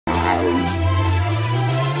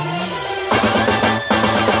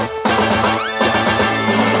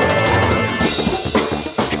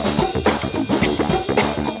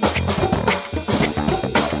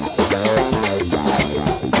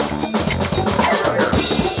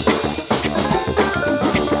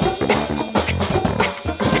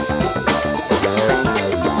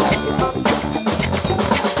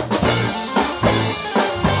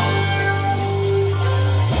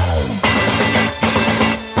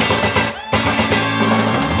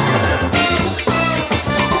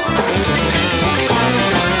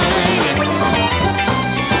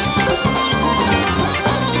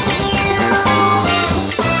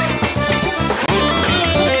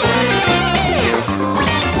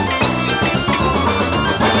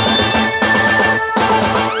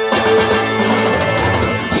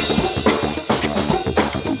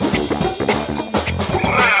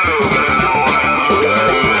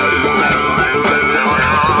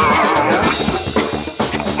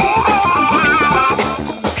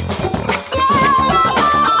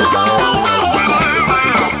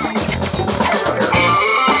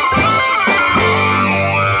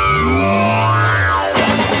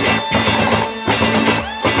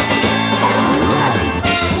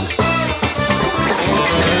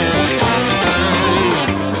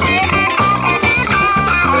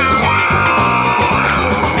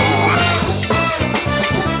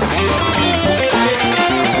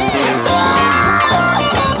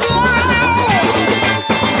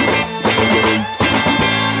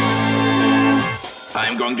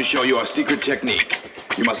show you a secret technique.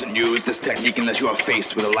 You mustn't use this technique unless you are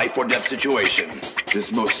faced with a life or death situation.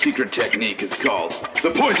 This most secret technique is called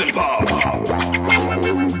the poison bomb.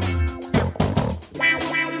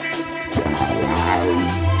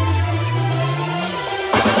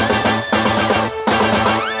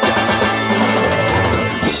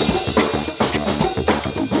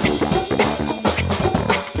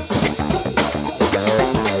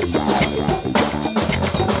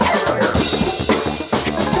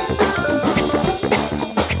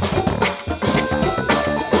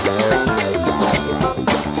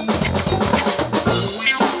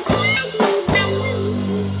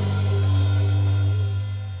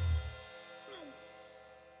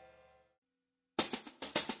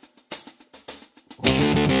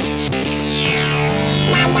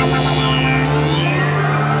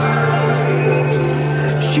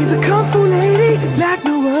 She's a kung fu lady like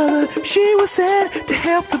no other. She was sent to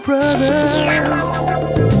help the brothers,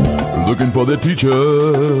 looking for their teacher.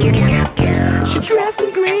 She dressed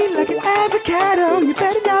in green like an avocado. You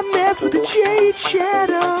better not mess with the Jade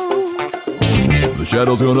Shadow. The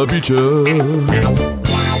shadow's gonna beat you.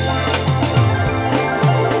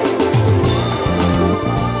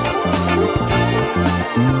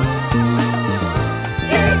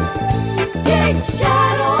 Jade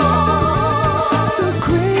Shadow. So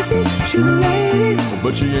crazy, she's a lady,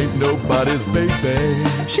 but she ain't nobody's baby.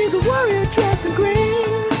 She's a warrior dressed in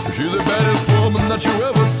green. She's the baddest woman that you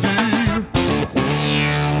ever see.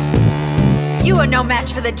 You are no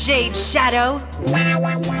match for the Jade Shadow.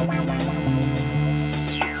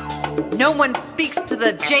 No one speaks to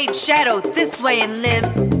the Jade Shadow this way and lives.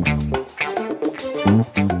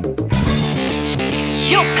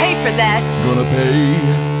 You'll pay for that. Gonna pay.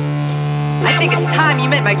 I think it's time you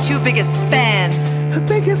met my two biggest fans. Her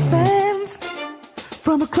biggest fans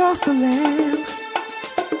from across the land.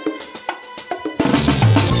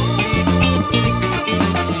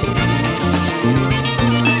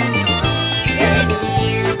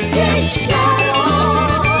 Jade Shadow.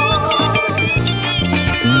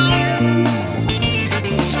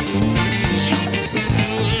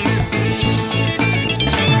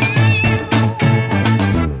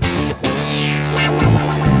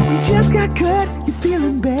 You just got cut, you're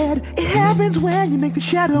feeling bad. It happens when you make the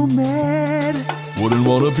shadow mad. Wouldn't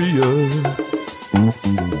wanna be a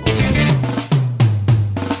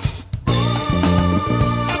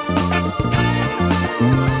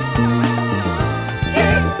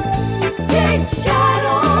Jade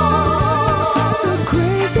Shadow. So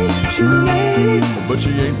crazy, she's a lady, but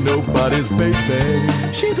she ain't nobody's baby.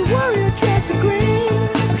 she's a warrior dressed in green.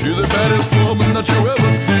 She's the baddest woman that you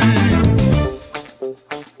ever see.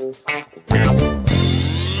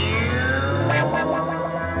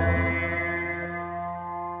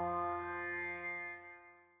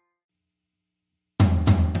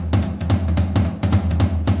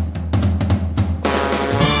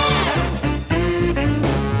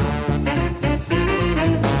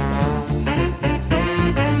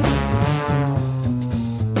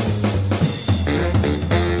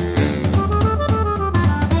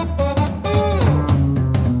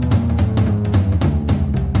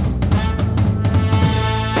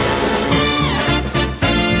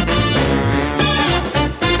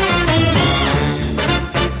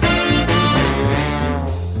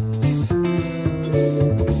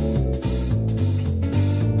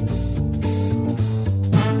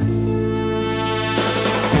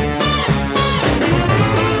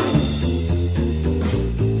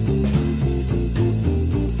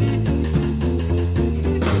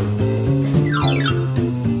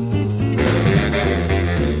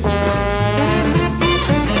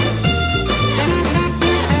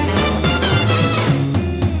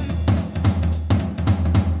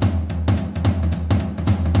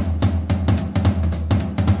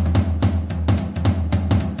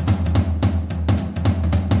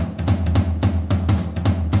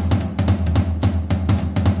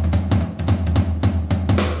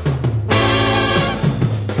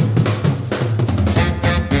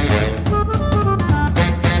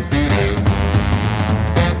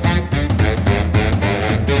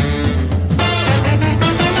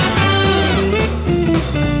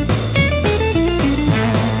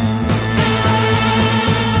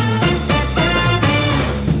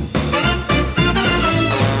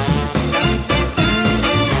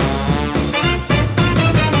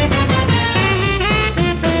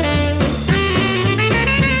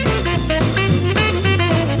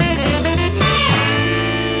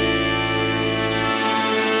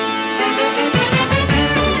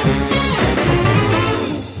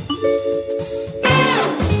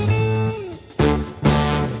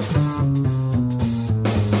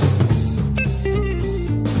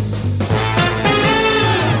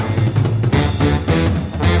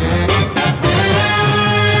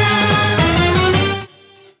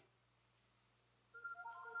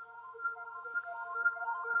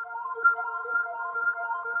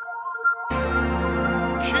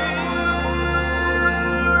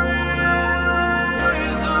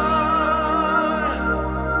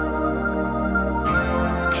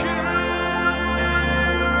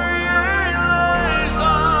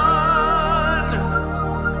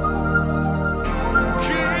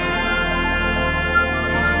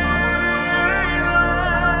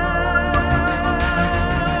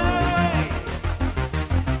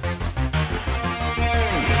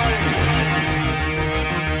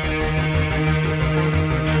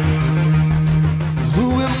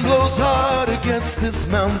 this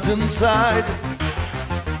mountainside,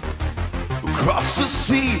 across the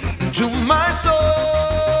sea into my soul.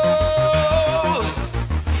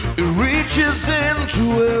 It reaches into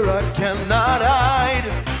where I cannot hide,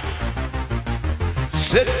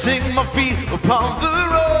 setting my feet upon the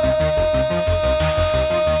road.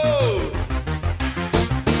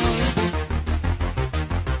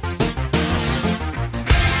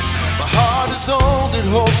 My heart is old, it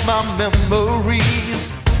holds my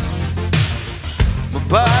memories. My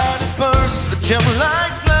body burns a gem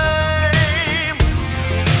like flame.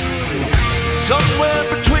 Somewhere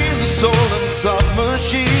between the soul and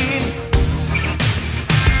submachine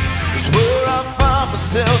is where I find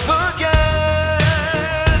myself again.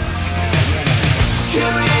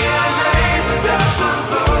 Kyrie lays down the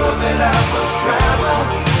road that I must travel.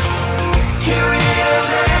 Kyrie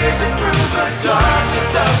lays through the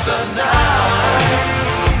darkness of the night.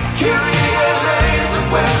 Kyrie lays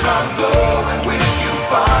where I'm going, will you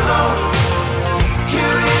follow?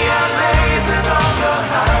 Kyrie lays on the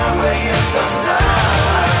highway in the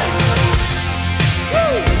night.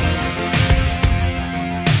 Woo!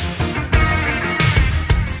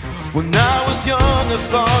 When I was young, I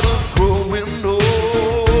thought of growing old,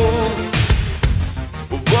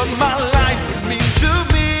 what my life would mean to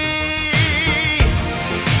me.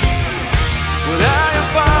 But I have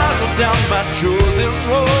followed down my chosen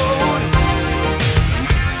road.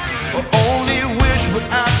 I only wish what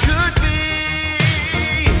I could be.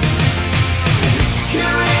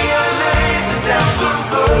 Kyrie lays down the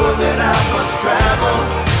road that I must travel.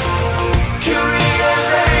 Kyrie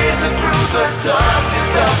lays through the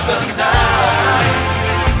darkness of the night.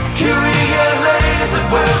 Kyrie lays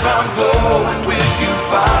where I'm going, will you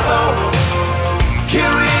follow?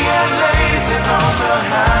 Kyrie lays on the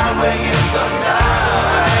highway in the night.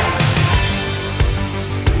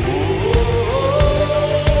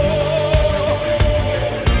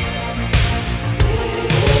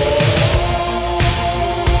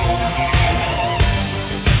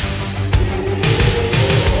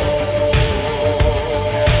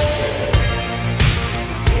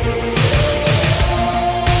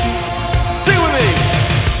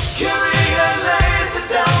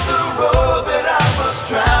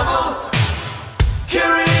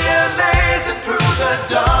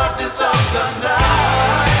 Darkness of the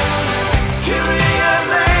night. Kyrie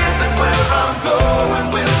lays where I'm going,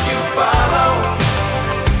 will you follow?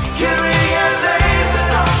 Kyrie lays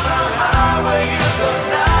on the highway in the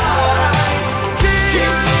night.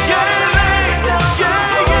 Kyrie lays down the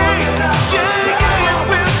road that I must travel.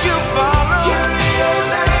 Will you follow? Kyrie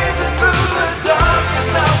lays through the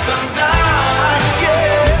darkness of the night.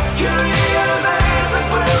 Kyrie lays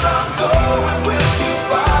where I'm going, will you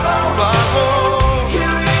follow?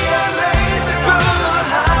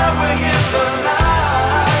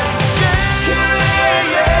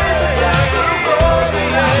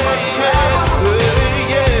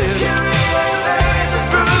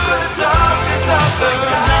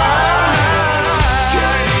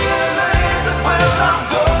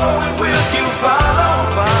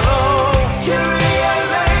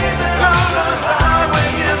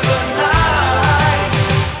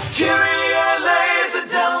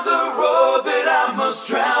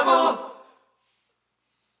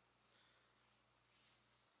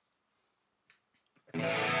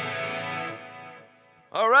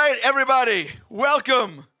 All right, everybody,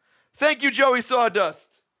 welcome. Thank you, Joey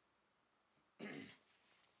Sawdust.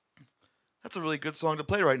 That's a really good song to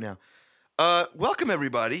play right now. Welcome,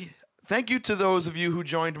 everybody. Thank you to those of you who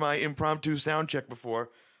joined my impromptu sound check before.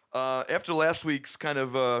 After last week's kind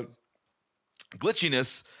of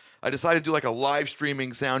glitchiness, I decided to do like a live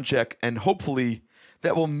streaming sound check, and hopefully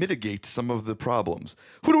that will mitigate some of the problems.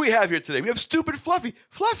 Who do we have here today? We have Stupid Fluffy.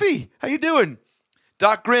 Fluffy, how you doing?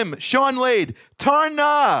 Doc Grimm, Sean Lade,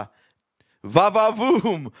 Tarna,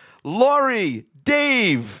 Vavavoom, Laurie,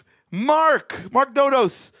 Dave, Mark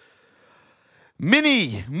Dodos,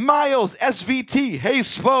 Minnie, Miles, SVT. Hey,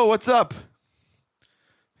 Spo, what's up?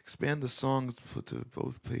 Expand the songs to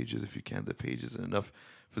both pages if you can. The page isn't enough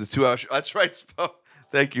for this 2 hours. That's right, Spo.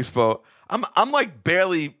 Thank you, Spo. I'm like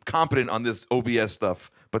barely competent on this OBS stuff,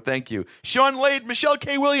 but thank you. Sean Lade, Michelle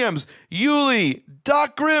K. Williams, Yuli,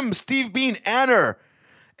 Doc Grimm, Steve Bean, Anner,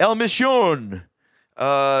 El Mission,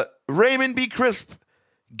 Raymond B. Crisp,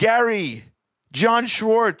 Gary, John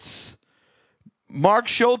Schwartz, Mark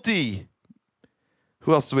Schulte.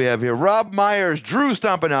 Who else do we have here? Rob Myers, Drew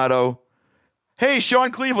Stompanato. Hey, Sean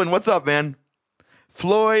Cleveland, what's up, man?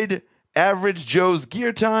 Floyd, Average Joe's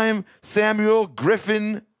Gear Time, Samuel,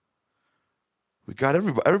 Griffin. We got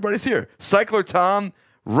everybody. Everybody's here. Cycler Tom,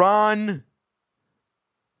 Ron,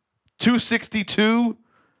 262.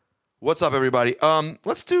 What's up, everybody?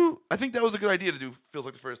 Let's do. I think that was a good idea to do. Feels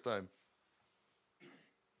like the first time.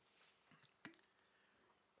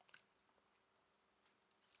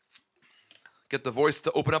 Get the voice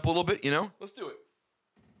to open up a little bit, you know? Let's do it.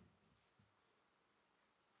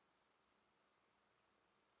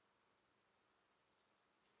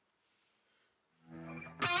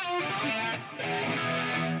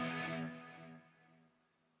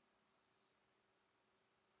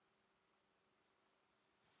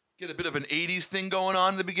 Get a bit of an 80s thing going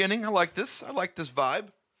on in the beginning. I like this. I like this vibe.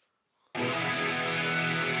 I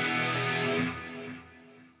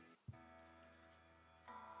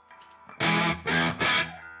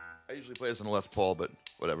usually play this on a Les Paul, but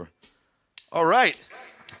whatever. All right.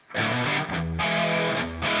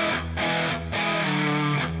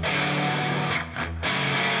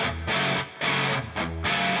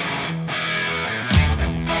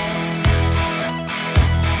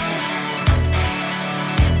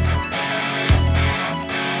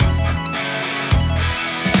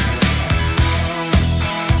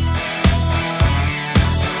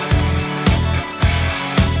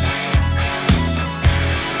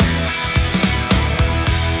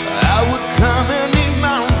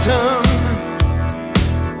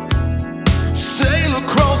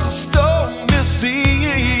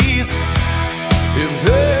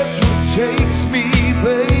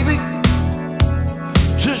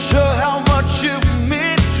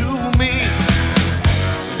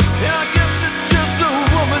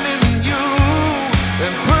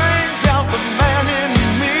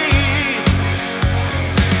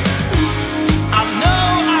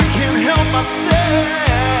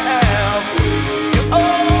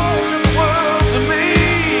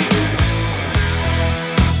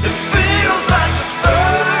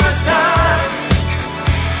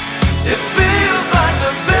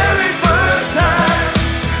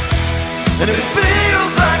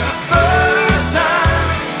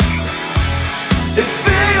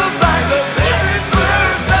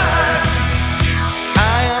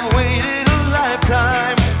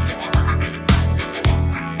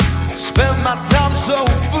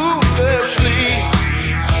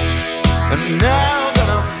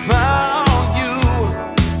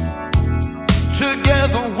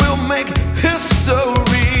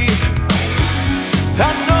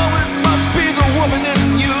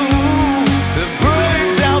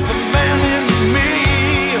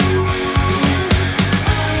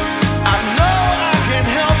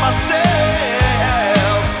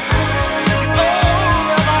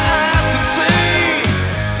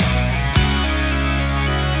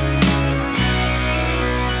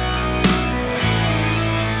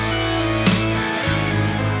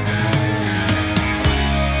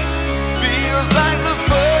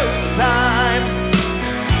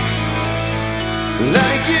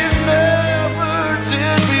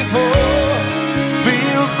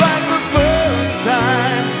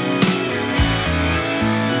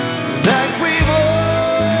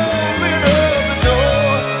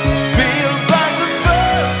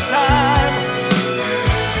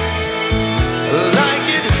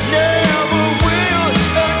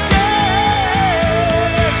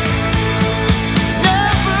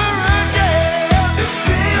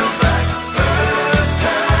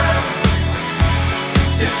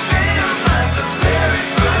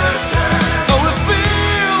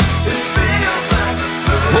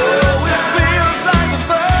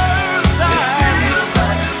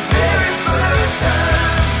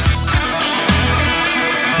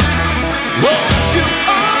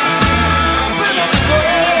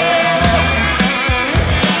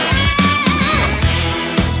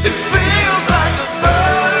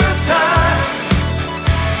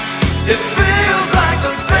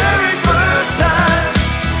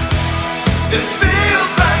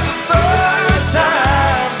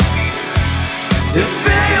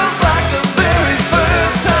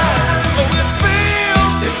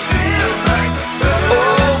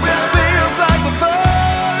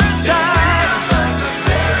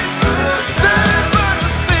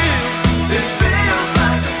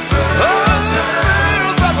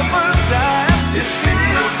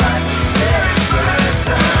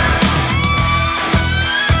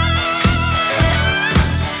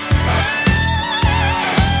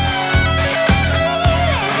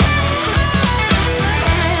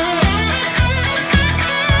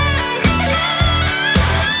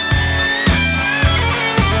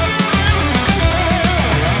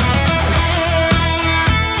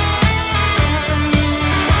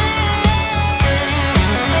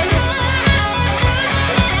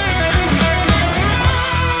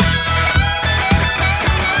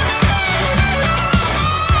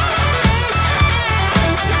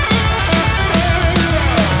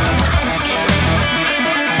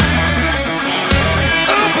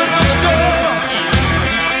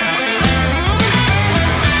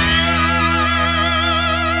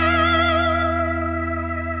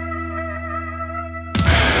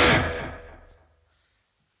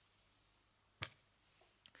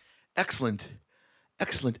 Excellent.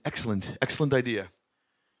 Excellent, excellent, excellent idea.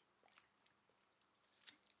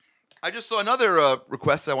 I just saw another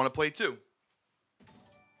request I want to play too.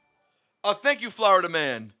 Thank you, Florida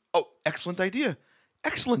Man. Oh, excellent idea.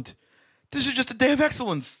 Excellent. This is just a day of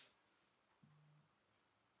excellence.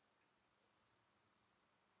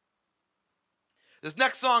 This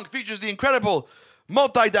next song features the incredible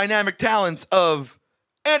multi-dynamic talents of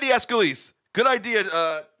Andy Escalise. Good idea,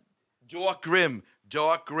 Dark Grim.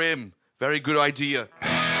 Dark Grim. Very good idea.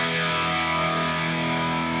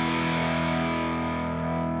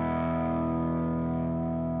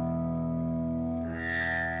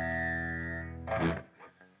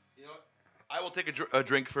 You know what? I will take a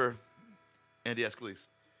drink for Andy Escalise.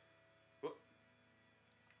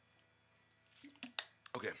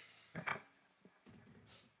 Okay.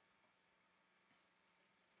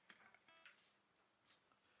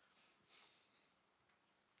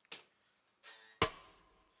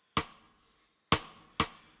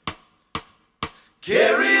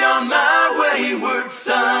 Carry on my wayward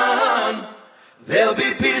son. There'll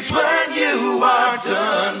be peace when you are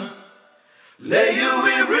done. Lay your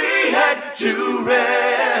weary head to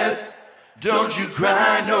rest. Don't you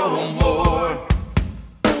cry no more.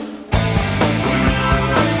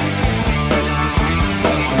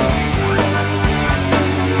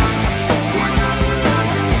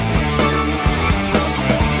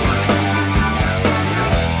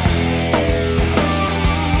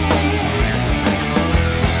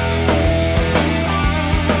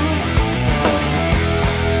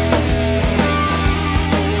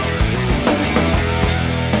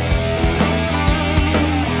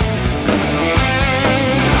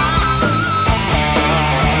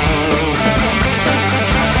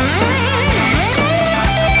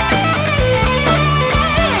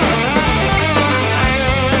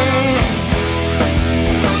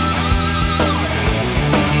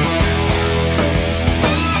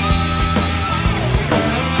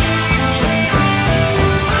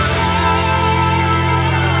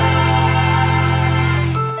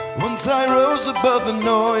 Above the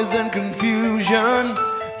noise and confusion,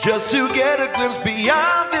 just to get a glimpse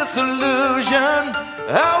beyond this illusion.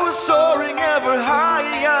 I was soaring ever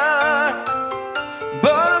higher,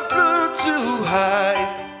 but I flew too high.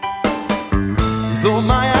 Though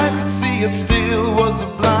my eyes could see, I still was a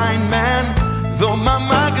blind man. Though my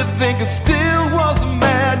mind could think, I still was a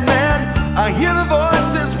madman. I hear the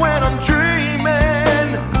voices when I'm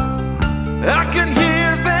dreaming. I can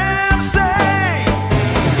hear them say,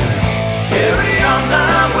 carry on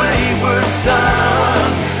my wayward son.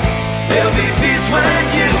 There'll be peace when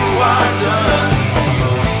you are done.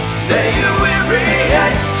 Lay your weary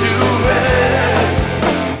head to rest.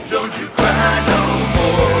 Don't you cry no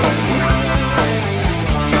more.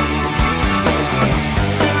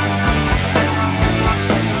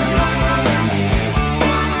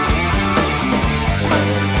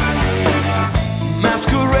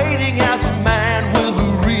 Masquerading as a man with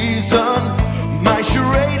a reason. My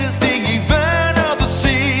charade is the event of the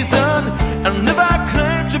season. And if I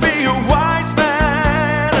claim to be a wise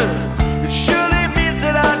man, it surely means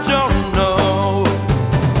that I don't know.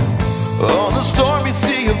 On the stormy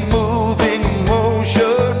sea of moving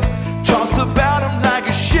emotion, tossed about him like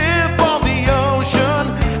a ship on the ocean.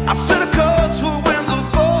 I've set a course for winds of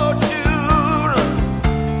fortune,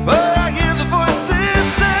 but I hear the voices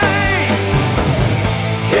say,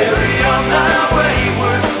 carry on my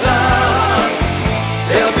wayward son.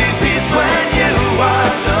 There'll be peace when you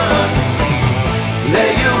are done.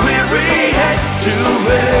 Lay your weary head to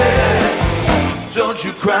rest. Don't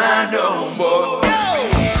you cry no more.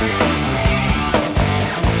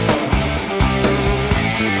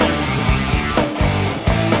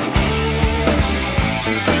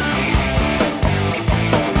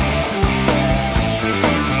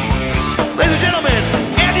 Ladies and gentlemen,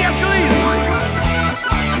 Andy Escalise.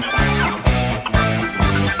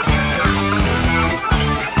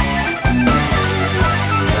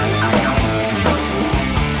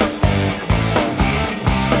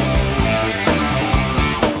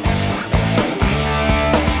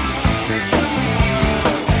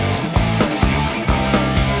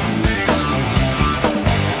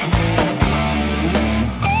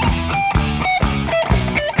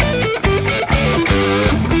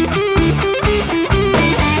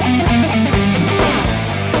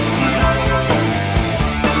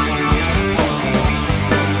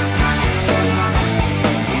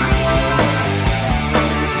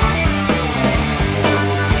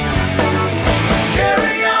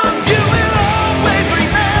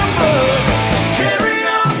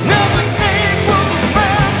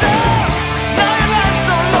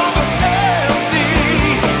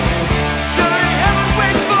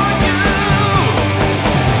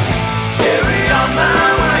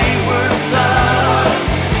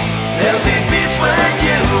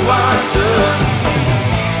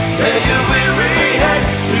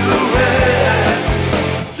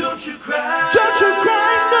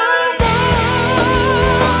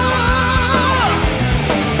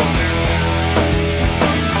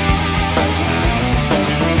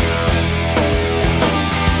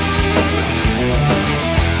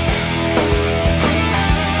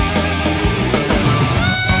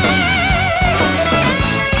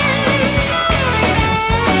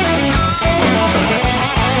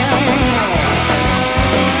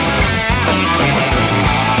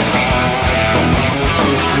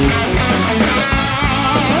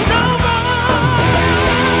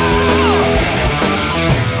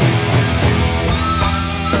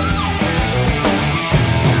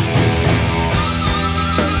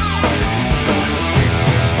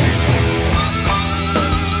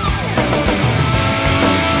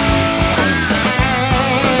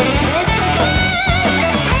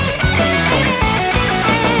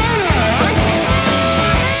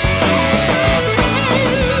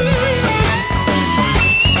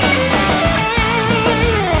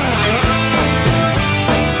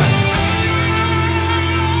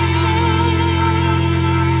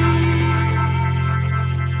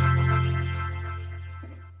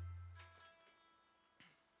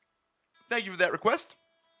 request?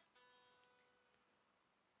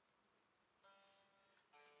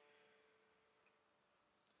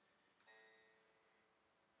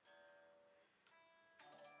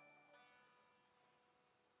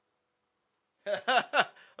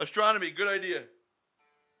 Astronomy, good idea.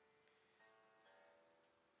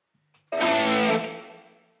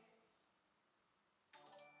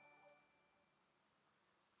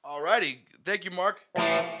 Alrighty, thank you, Mark.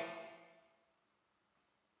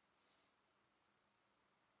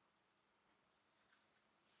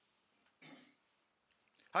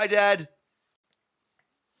 Hi, Dad.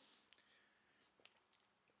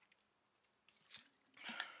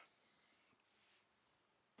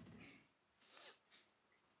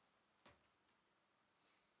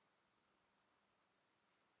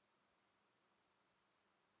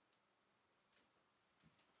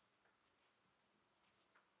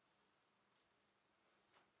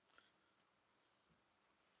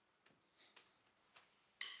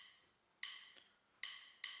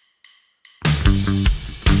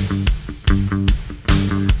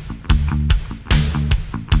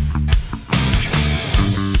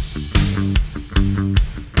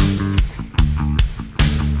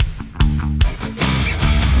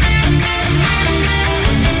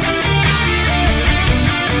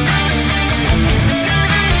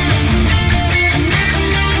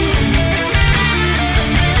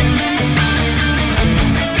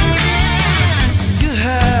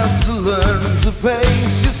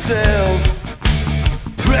 Pace yourself.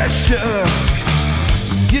 Pressure.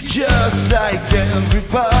 You're just like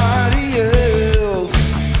everybody else.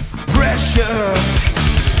 Pressure.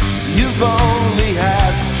 You've only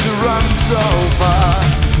had to run so far,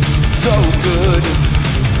 so good.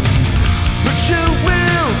 But you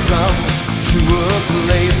will come to a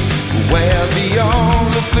place where the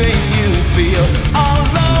only thing you feel are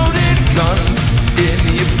loaded guns in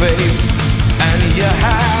your face. And you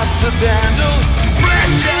have to handle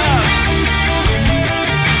pressure.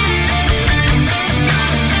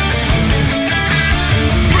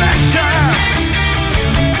 Pressure.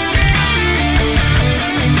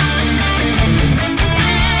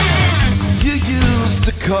 You used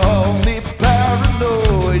to call me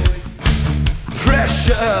paranoid.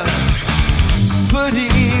 Pressure. But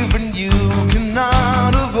even you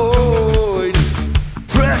cannot avoid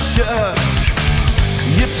pressure.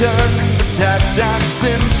 You turn the tap dance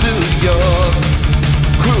into your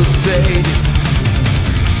crusade.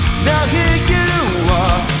 Now here you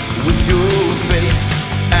are with your faith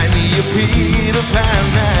and your Peter Pan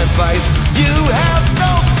advice. You have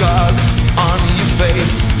no scars on your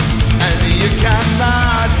face, and you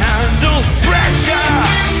cannot handle pressure.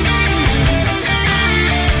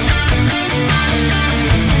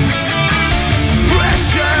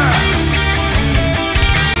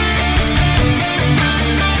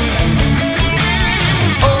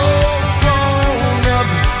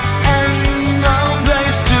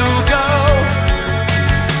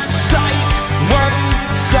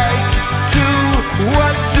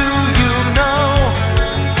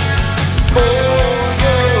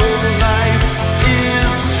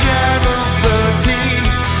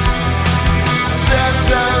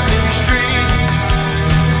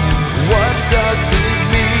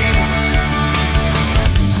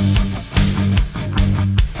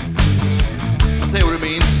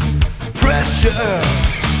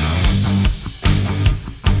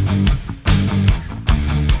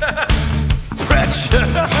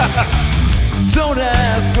 Don't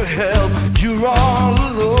ask for help, you're all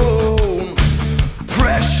alone.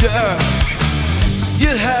 Pressure, you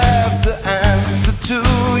have to answer to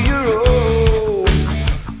your own.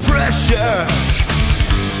 Pressure,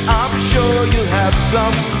 I'm sure you have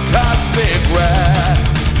some cosmic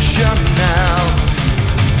ration now.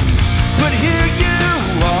 But here you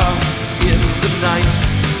are in the night,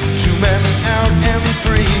 2 men out and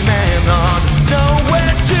 3 men on.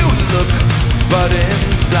 Nowhere to look but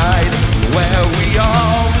inside, where we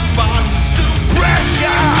all respond to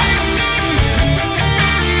pressure.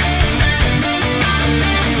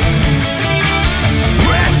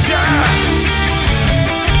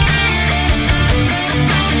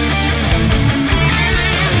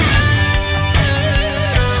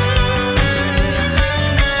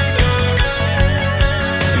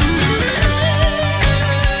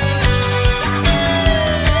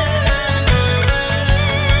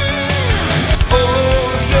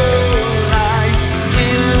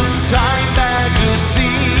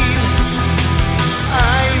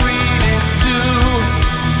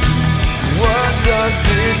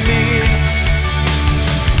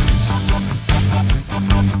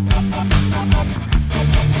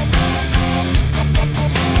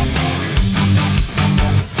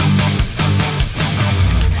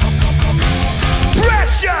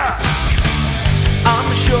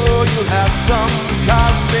 some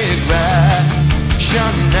cosmic rationale.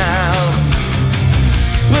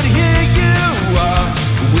 But here you are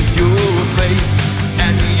with your faith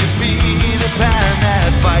and your Peter Pan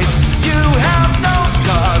advice. You have no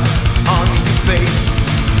scars on your face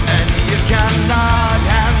and you cannot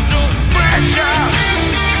handle pressure.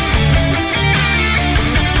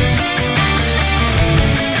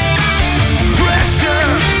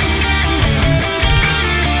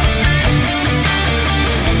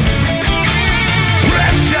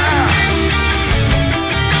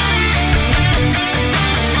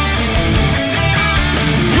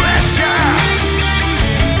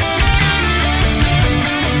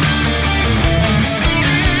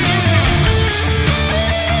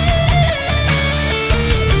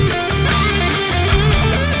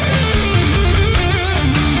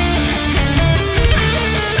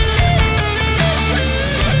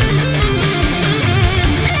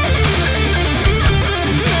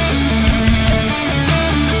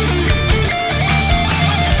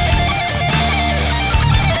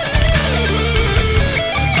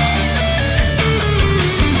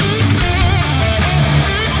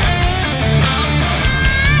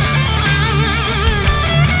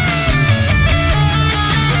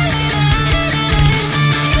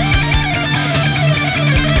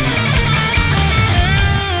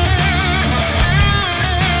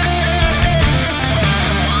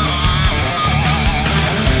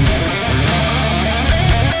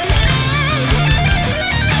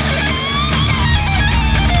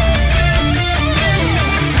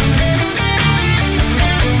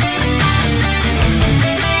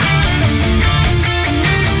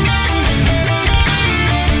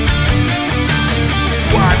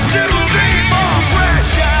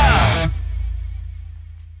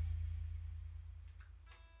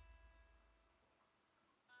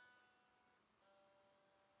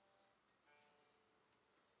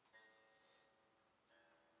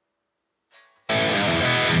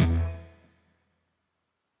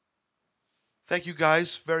 Thank you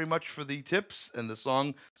guys very much for the tips and the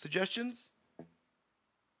song suggestions.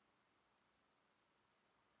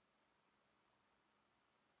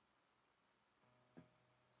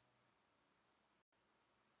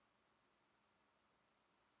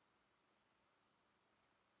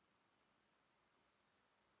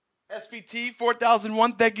 SVT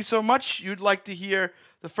 4001, thank you so much. You'd like to hear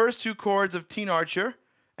the first two chords of Teen Archer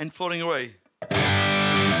and Floating Away.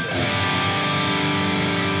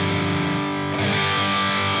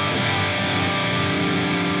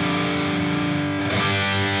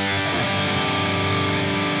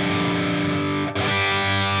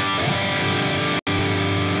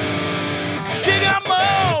 She got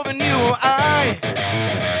more than you or I.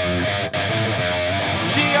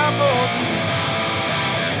 She got more than you.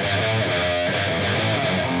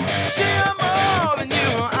 She got more than you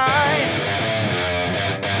or I.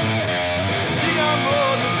 She got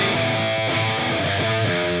more than me.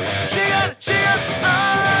 She got I.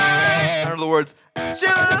 I don't know the words. She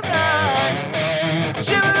was I.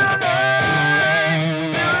 She was I.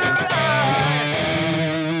 She was I.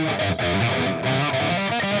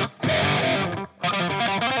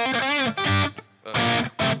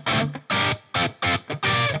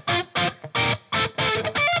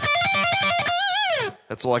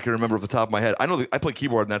 That's all I can remember off the top of my head. I know I play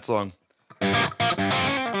keyboard in that song.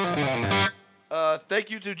 Thank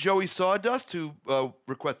you to Joey Sawdust, who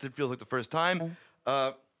requested Feels Like the First Time.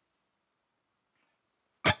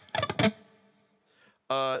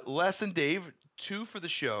 Les and Dave, 2 for the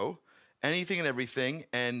show. Anything and Everything.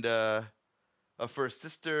 And for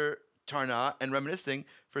Sister Tarna. And Reminiscing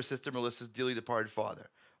for Sister Melissa's dearly departed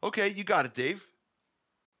father. Okay, you got it, Dave.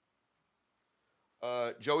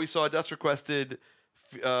 Joey Sawdust requested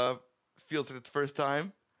Feels Like the First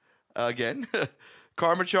Time. Again.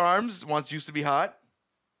 Karma Charms wants Used to Be Hot.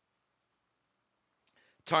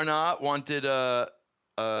 Tarna wanted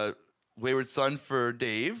Wayward Son for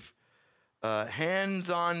Dave. Hands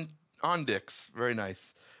on Dicks. Very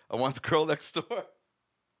nice. I want the Girl Next Door.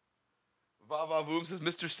 Vava Voom says,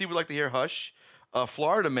 Mr. C would like to hear Hush.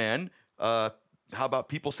 Florida Man. How about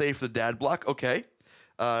People Say for the Dad Block? Okay.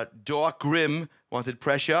 Doc Grimm wanted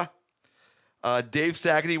Pressure. Dave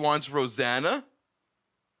Saggedy wants Rosanna.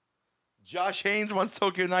 Josh Haynes wants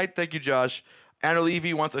Tokyo Night. Thank you, Josh. Anna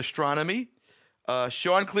Levy wants Astronomy.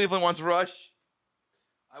 Sean Cleveland wants Rush.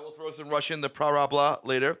 I will throw some Rush in the blah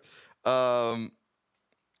later.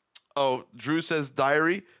 Drew says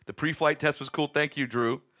Diary. The pre-flight test was cool. Thank you,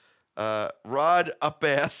 Drew. Rod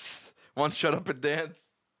Upass wants Shut Up and Dance.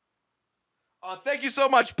 Thank you so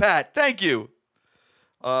much, Pat. Thank you.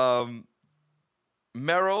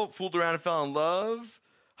 Merrill, Fooled Around and Fell in Love.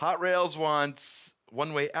 Hot Rails wants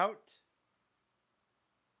One Way Out.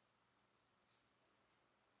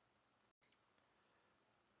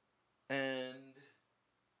 And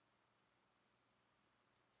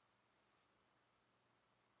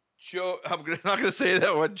Cho, I'm not gonna say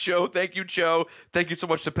that one. Cho, thank you, Cho. Thank you so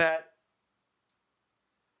much to Pat.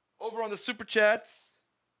 Over on the super chats,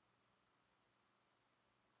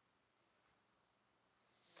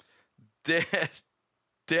 Dan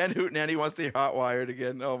Hootenanny wants to hear Hot Wired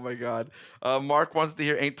again. Oh my God. Mark wants to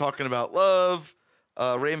hear Ain't Talking About Love.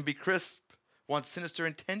 Raven B. Crisp wants Sinister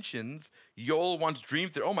Intentions. Yol wants Dream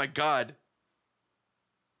Theater. Oh my God.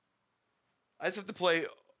 I just have to play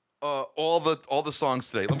all the songs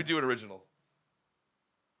today. Let me do an original.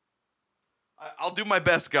 I'll do my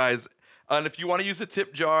best, guys. And if you want to use a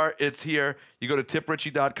tip jar, it's here. You go to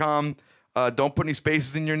tiprichie.com. Don't put any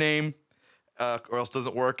spaces in your name, or else it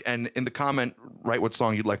doesn't work. And in the comment, write what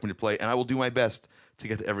song you'd like me to play, and I will do my best to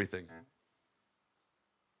get to everything.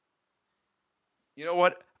 You know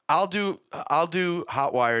what? I'll do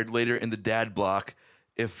Hot Wired later in the dad block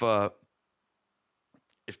if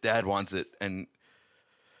Dad wants it, and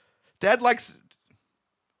Dad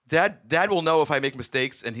will know if I make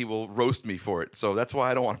mistakes, and he will roast me for it. So that's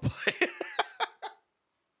why I don't want to play.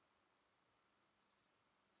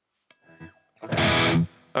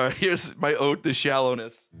 All right, here's my ode to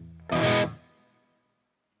shallowness.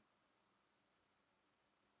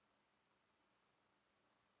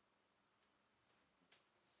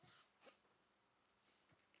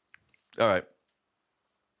 All right.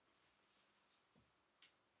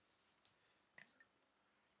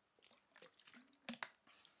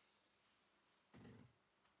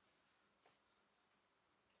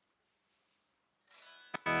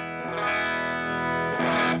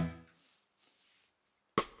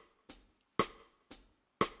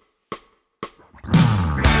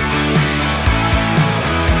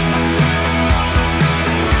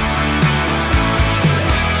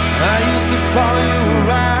 Follow you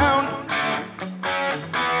around.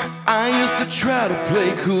 I used to try to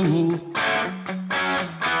play cool.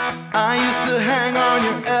 I used to hang on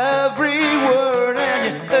your every word and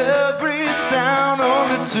your every sound,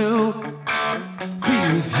 only to be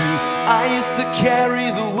with you. I used to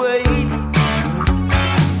carry the weight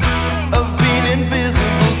of being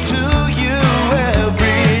invisible to you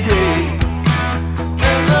every day.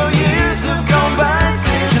 And though years have gone by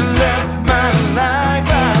since you left my life,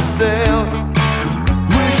 I still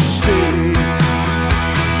wish you stayed.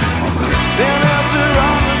 And after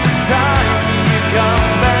all of this time, you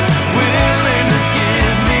come back willing to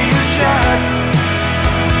give me a shot.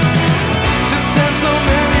 Since then, so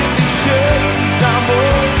many things changed. I'm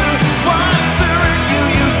older, wiser, and you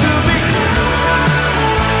used to be hot.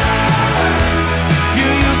 You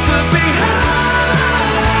used to be hot.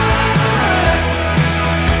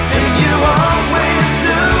 And you always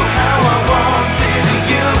knew how I wanted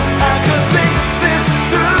you. I could think this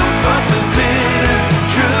through, but the bitter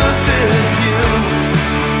truth is you.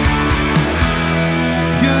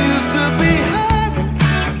 You used to be hot.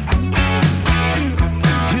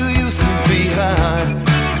 You used to be hot.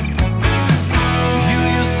 You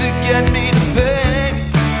used to get me to bed.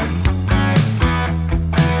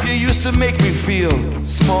 You used to make me feel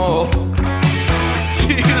small.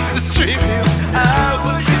 You used to treat me like I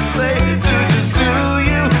was your slave to just do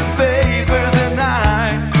you favors, and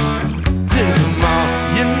I did them all.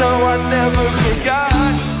 You know I never forgot.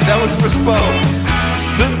 That was for Spo.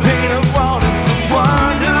 The pain of wanting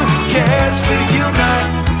someone who cares for you not.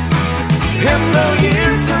 And though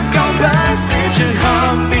years have gone by since you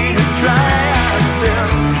hung me to dry, I still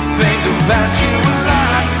think about you a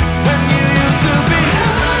lot. When you used to be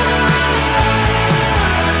hot.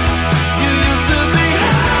 You used to be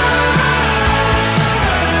hot.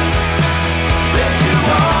 But you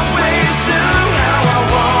always knew how I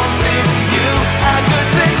wanted you. I could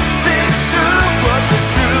think this through, but the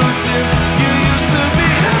truth is you used to be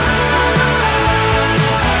hot.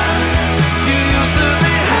 You used to be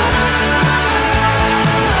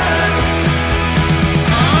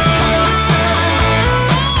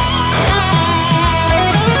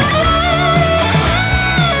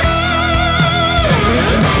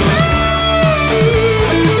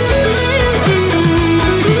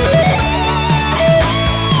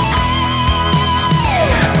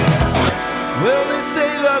Well, they say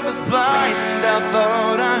love is blind, and I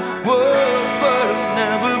thought I was, but I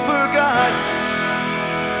never forgot.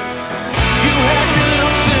 You had your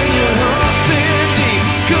looks and your hooks indeed.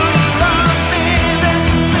 Could have loved me, then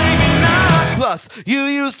maybe not. Plus, you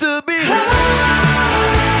used to be hot.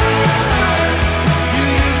 You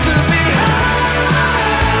used to be hot.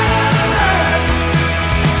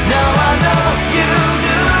 Now I know you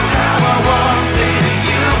knew how I wanted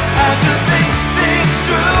you. I could think things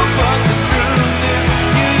through, but the truth is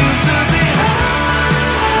you used to be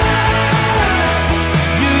hot.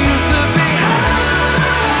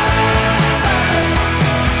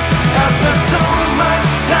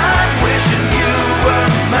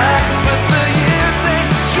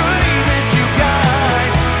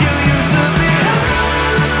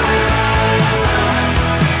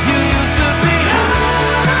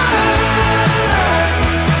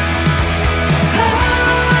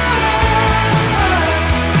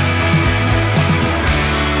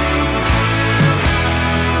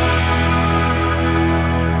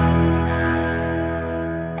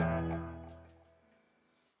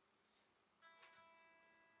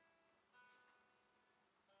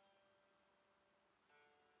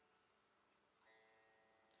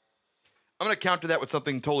 I'm going to counter that with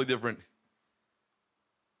something totally different.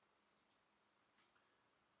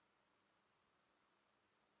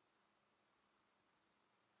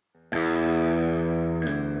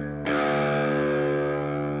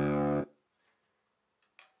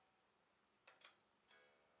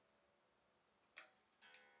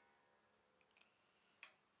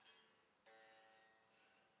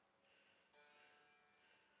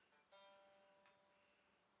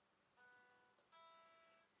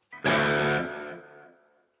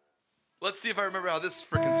 Let's see if I remember how this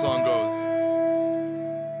frickin' song goes.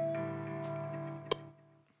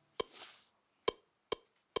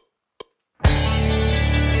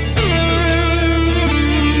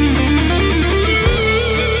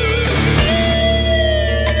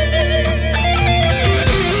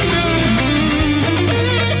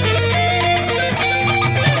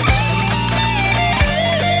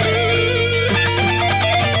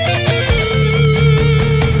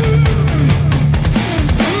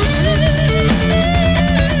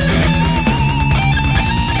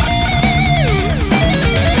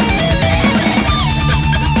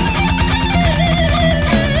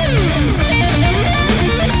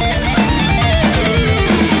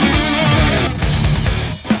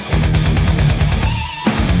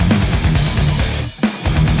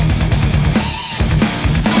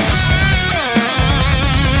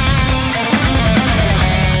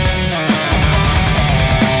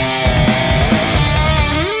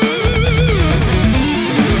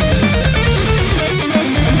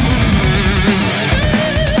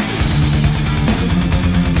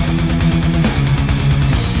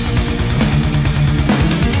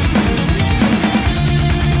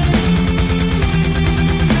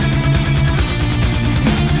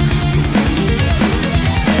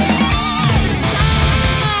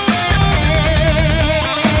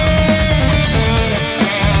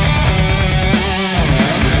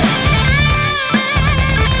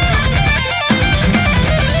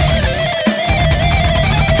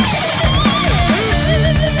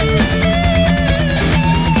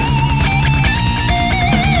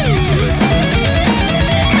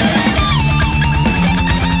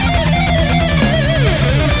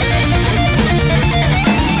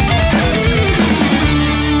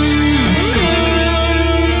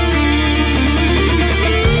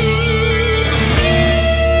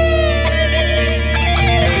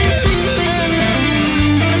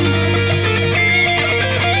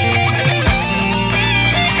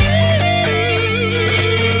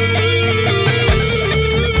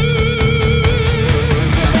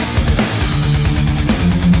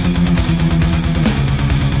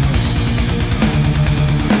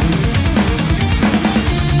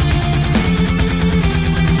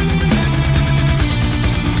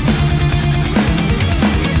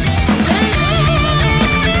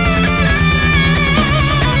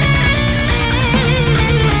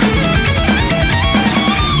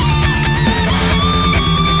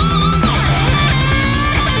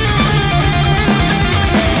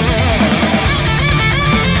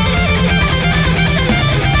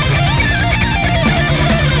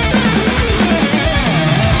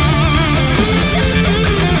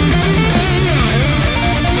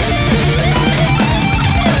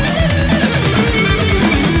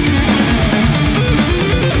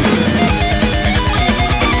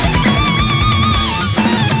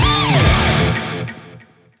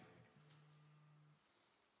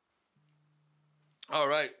 All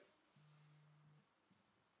right.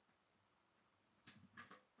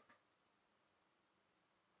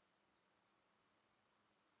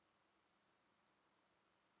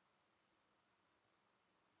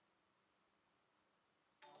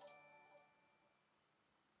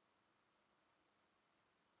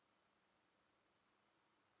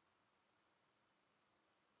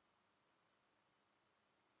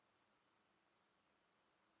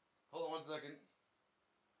 Hold on 1 second.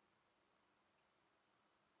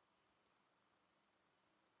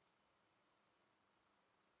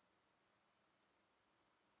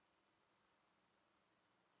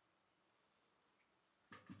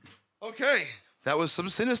 Okay, that was some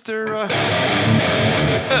sinister,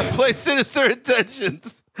 play sinister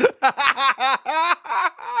intentions. This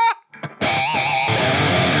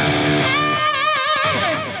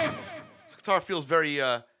guitar feels very,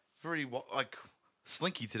 very like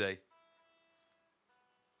slinky today.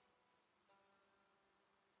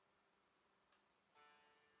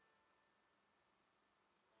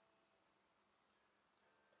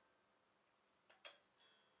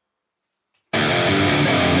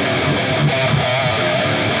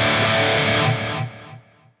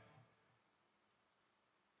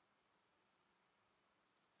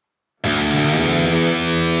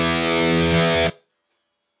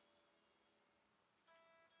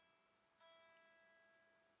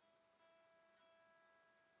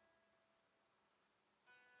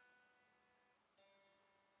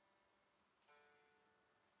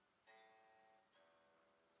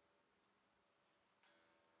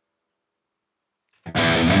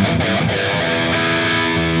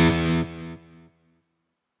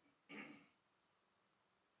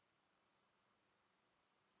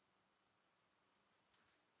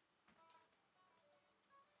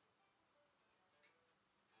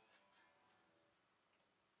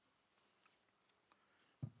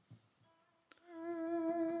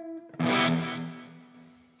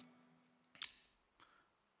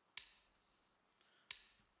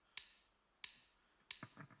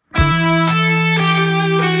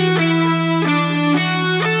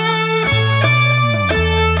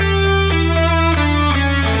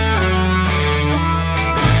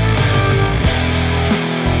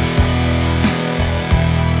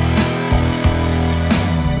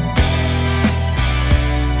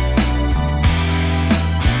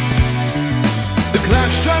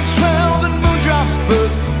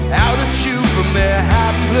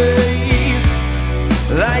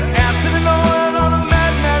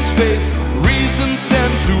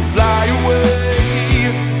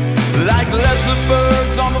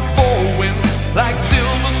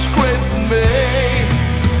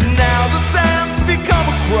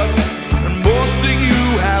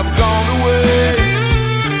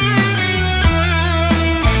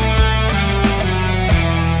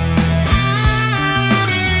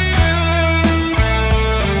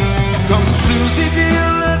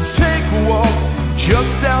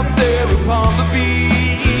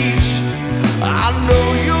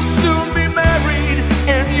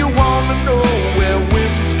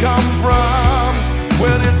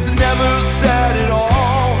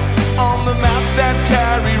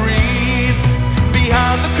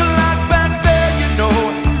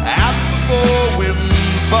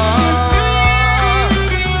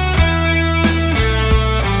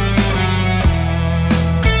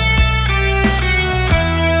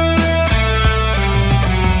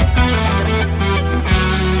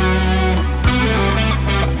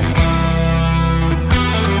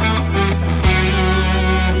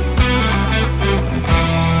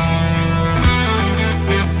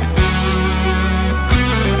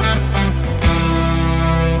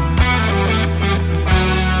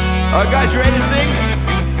 Guys, you ready to sing?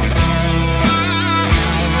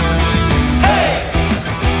 Hey!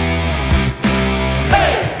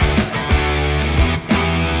 Hey!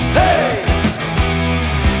 Hey!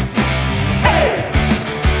 Hey!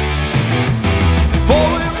 Four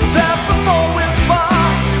winds at the four winds bar,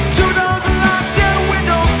 2 doors unlocked and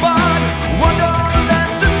windows barred. One door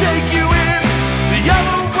left to take you in, the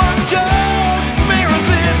other one just mirrors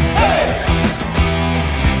it. Hey!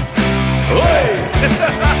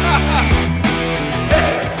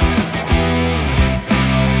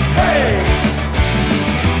 Hey!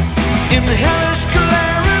 In the hellish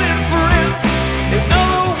glare and inference, the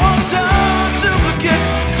other one's a duplicate.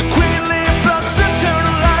 The queenly flux,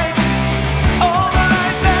 eternal light, all the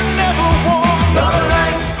light that never warms, all the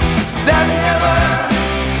light that never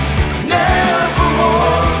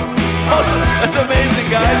warms. Oh, that's amazing,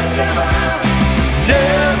 guys.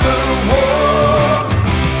 Never warms,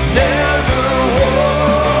 never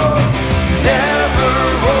warms, never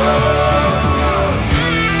warms.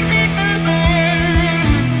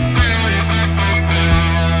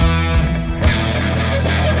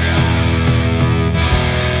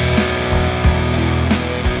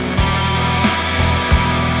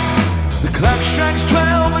 The clock strikes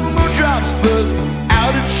 12 and moondrops burst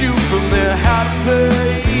out at you from their hiding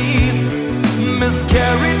place. Miss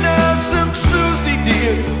Carrie, Nurse, and Susie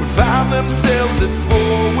dear would find themselves at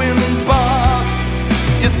Four Winds Bar.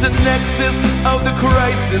 It's the nexus of the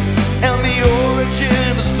crisis and the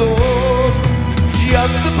origin of storm.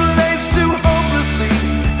 Just the place to hopelessly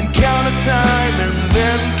encounter time, and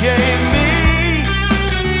then came me.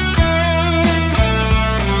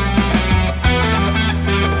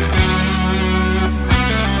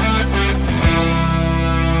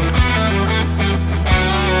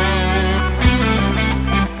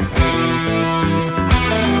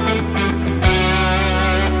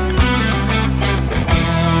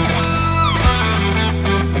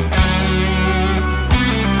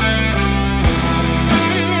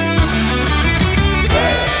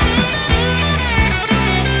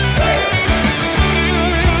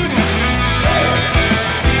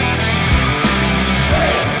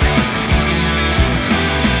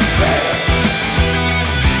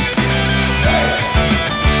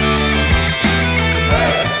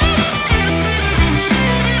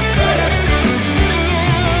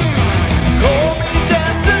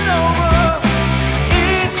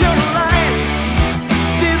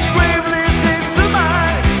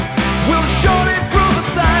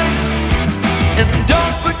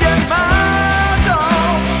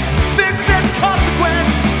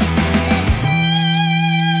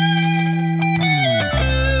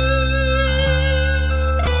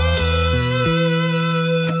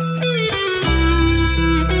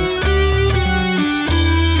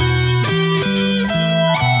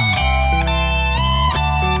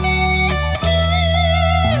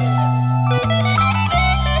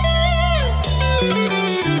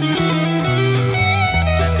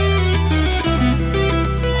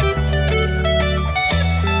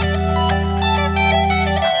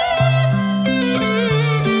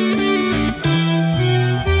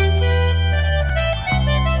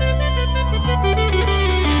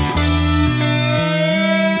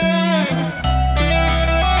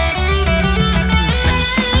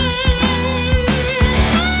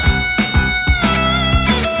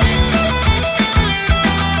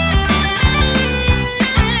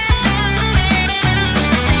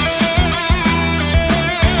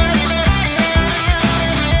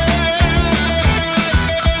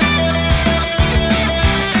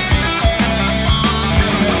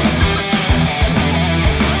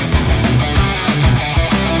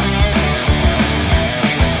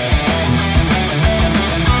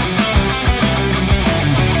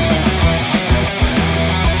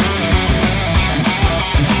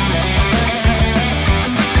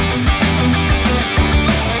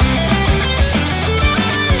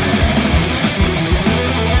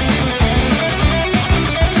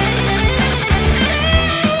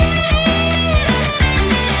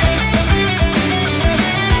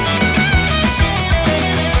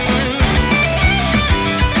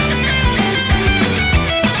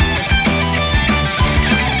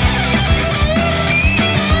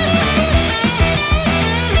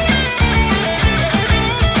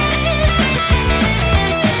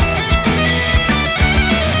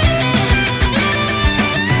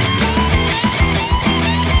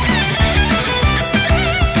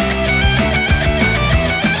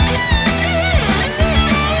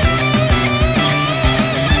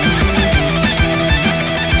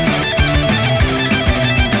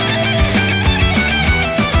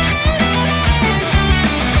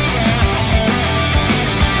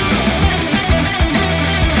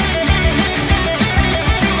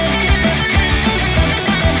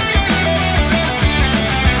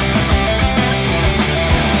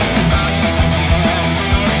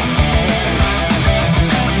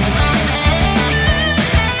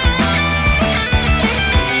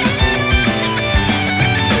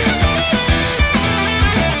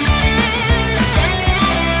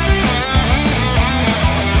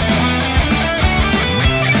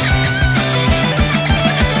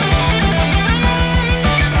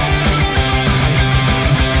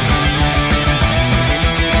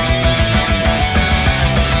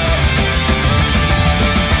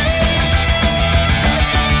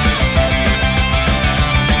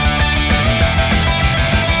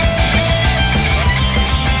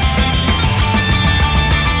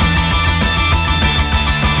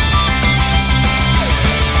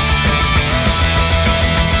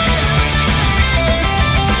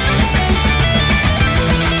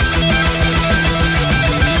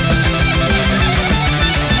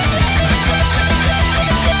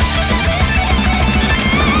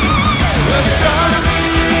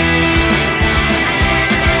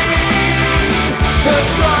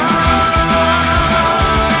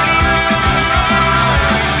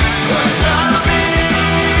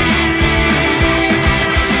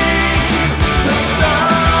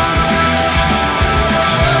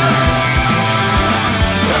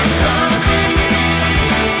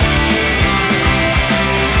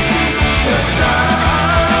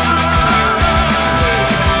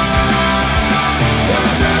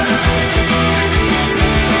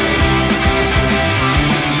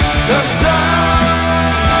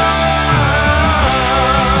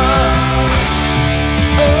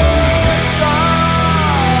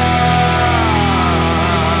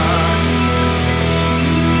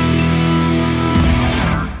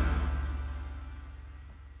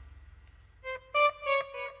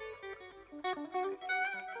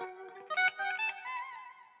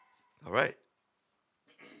 All right.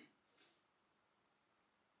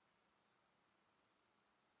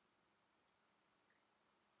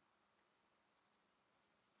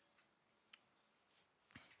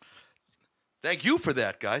 Thank you for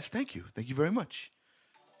that, guys. Thank you. Thank you very much.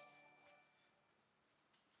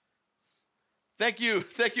 Thank you.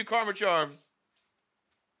 Thank you, Karma Charms.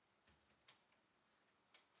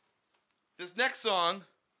 This next song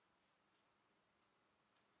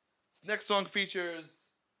features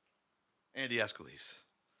Andy Ascalise.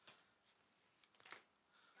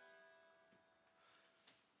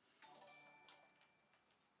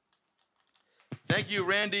 Thank you,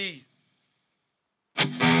 Randy.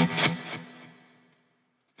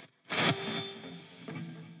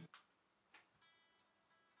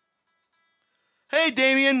 Hey,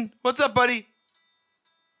 Damien. What's up, buddy?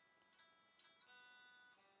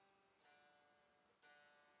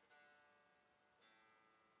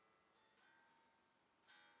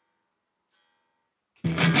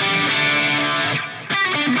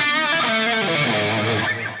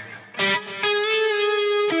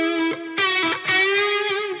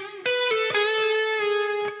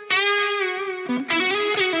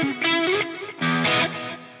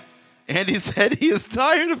 Andy said he is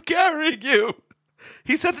tired of carrying you.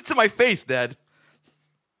 He says it to my face, Dad.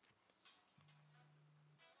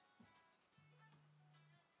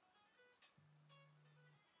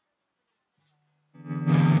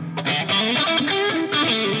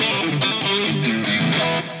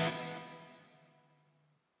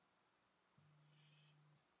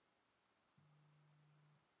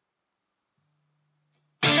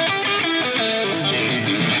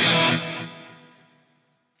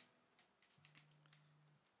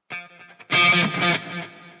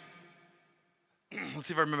 Let's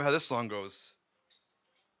see if I remember how this song goes.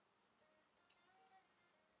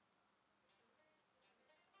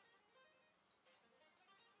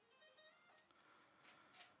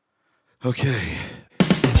 Okay.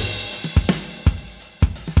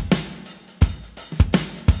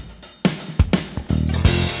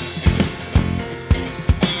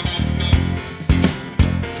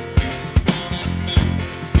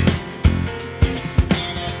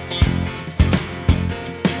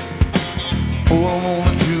 All I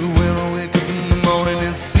wanna do when I wake up in the morning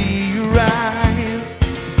and see you rise,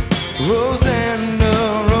 Rosanna,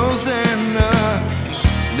 Rosanna.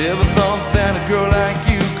 Never thought that a girl like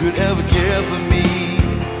you could ever care for me,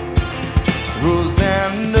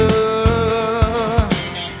 Rosanna.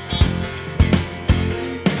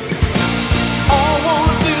 All I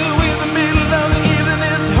wanna do in the middle of the evening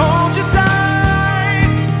is hold you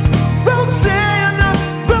tight, Rosanna,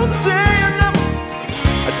 Rosanna.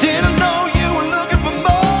 I didn't know you were looking for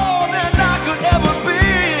more than I could ever be.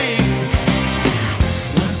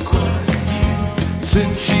 Not quite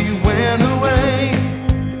since she went away,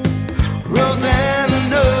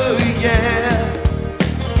 Rosanna, yeah.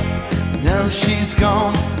 Now she's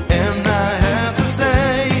gone and I have to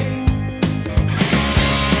say,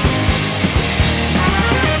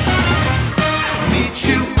 meet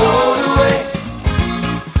you all the way,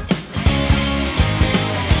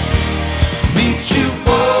 meet you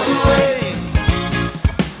all the way,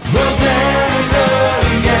 Rosanna,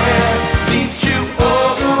 yeah. Meet you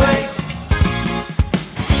all the way,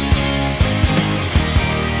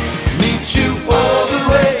 meet you all the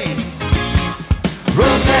way,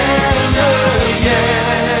 Rosanna, yeah.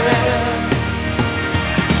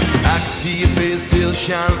 I can see your face still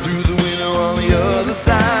shining through the window on the other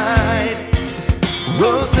side,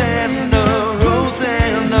 Rosanna,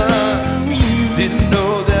 Rosanna. Didn't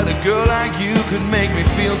know that a girl like you could make me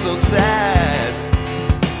feel so sad,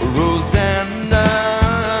 Rosanna.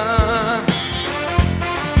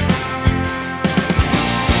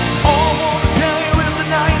 All I wanna tell you is that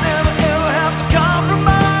now you never ever have to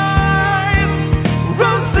compromise,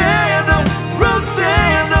 Rosanna,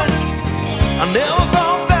 Rosanna. I never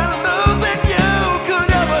thought that losing you could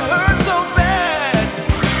ever hurt so bad.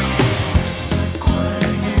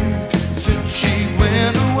 Quiet since she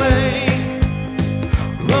went away,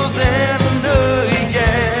 Rosanna,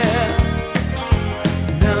 yeah.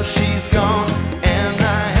 Now she's gone and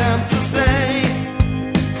I have to say,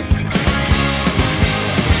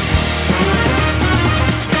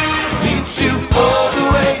 meet you all the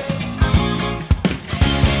way,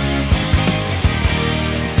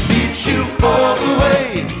 meet you all the way,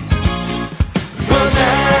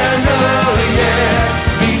 Rosanna, yeah.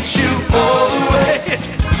 Meet you all the way.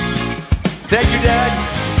 Thank you, Dad.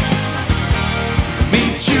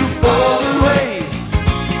 Meet you all the way,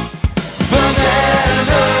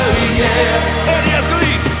 Rosanna, yeah. Andy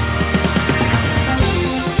Escalise.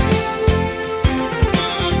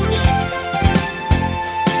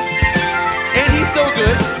 And he's so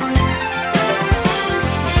good.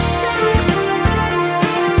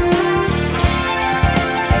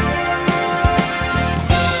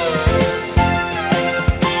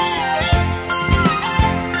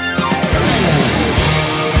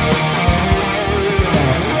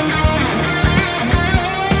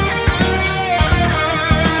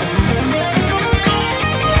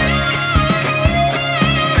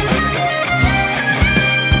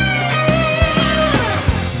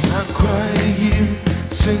 Not quite a year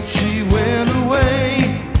since she went away,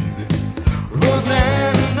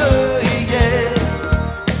 Rosanna, yeah.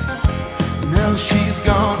 Now she's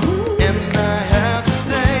gone and I have to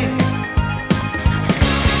say,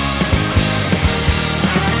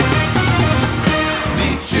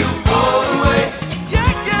 meet you all the way,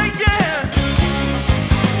 yeah, yeah, yeah.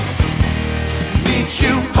 Meet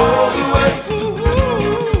you all the way,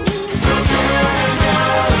 Rosanna,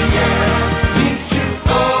 yeah. Meet you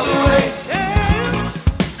all the way, yeah.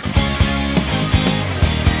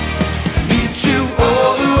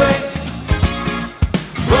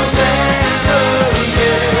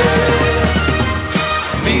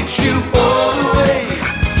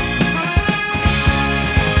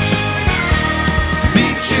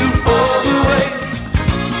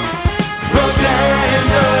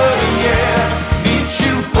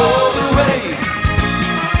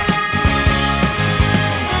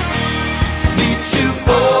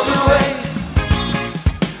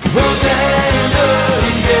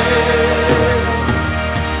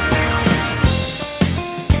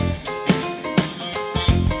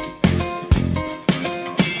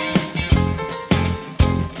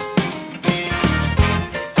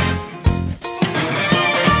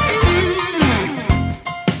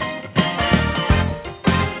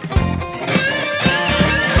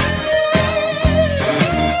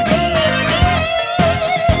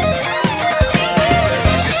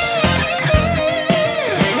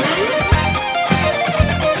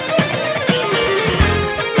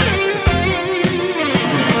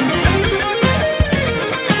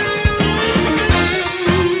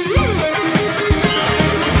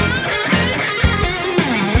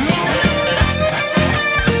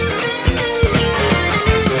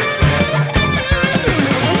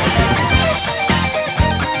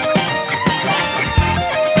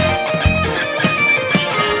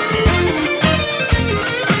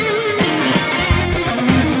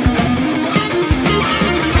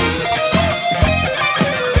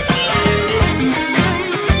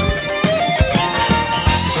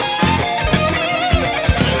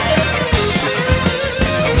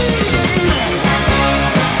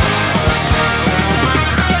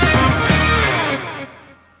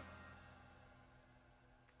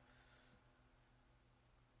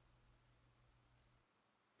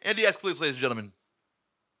 Andy Ascleus, ladies and gentlemen.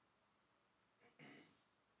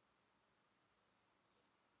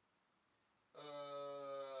 All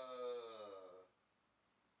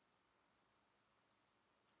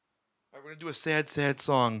right, we're going to do a sad, sad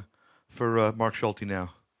song for Mark Schulte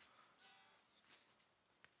now.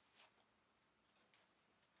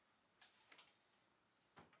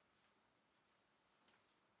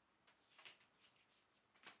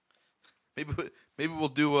 Maybe we'll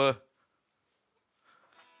do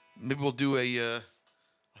a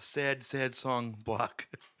sad, sad song block.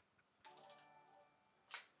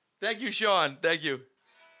 Thank you, Sean. Thank you.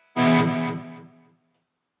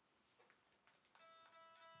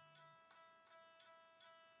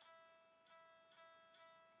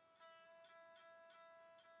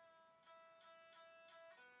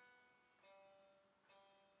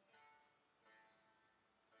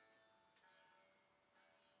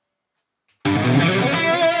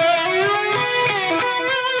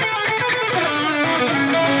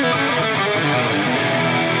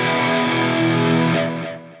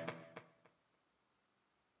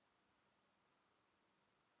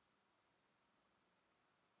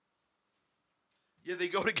 Yeah, they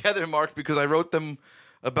go together, Mark, because I wrote them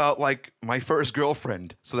about, like, my first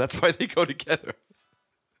girlfriend. So that's why they go together.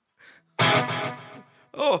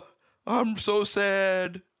 Oh, I'm so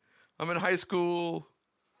sad. I'm in high school.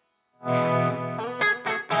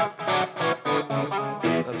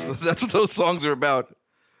 That's what those songs are about.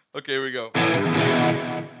 Okay, here we go.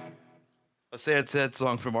 A sad, sad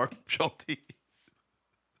song for Mark Schulte.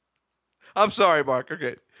 I'm sorry, Mark.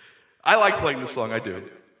 Okay. I like playing this song. I do.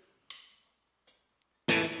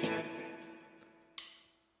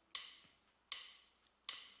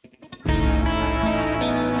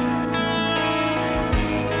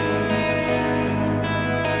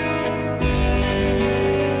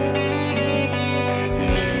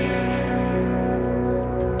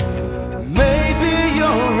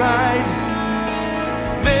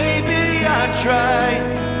 Try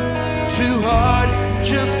too hard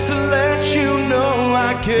just to let you know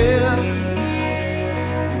I care,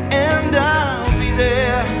 and I'll be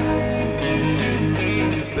there.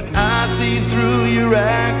 But I see through your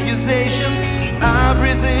accusations. I've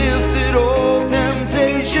resisted all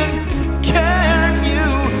temptation. Can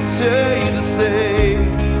you say the same?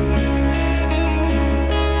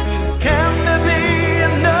 Can there be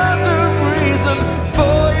another reason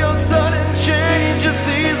for your sudden change of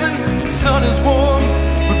season? Sun is warm,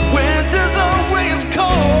 but winter's always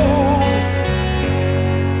cold.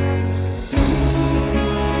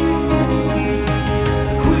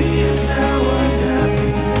 The queen's now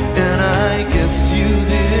unhappy, and I guess you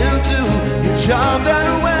didn't do your job that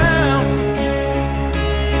well.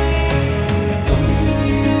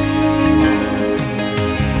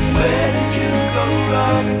 Where did you go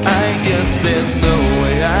wrong? I guess there's no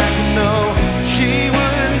way I can know. She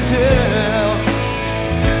wouldn't tell.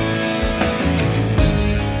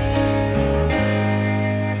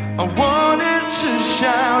 I wanted to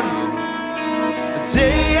shout the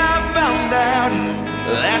day I found out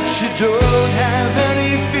that you don't have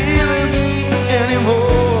any feelings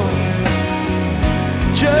anymore.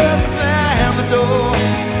 Just slam the door.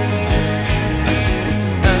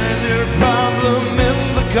 Another problem in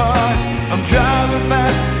the car. I'm driving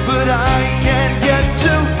fast, but I can't get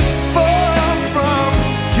too far from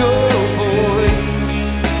your voice.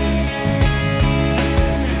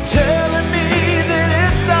 Telling me that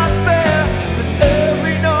it's not fair, that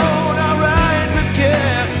every note I write with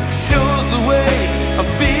care shows the way I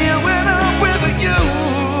feel when I'm with you.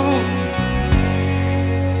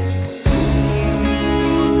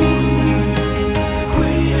 The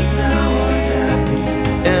queen is now unhappy,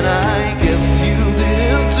 and I guess you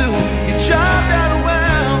didn't do your job that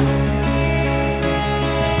well.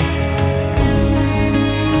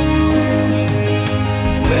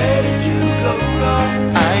 Where did you go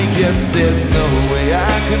wrong? I guess there's no way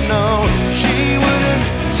I could know. She wouldn't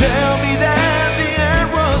tell me that the end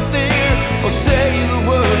was near, or say the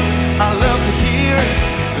word I love to hear.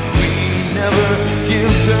 The queen never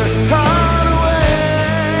gives her heart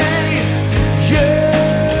away. Yeah.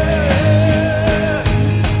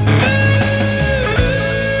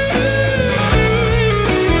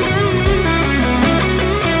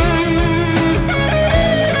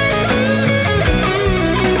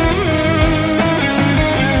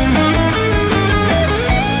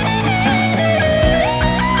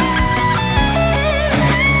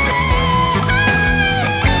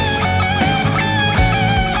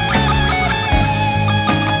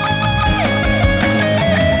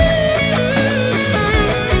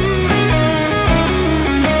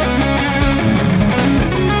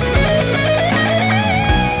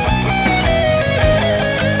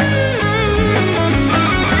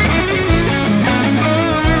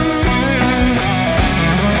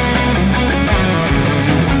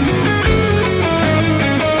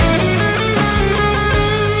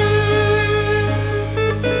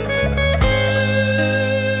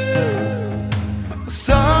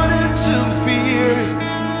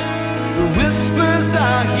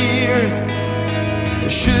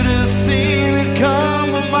 should have seen it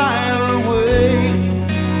come a mile away.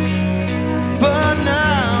 But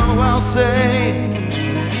now I'll say,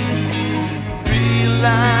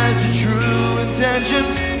 realize your true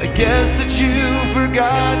intentions. I guess that you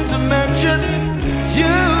forgot to mention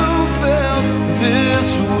you felt this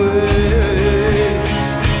way.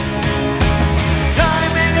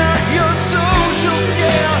 Climbing up your social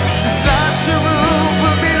scale is not the room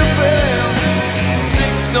for me to fail.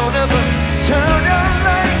 Things don't ever turn out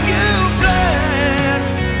like you planned.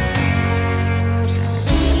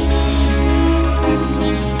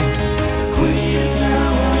 The queen is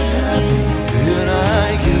now unhappy, and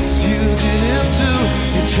I guess you did too.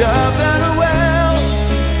 You job that well.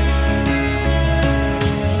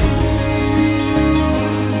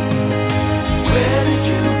 Where did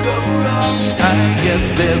you go wrong? I guess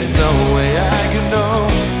there's no way I can know.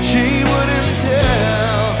 She wouldn't tell.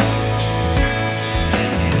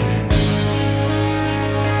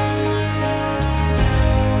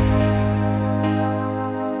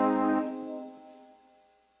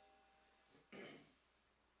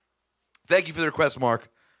 Thank you for the request, Mark.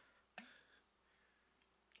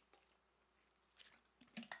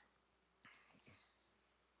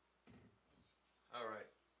 All right.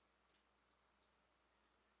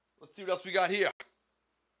 Let's see what else we got here.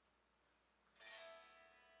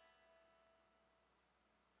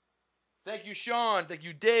 Thank you, Sean. Thank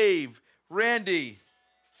you, Dave, Randy.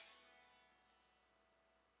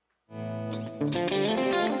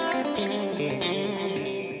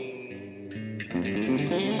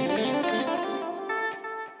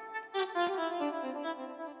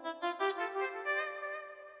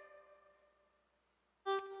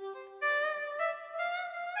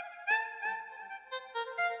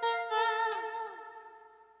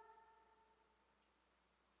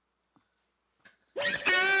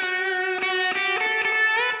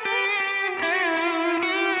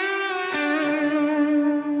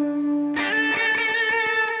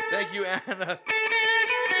 Thank you, Anna.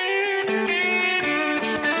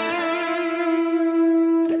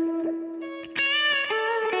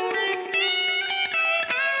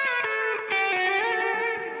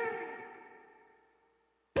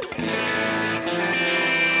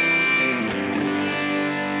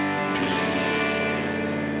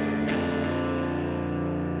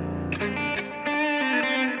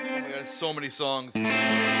 Oh my God, so many songs.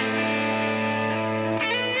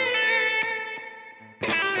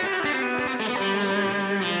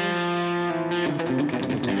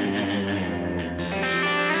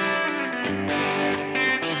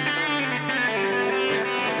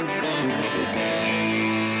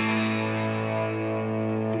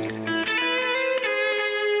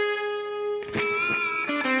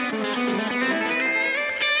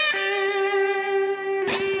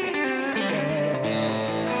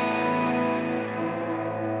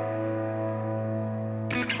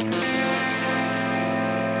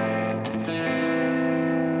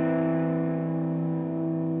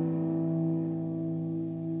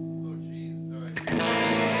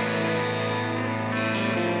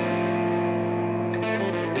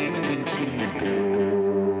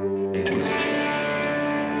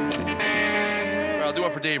 I'll do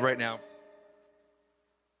one for Dave right now.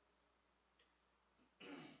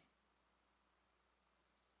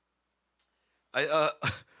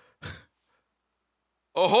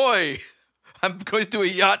 Ahoy! I'm going to do a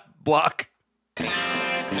yacht block.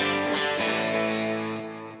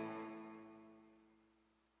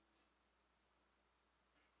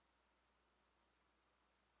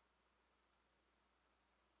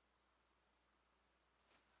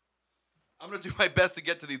 I'm going to do my best to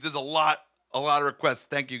get to these. There's a lot of requests.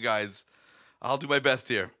 Thank you, guys. I'll do my best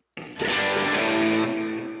here.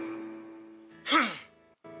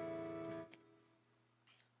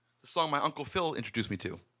 The song my Uncle Phil introduced me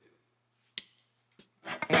to.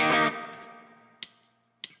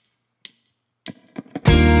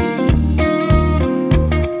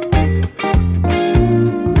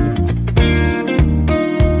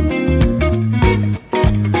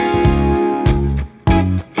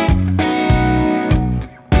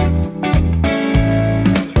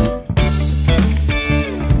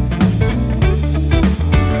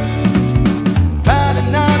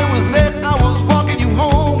 Friday night it was late, I was walking you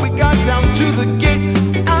home. We got down to the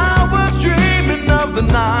gate.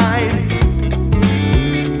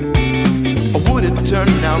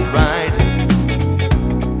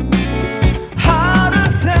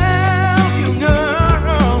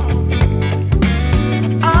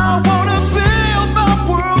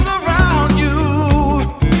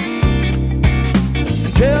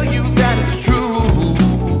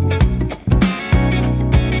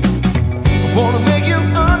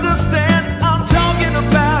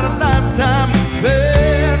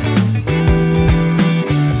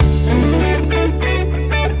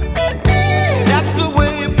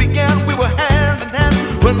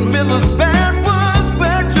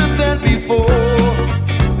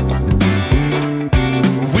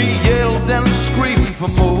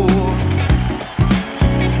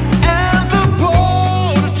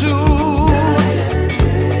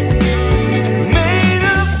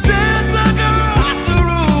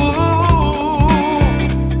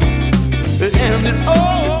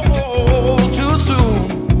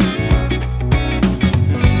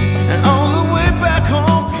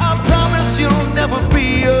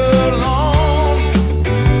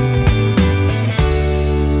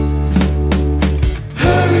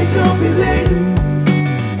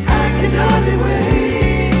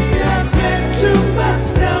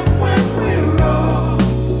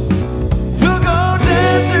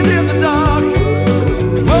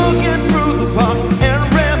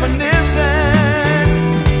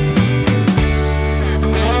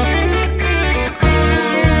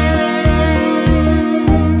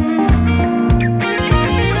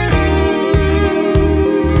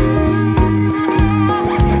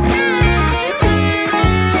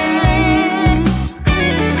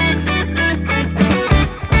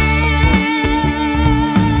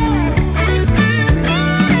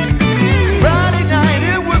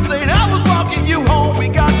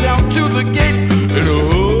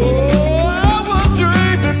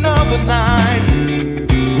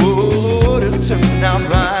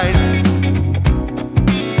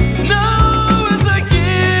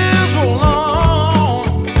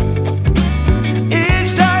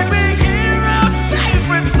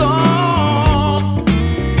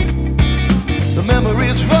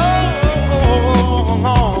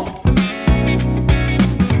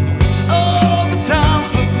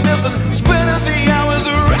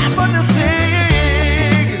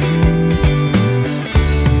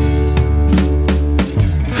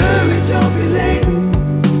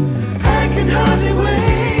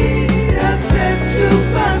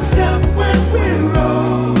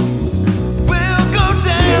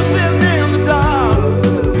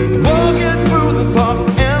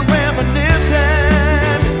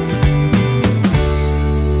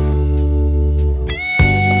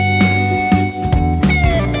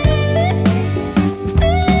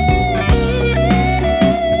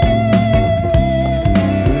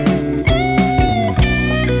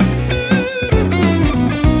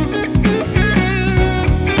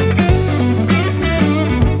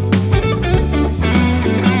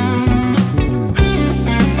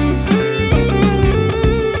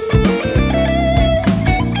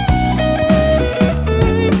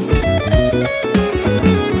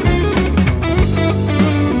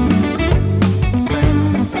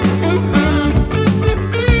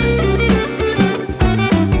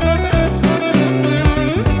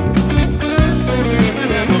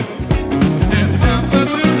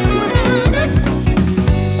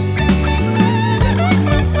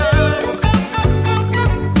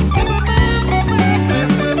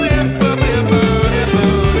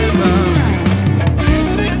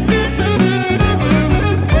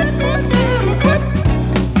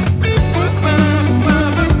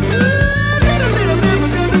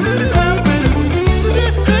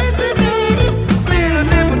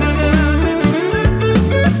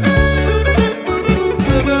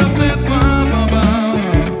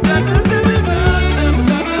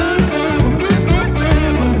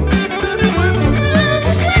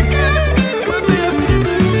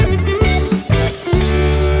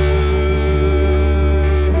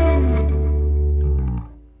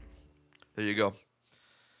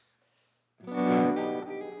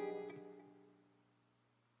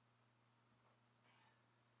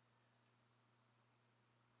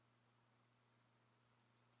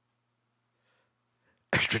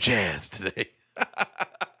 extra jazz today.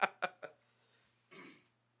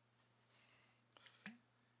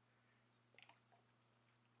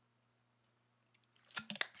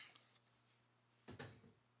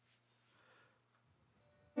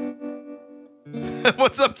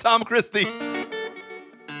 What's up, Tom Christie?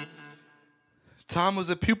 Tom was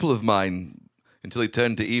a pupil of mine until he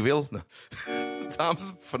turned to evil. No. Tom's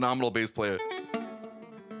a phenomenal bass player.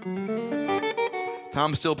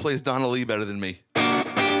 Tom still plays Donna Lee better than me.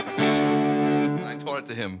 And I taught it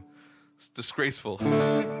to him. It's disgraceful.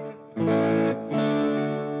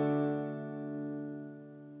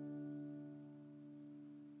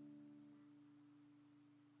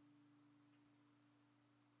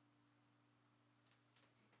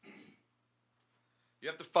 You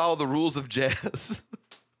have to follow the rules of jazz.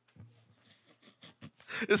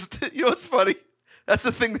 You know what's funny? That's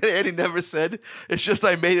the thing that Andy never said. It's just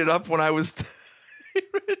I made it up when I was...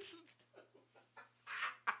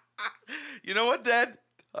 You know what, Dad?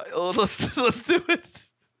 Let's do it.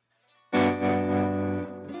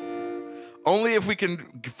 Only if we can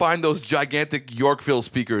find those gigantic Yorkville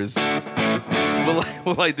speakers will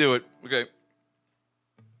I do it. Okay.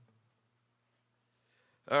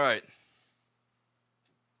 All right.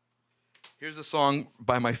 Here's a song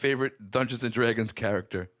by my favorite Dungeons and Dragons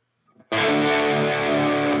character. The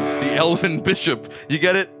Elven Bishop. You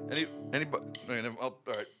get it? Anybody? All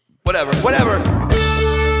right. Whatever.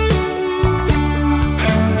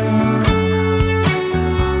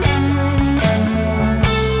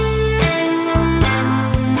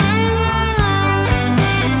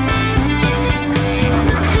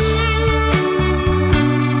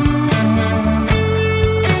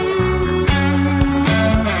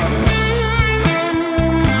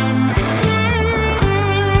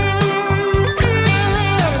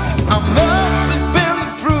 I must have been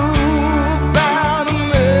through about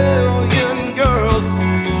 1,000,000 girls.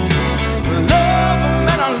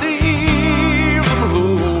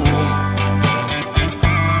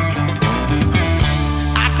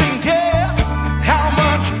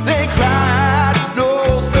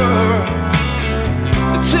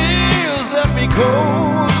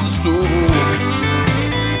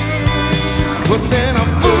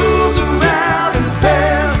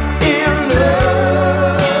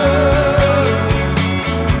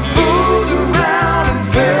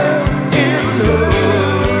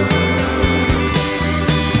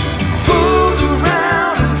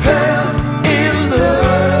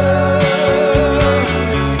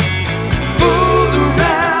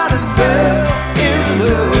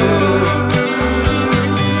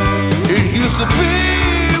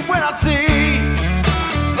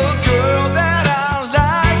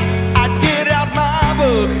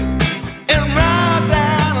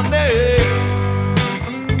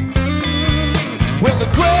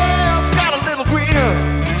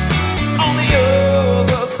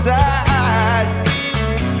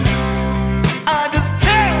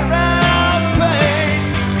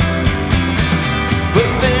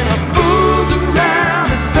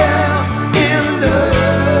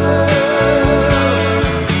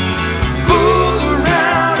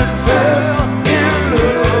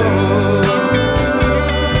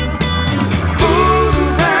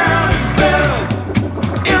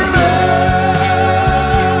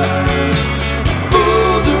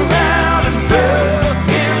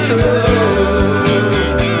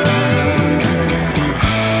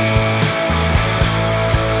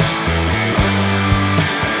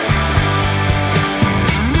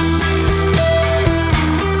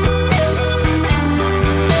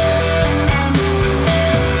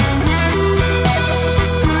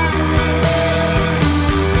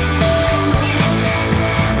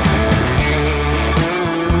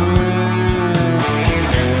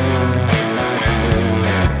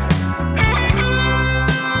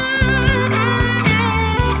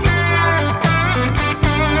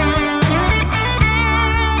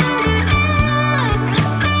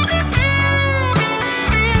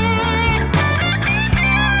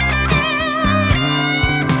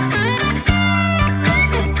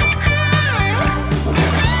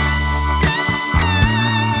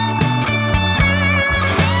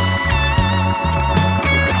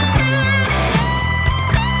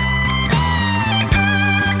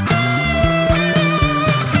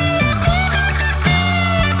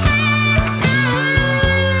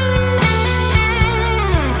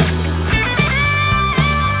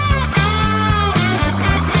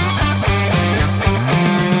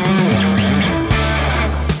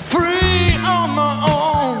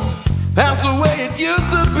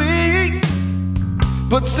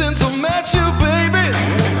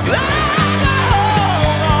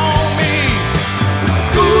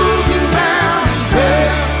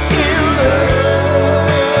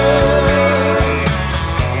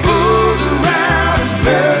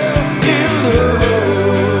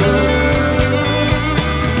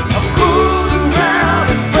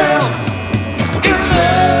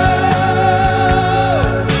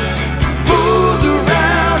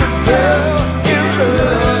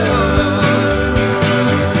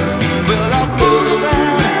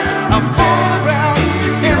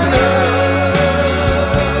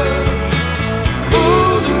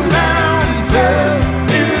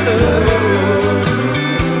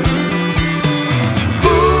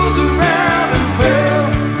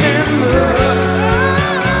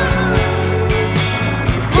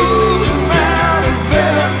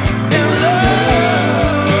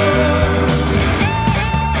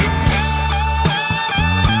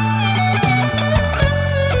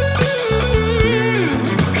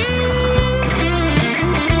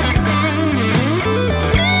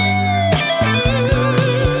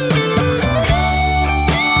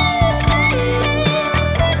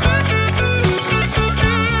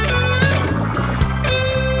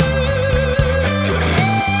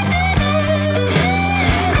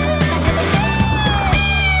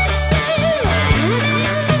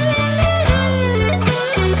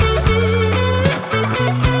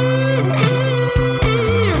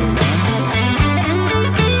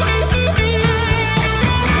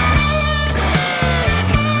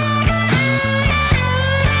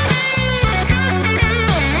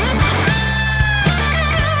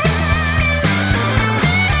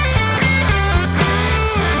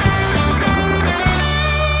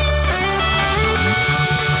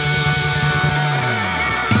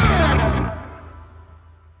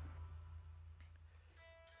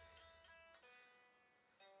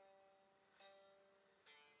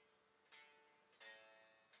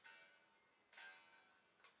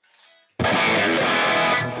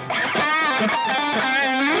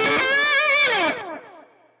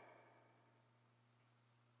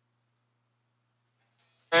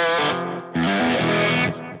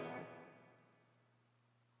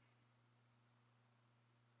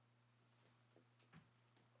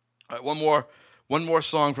 All right, one more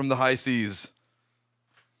song from the high seas.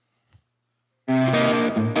 Hey,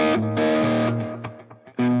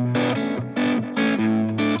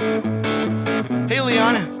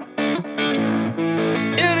 Leon.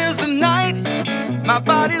 It is the night, my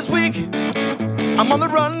body's weak. I'm on the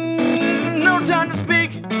run, no time to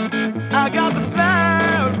speak. I got the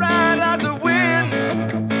fire right out the wind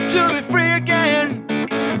to be free again.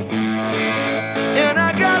 And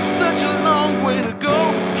I got such a long way to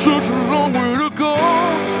go, such a long way to go.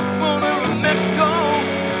 Going to Mexico,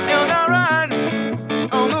 and I ride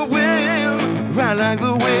on the wind, ride like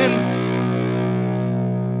the wind.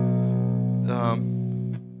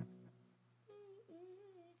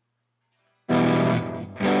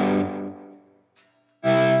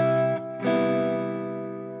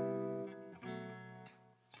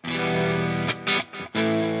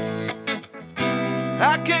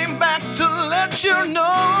 I came back to let you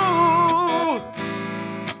know,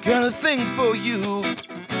 got a thing for you,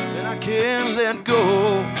 and I can't let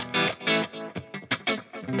go.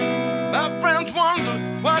 My friends wonder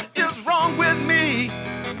what is wrong with me,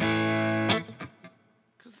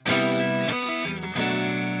 'cause I'm so deep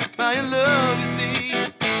by your love, you see.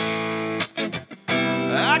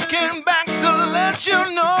 I came back to let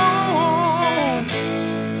you know.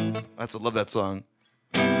 I love that song.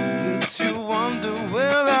 Makes you wonder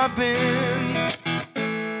where I've been.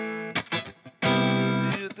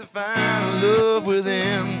 See if to find love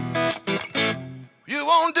within. You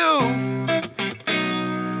won't do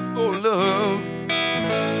for love.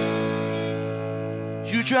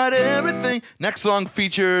 You tried everything. Next song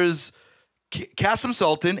features Kasim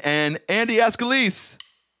Sultan and Andy Ascalise.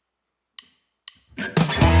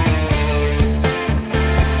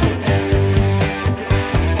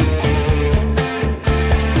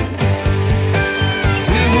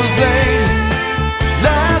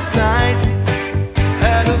 Last night,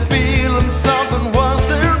 had a feeling something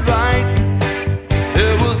wasn't right.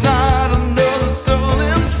 There was not another soul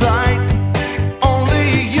in sight.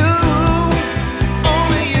 Only you,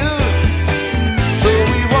 only you. So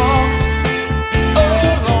we walked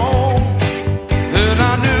alone, and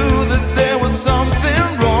I knew that there was something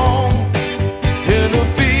wrong. And a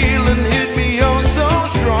feeling hit me oh so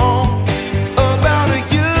strong about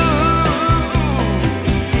you.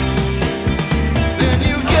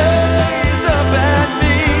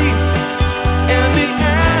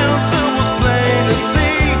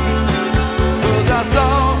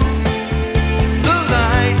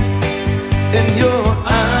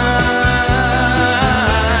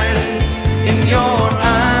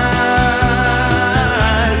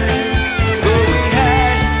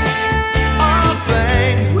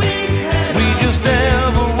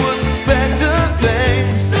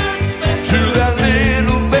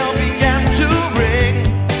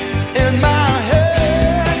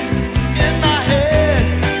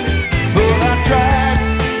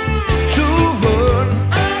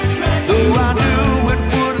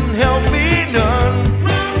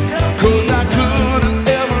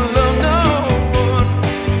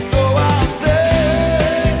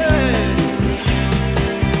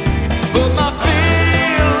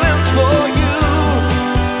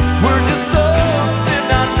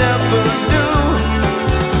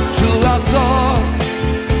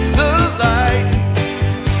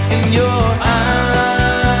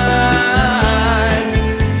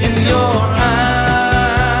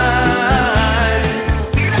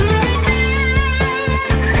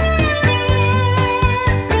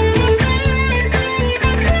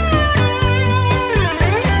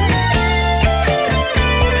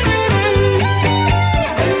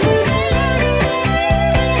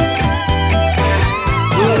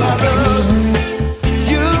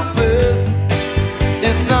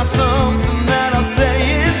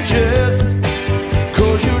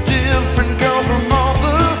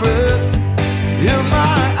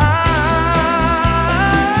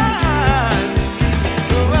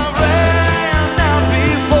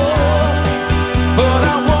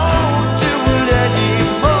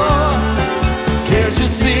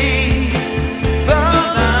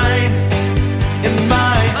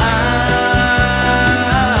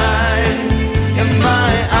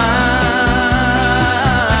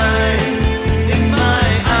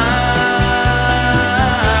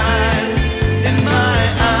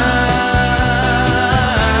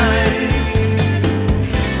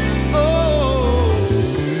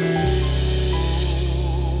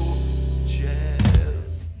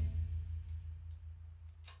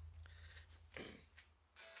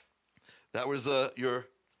 That was your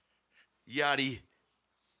Yachty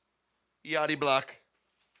block.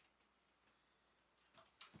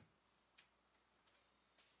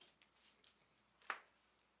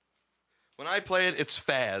 When I play it, it's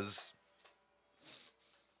Faz.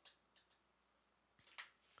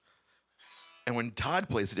 And when Todd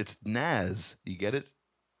plays it, it's Naz. You get it?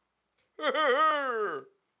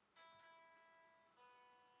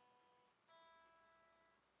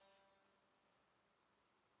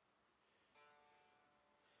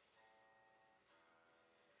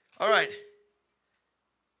 All right.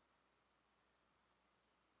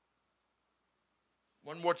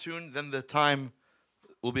 One more tune, then the time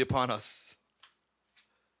will be upon us.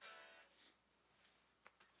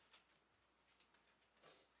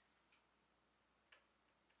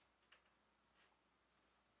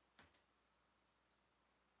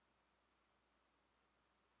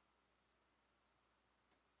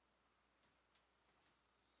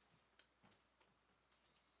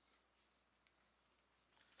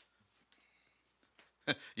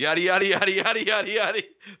 Yaddy, yaddy, yaddy, yaddy, yaddy, yaddy.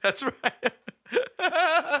 That's right.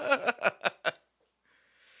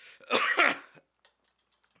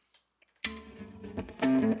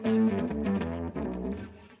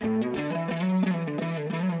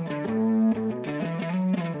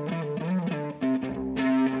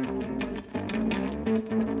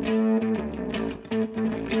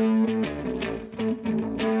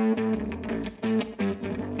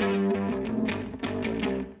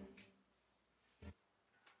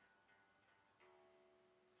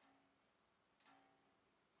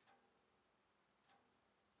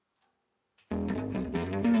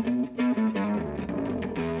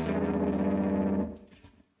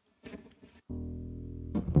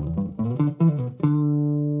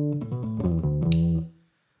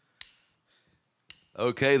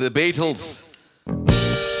 Okay, the Beatles. For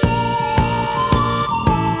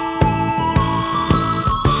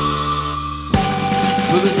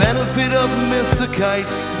the benefit of Mr. Kite,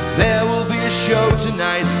 there will be a show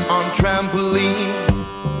tonight on trampoline.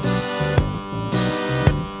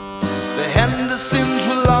 The Hendersons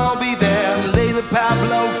will all be there. Later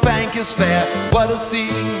Pablo Fank is fair. What a scene.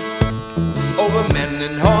 Over men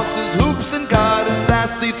and horses, hoops and garters,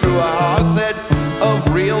 lastly through a hogshead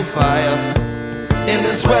of real fire. In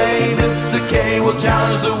this way, Mr. K will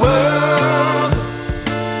challenge the world.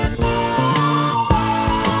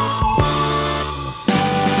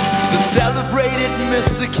 The celebrated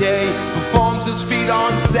Mr. K performs his feat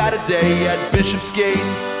on Saturday at Bishopsgate.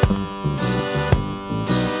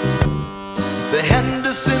 The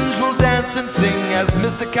Hendersons will dance and sing as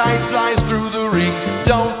Mr. Kite flies through the ring.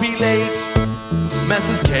 Don't be late.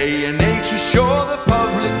 Messrs. K and H assure the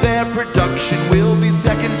public their production will be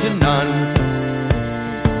second to none.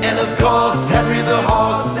 And of course, Henry the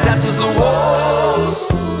Horse dances the waltz.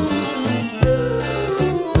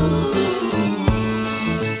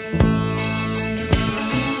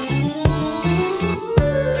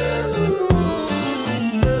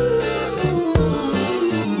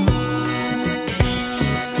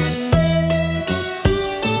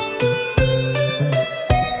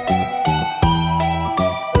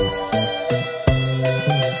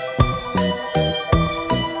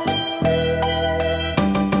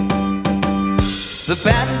 The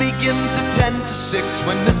band begins at 10 to 6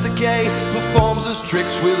 when Mr. K performs his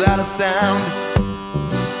tricks without a sound.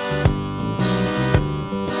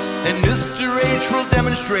 And Mr. H will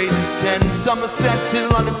demonstrate 10 somersets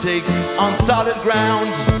he'll undertake on solid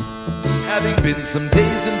ground. Having been some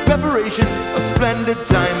days in preparation, a splendid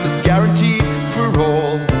time is guaranteed for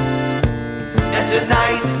all. And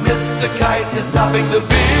tonight, Mr. Kite is topping the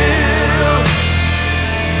bill.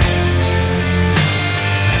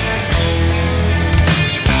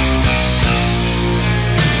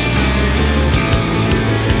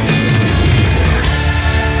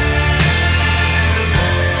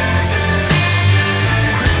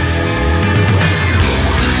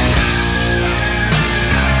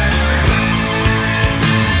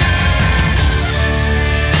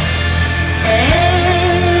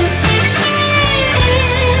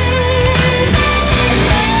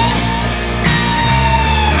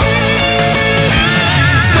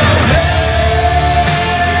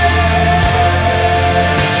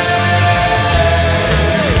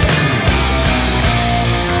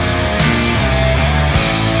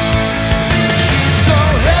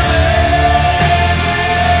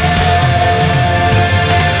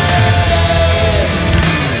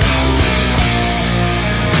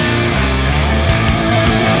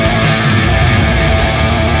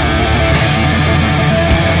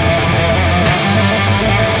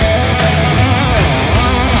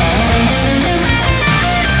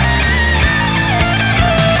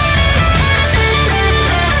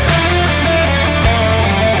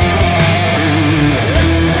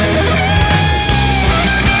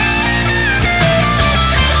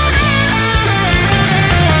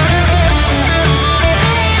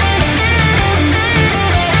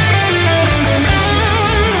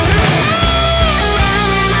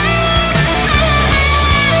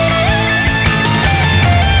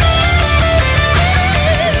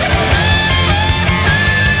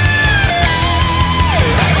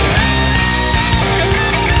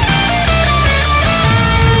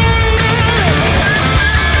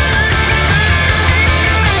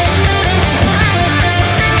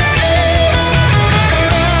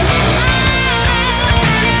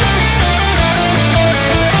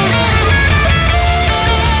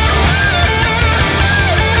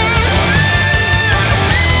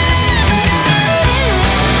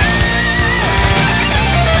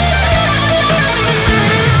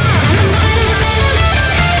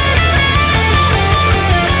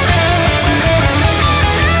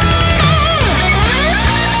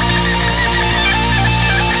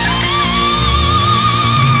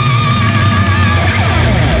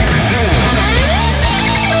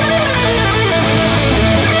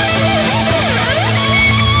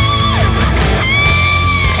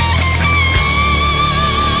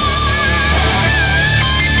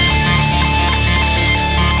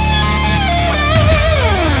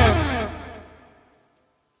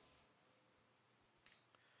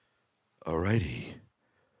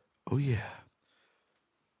 Oh, yeah.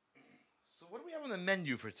 So what do we have on the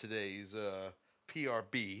menu for today's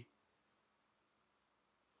PRB?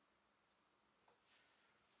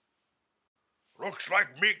 Looks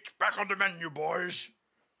like meat's back on the menu, boys.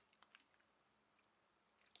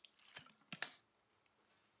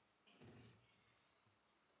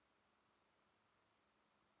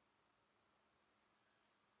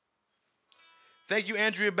 Thank you,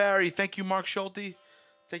 Andrea Barry. Thank you, Mark Schulte.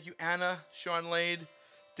 Thank you, Anna, Sean Lade,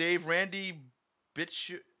 Dave, Randy,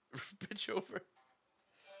 Bitchover.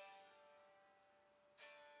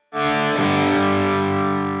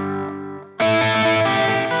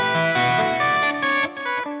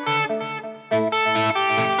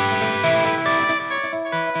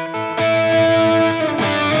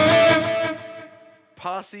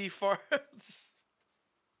 Posse farts.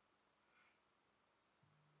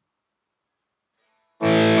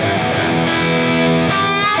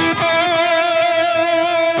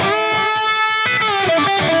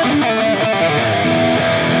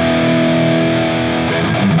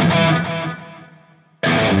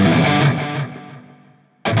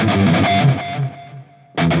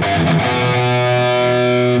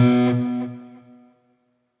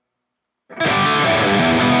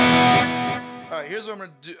 All right, here's what I'm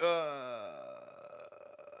gonna do.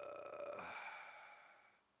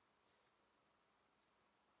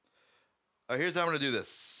 All right, here's how I'm gonna do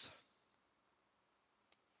this.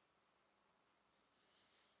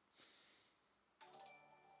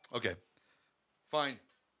 Okay, fine.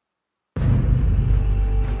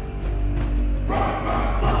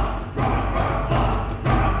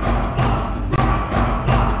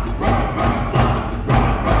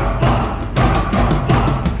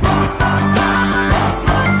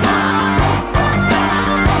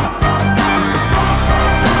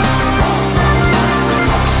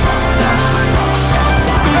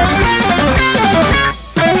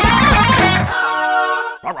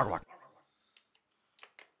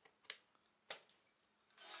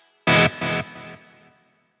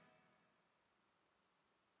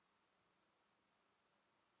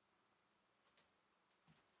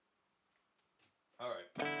 All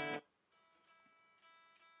right.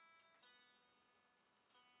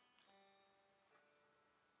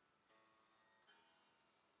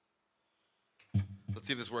 Let's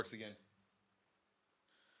see if this works again.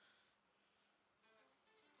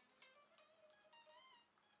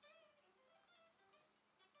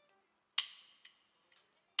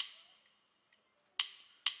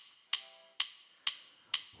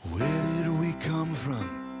 Where did we come from?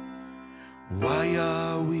 Why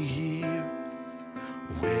are we here?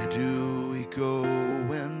 Where do we go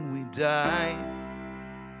when we die?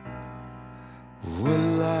 What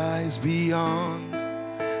lies beyond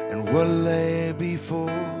and what lay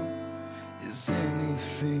before? Is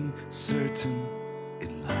anything certain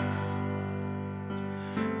in life?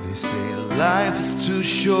 They say life is too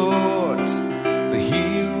short, the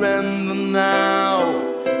here and the now,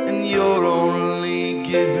 and you're only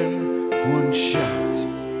given one shot.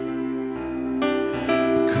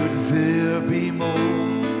 Could there be more?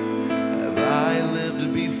 Have I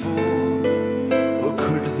lived before? Or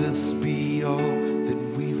could this be all that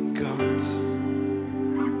we've got?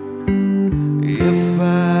 If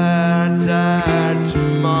I died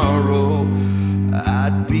tomorrow,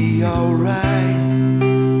 I'd be alright,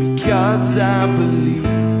 because I believe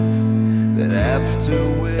that after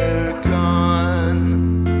we're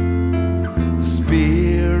gone, the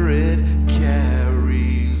spirit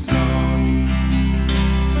carries on.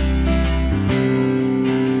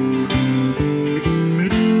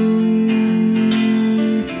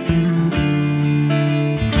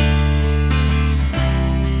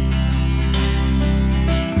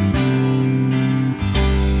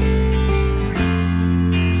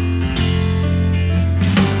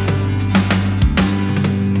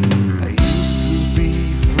 I used to be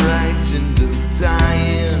frightened of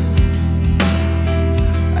dying.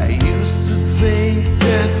 I used to think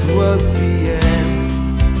death was the end.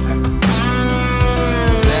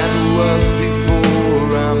 That was before.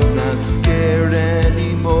 I'm not scared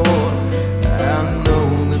anymore. I know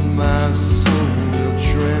that my soul will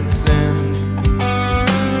transcend.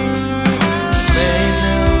 May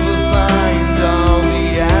never find all the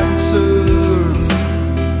answers.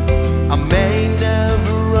 I may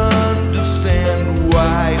never understand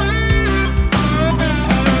why.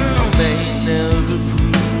 I may never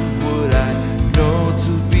prove what I know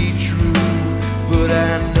to be true, but I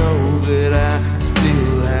know that I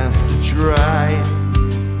still have to try.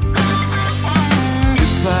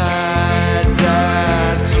 If I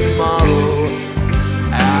died tomorrow,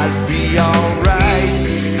 I'd be alright,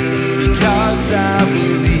 because I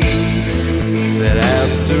believe that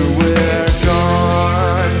after we're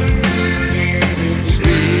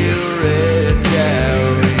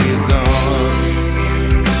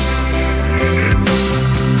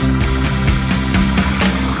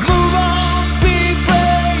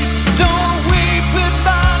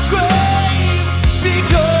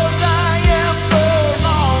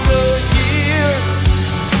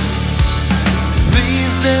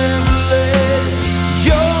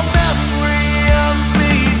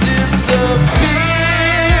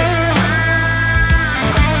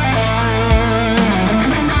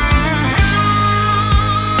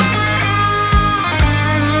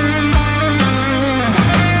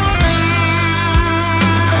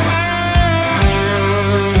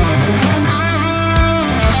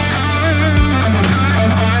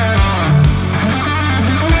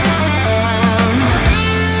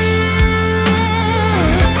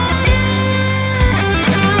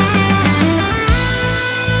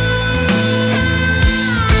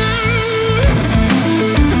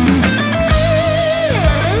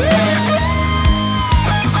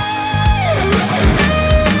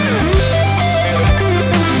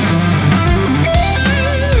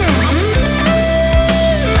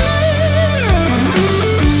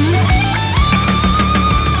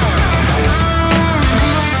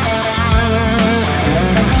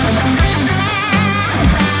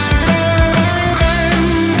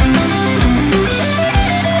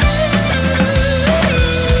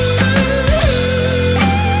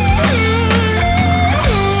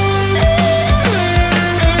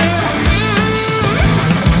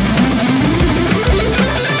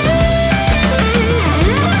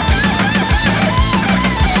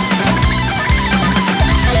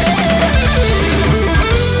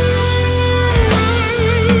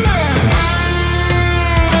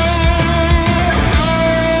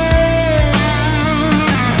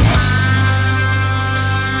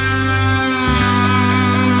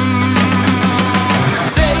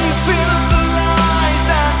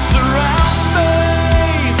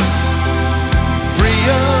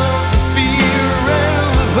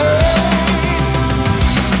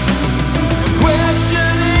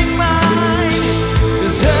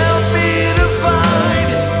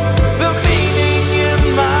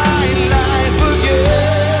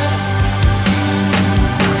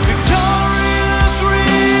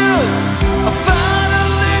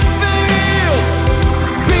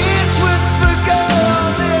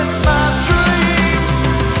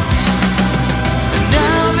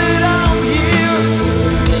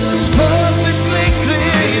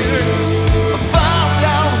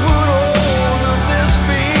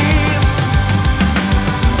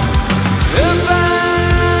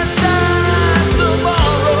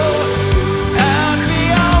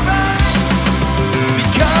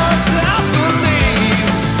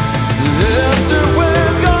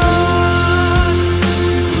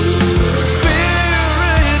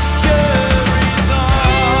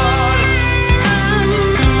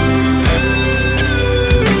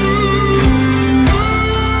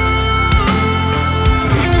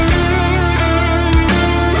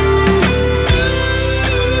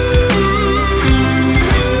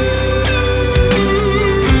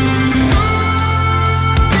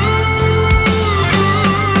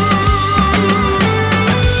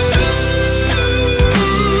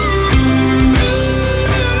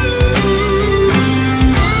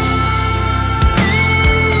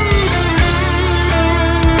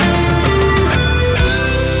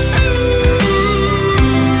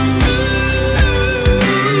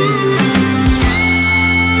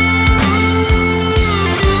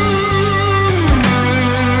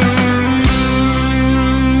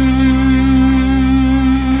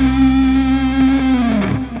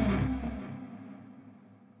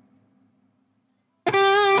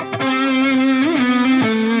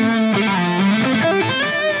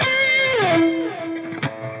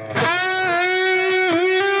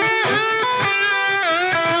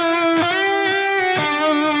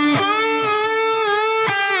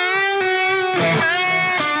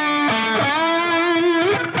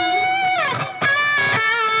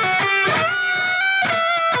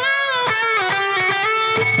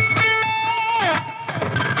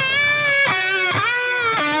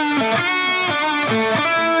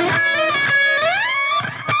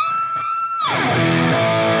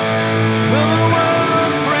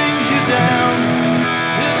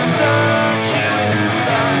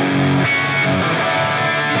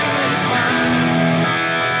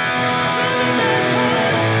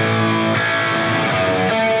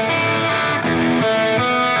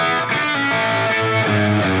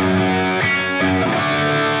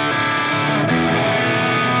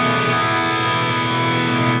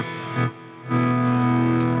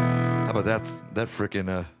that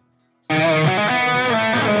frickin'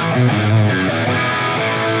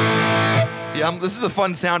 Yeah, this is a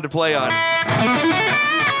fun sound to play on.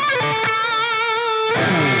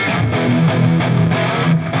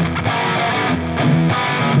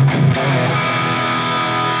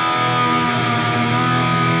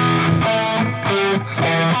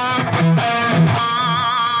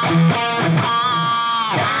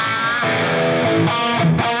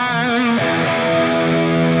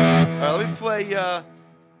 Let me play, I'll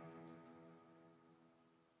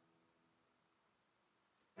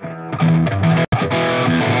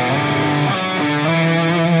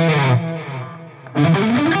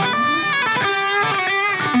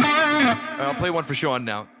play one for Sean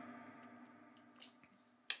now.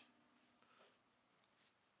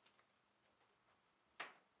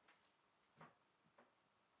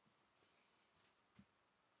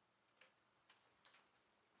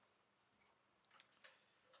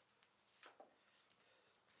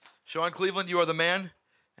 Sean Cleveland, you are the man,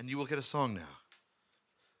 and you will get a song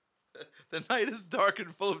now. The night is dark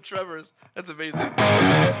and full of tremors. That's amazing.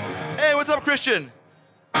 Hey, what's up, Christian?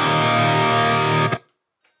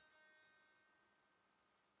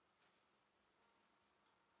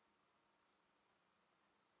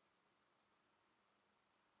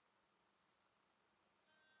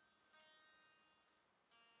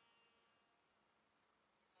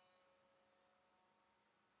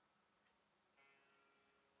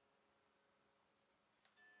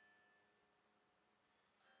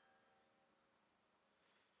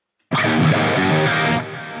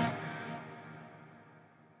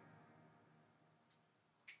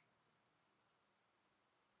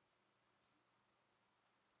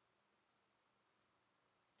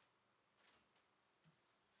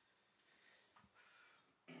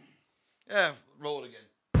 Yeah, roll it again.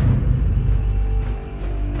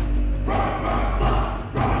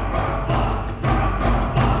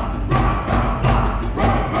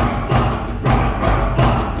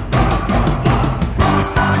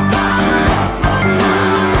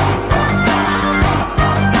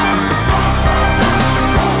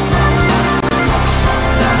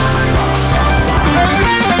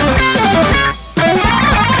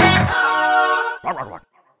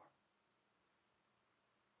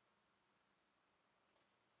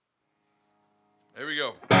 There we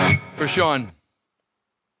go. For Sean.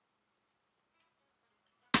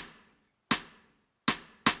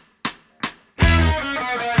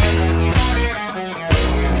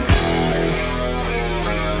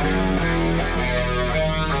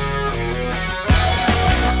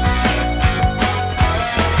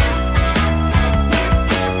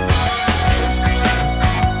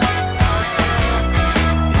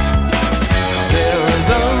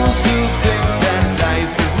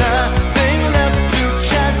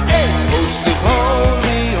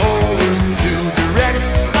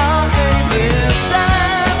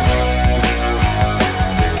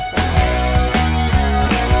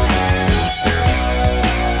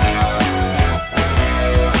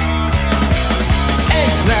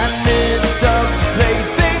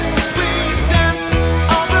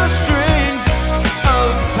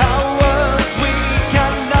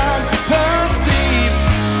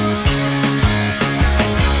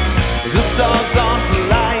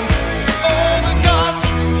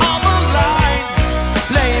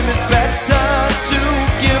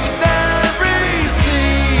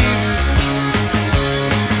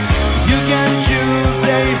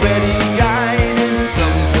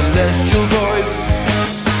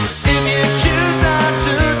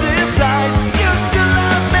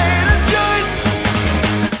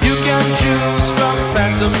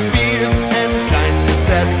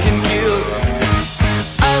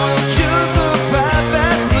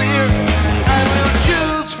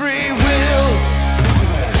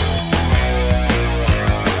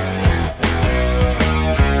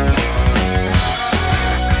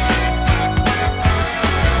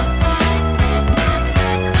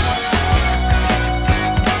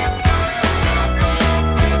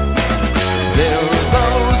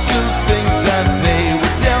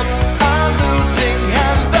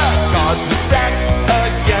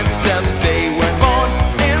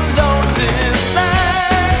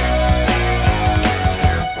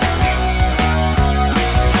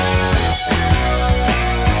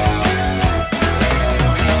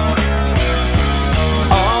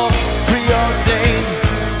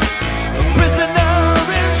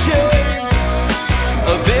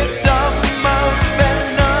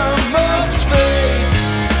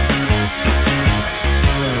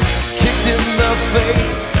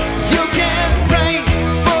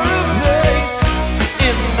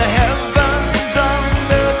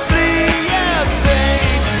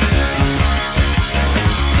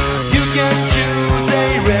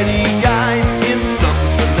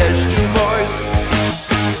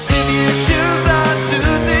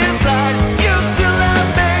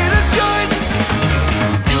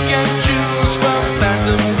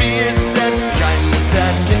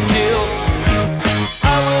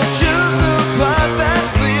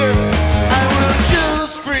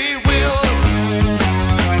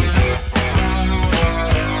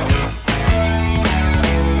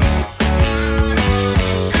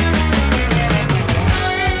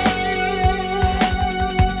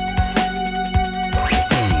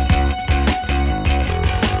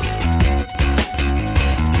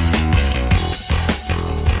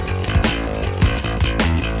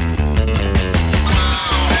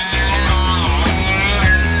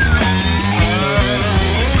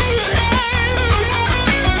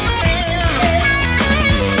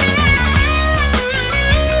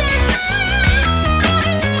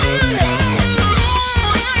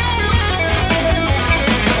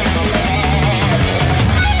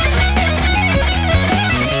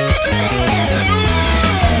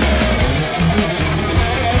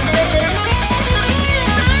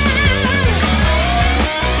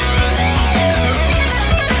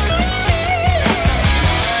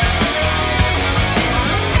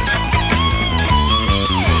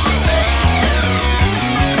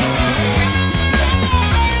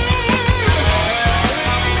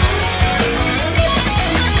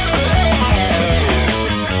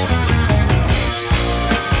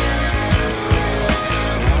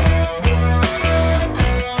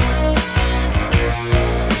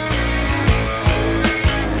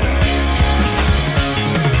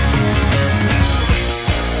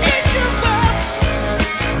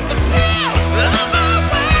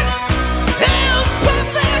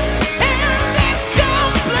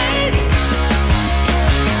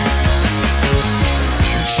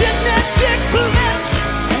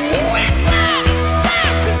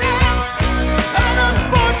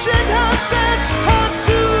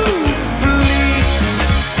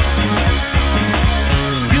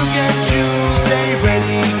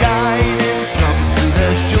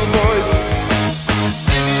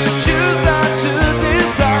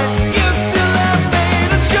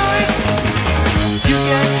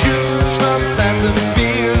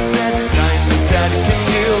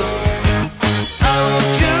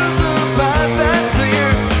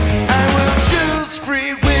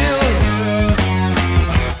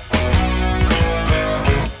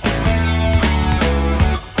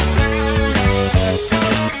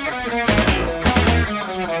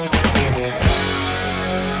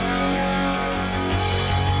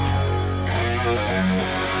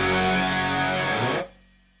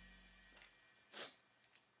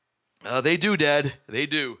 They do, Dad. They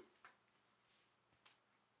do.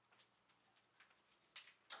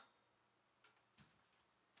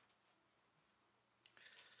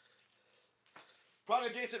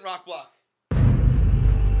 Prague adjacent rock block.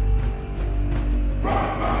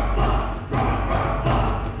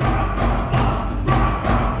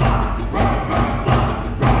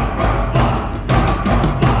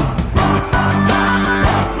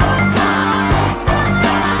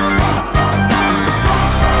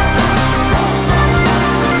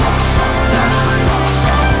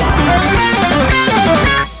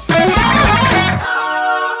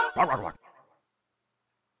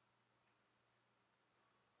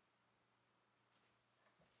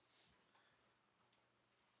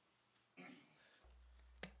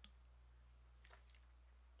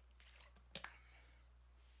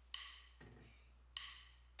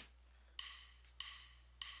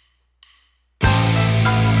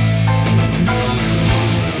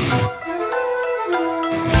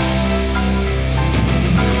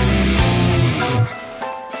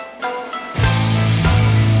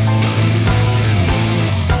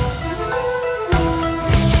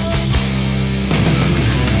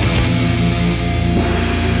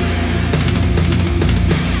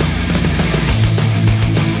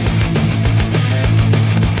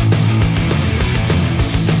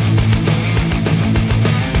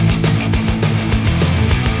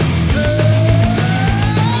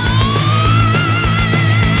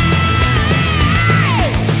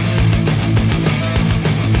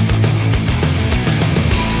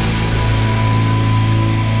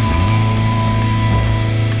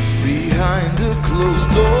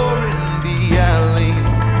 closed door in the alley,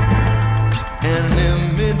 an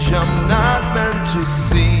image I'm not meant to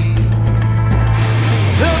see.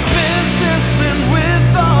 A businessman with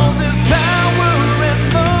all this power and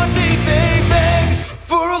money, they beg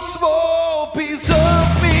for a small piece of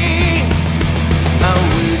me. I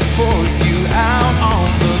wait for you out on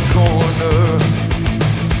the corner,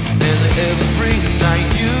 and every night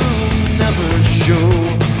you never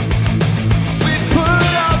show.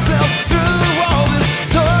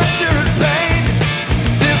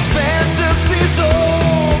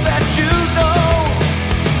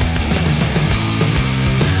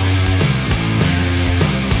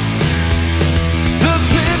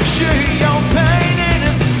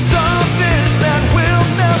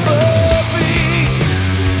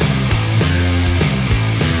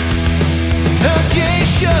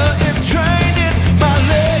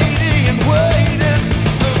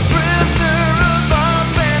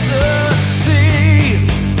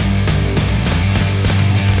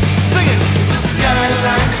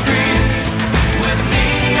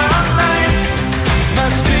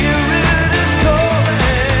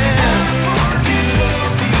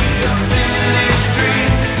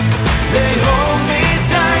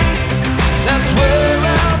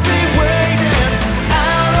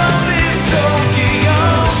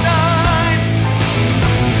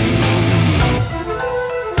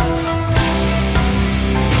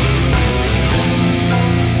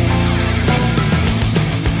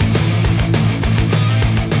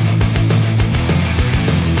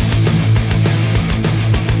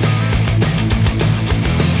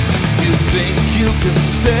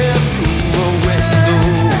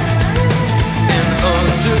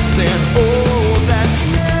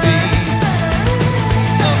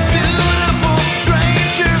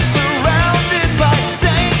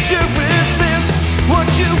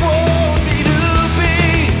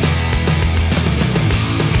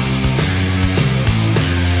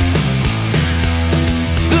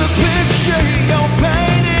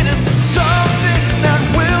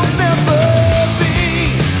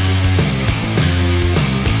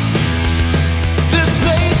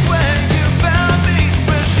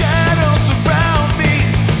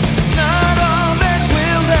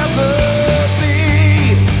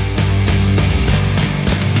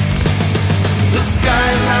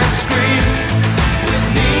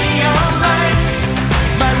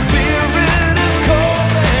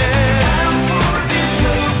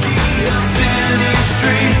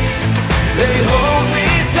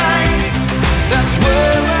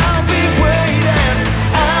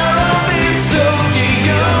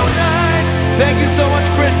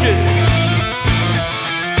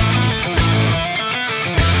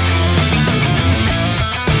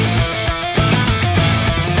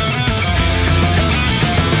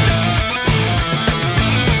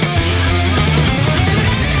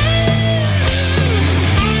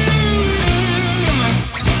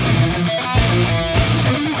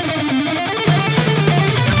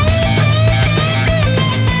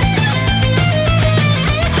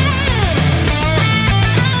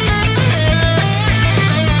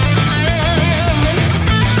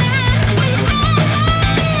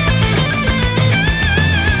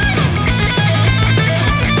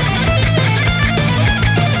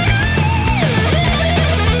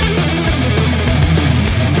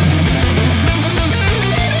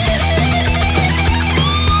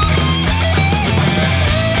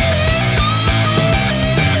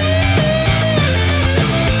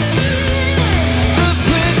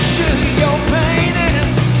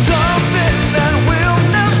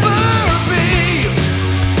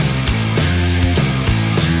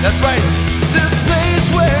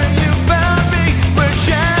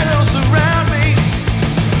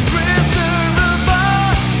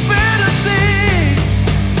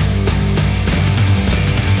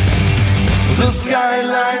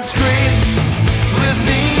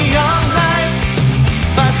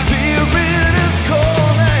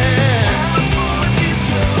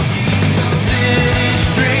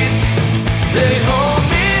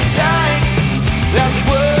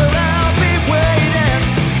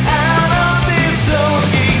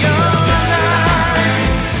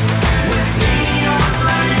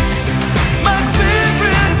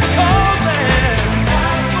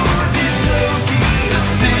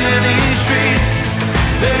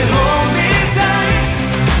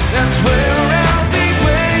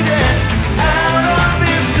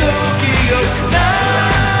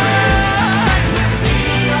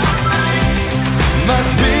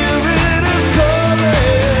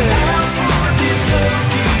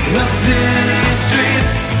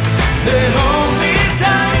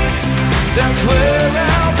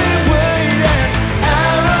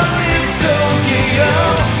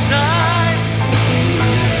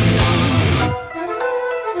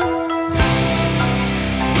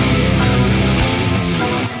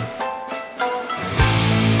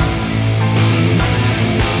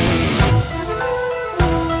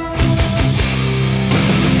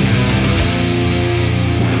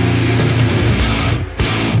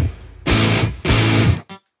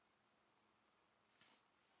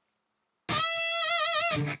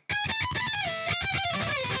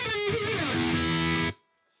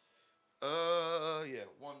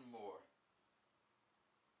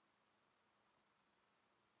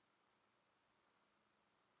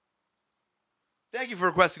 Thank you for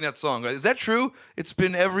requesting that song. Is that true? It's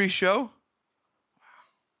been every show? Wow.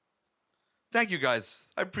 Thank you, guys.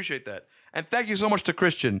 I appreciate that. And thank you so much to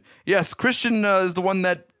Christian. Yes, Christian is the one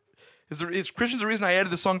that... Christian's the reason I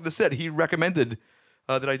added the song to the set. He recommended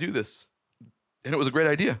that I do this. And it was a great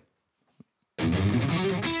idea. Man,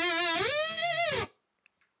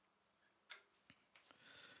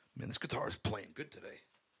 this guitar is playing good today.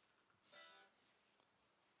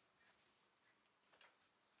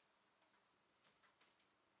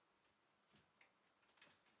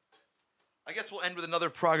 I guess we'll end with another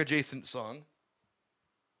prog-adjacent song.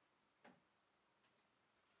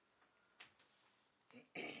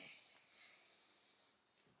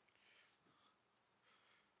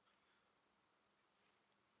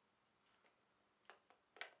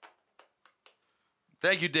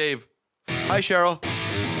 Thank you, Dave. Hi, Cheryl.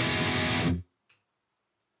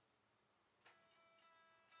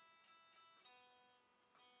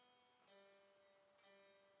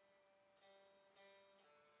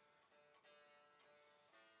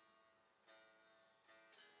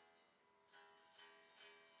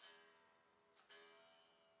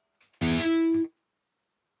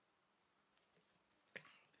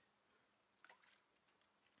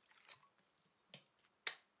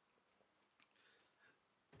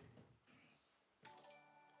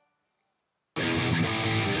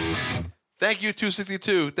 Thank you,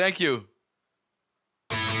 262. Thank you.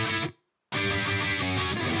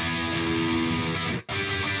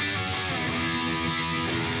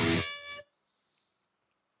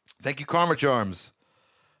 Thank you, Karma Charms.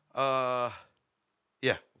 Yeah,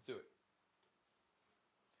 let's do it.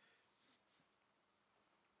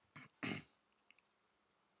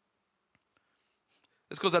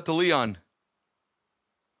 This goes out to Leon.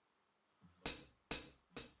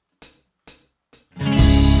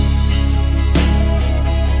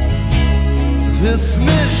 This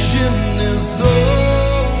mission is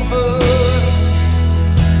over.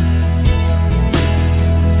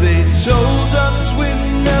 They told us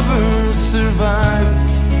we'd never survive,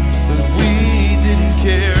 but we didn't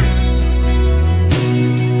care.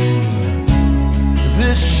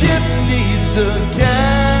 This ship needs a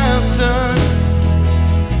captain.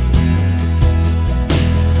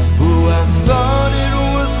 Oh, I thought it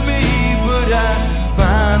was me, but I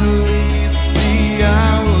finally see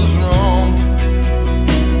I was wrong.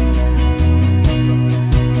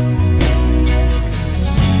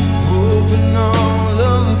 Open all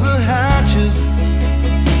of the hatches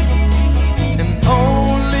and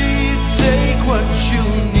only take what you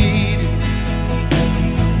need.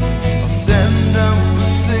 I'll send out the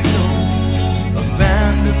signal,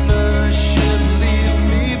 abandon the ship, leave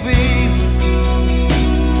me be.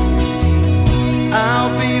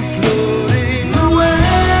 I'll be floating away,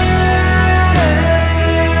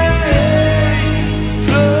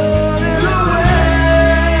 floating away,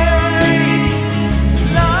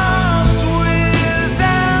 lost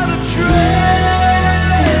without a trace,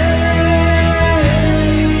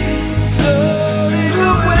 floating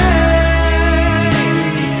away.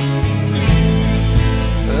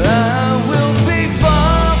 I will be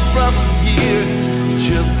far from here,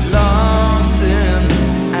 just lost in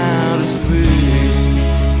outer space,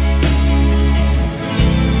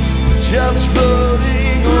 just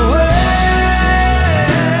floating away,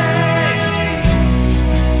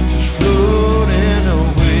 just floating away.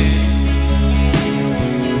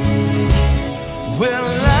 We're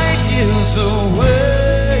light years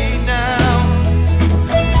away now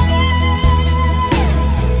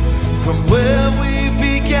from where we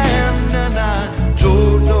began, and I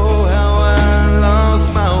don't know how I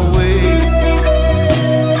lost my way.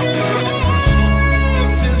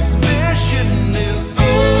 This mission is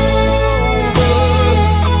over.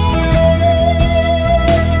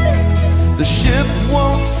 The ship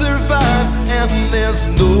won't survive, and there's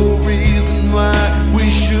no reason why we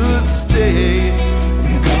should stay.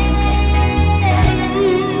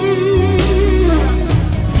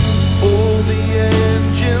 All the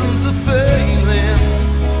engines are failing,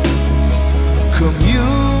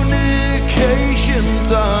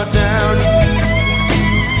 communications are down.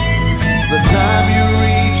 The time you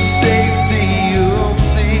reach safety, you'll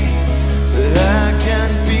see that I can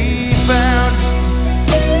be found.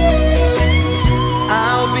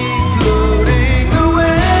 I'll be floating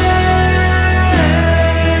away,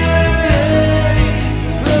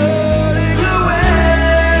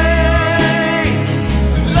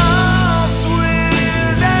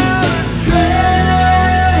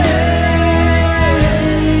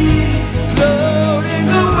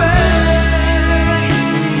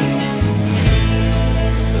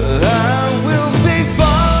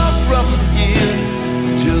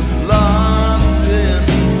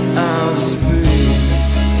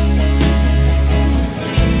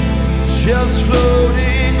 just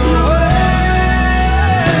floating away,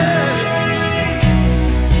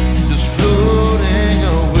 just floating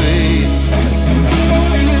away.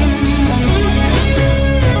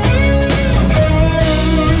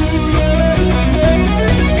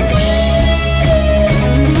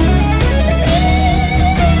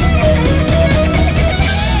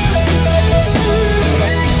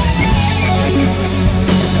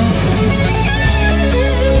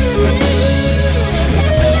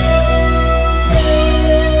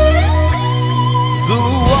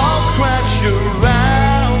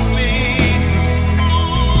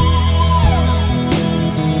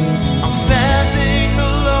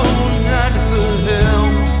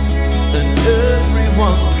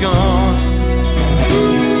 Gone.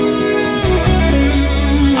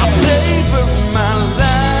 I savor my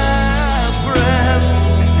last breath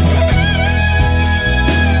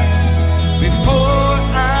before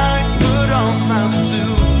I put on my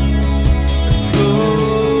suit and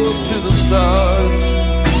float to the stars.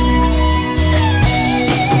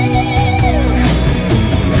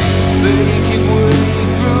 Making way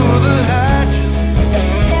through the hatches,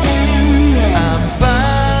 I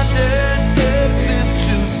find an exit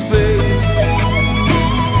to space.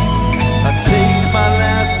 I take my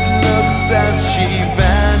last looks as she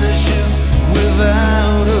vanishes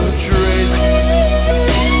without a trace.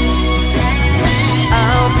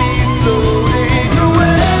 I'll be floating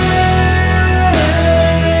away,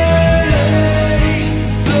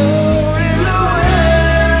 floating away,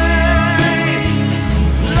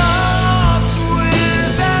 lost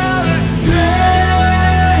without a trace,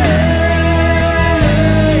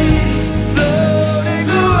 floating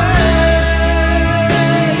away.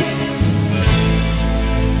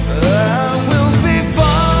 I will be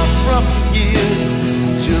far from here,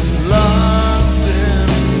 just lost in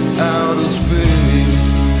outer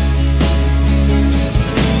space,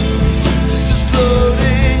 just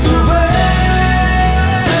floating away,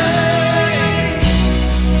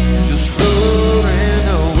 just floating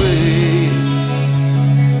away.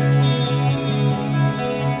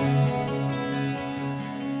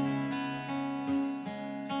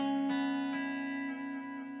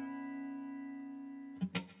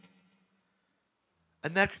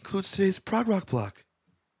 And that concludes today's Prog Rock Block.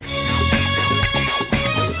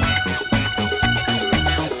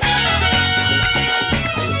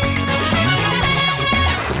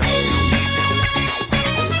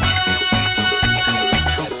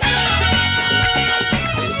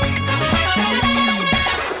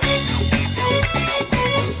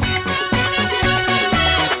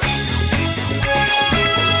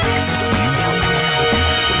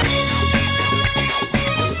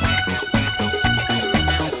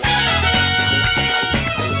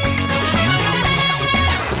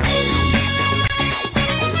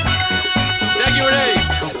 Thank you, Renee.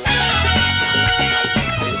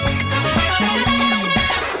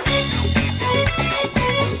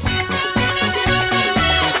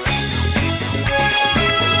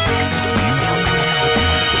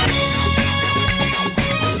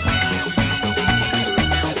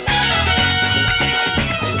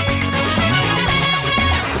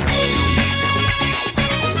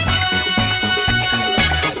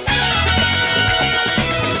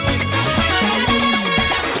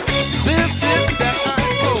 This is that I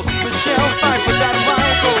go, Michelle fight for that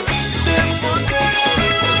rifle. This one.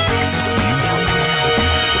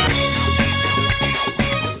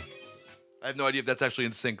 I have no idea if that's actually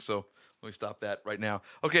in sync, so let me stop that right now.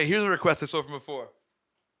 Okay, here's a request I saw from before.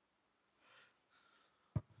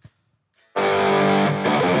 I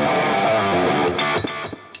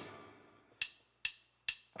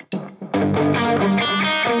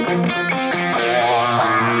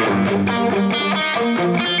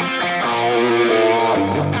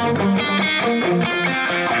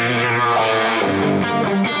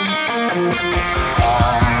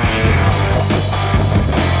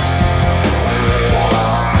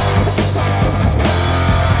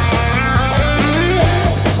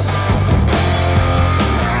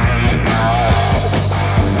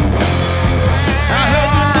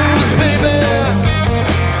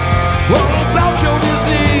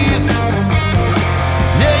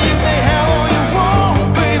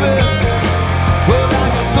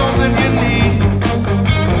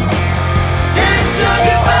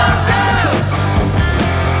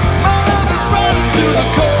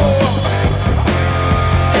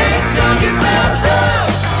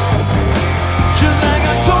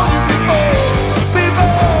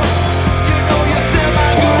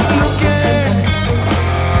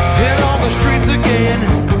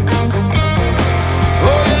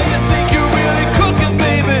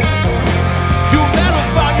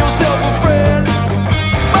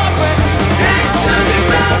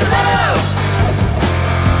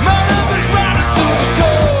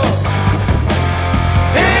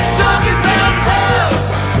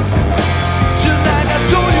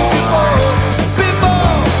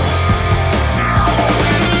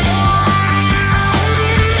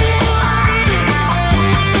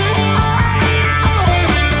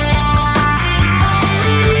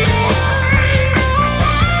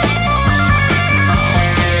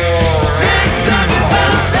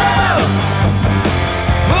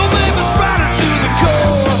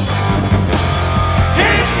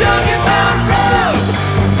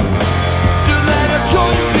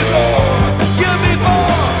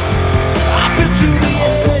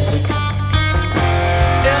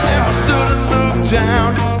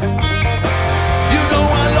down. You know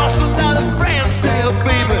I lost a lot of friends there,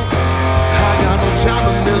 baby. I got no time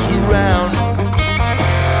to mess around.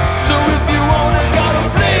 So if you wanna gotta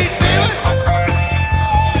bleed, baby,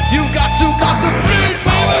 you got to bleed,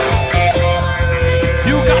 baby.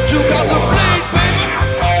 You got to bleed, baby.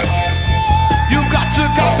 You've got to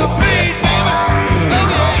bleed, baby.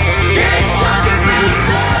 Oh yeah, ain't talking about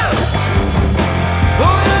love.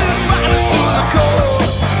 Oh yeah, it's riding to the core.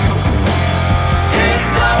 Ain't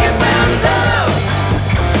talking about love.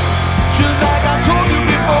 Just like I told you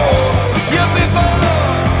before, yeah before.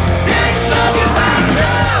 Ain't talking about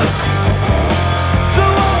love. So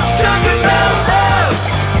I'm talking about love.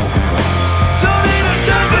 Don't even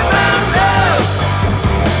talk about love.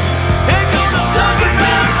 Ain't gonna talk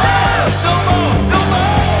about love no more, no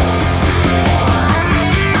more.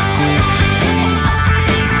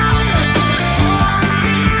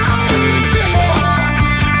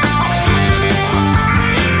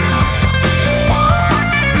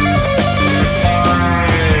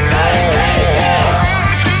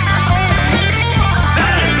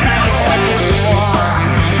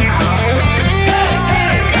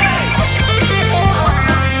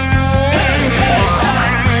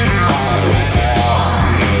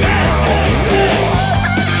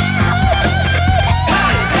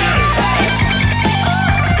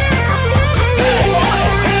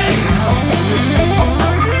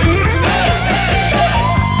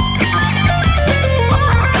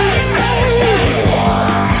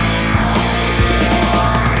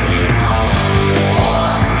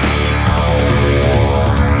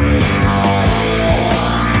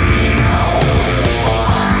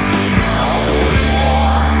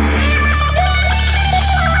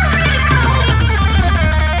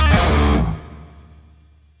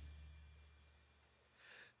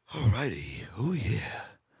 Alrighty. Oh yeah.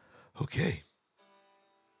 Okay.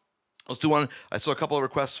 Let's do one. I saw a couple of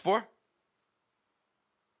requests for.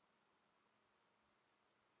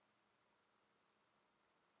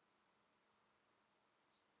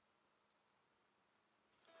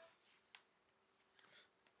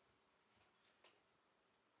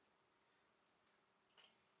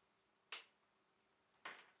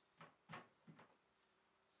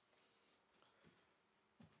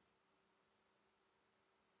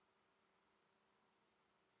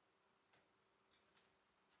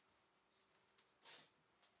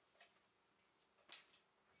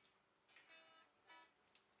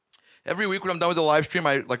 Every week when I'm done with the live stream,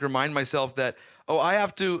 I like remind myself that, oh, I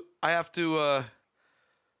have to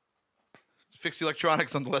fix the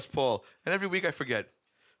electronics on the Les Paul, and every week I forget.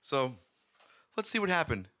 So let's see what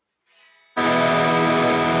happened.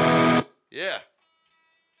 Yeah.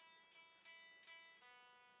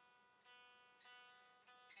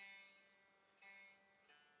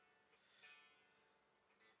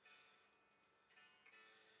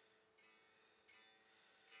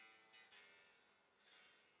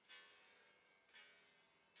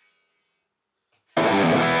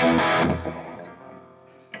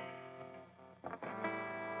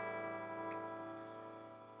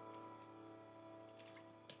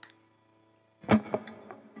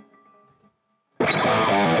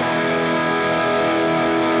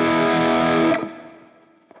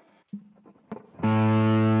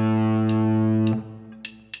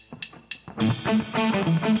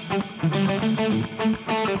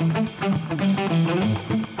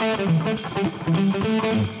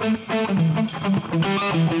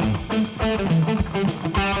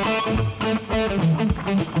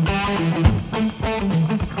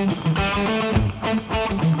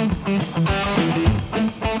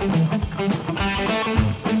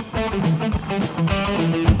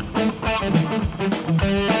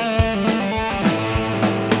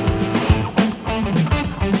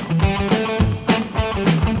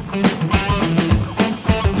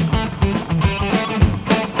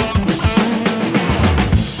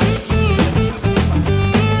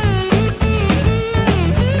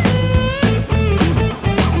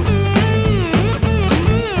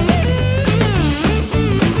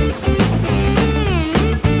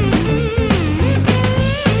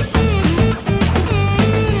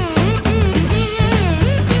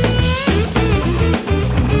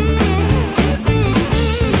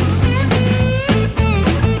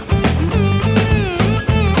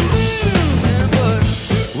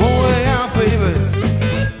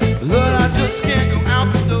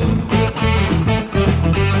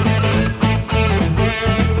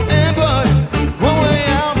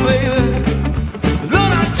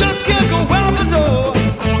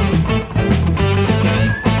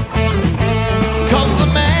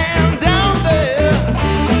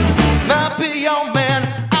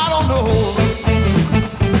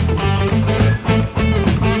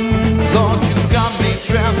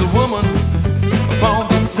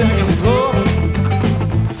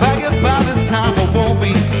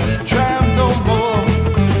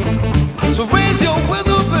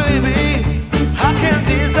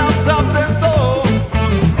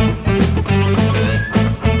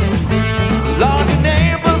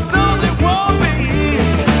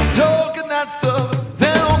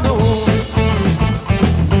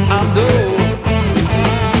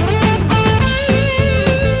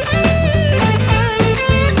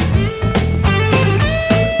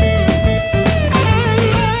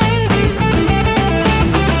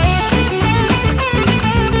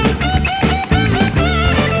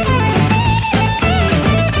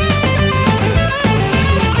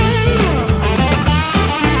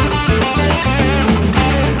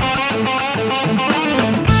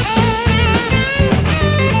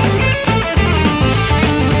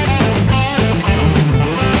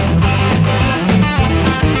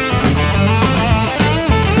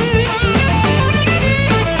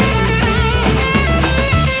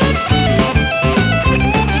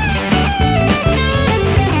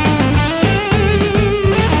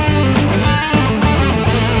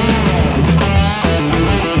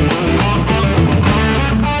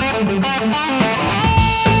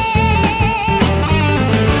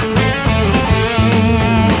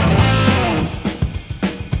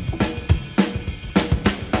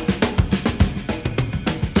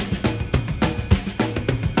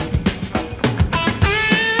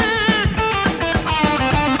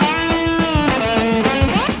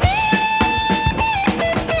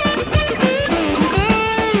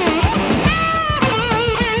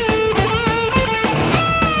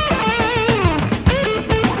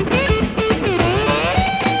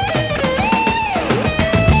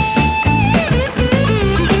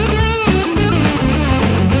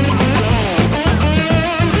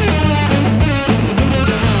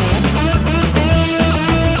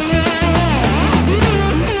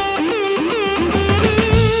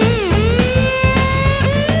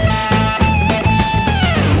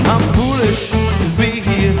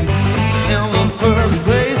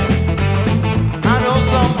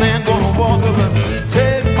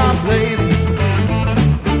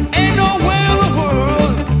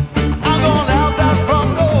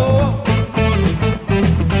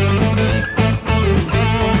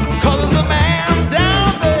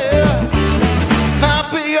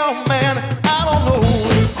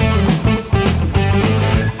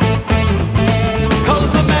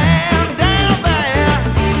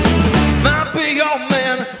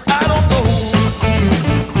 man, I don't know.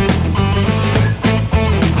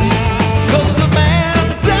 'Cause the man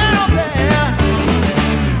down there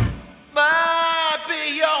might be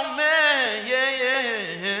your man, yeah,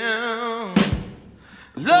 yeah.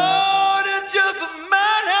 Lord, it just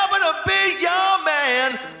might happen to be your man.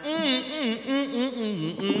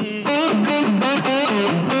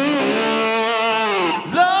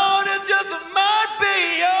 Lord, it just might be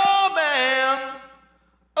your man.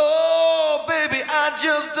 Oh, baby, I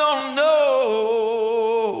just don't know.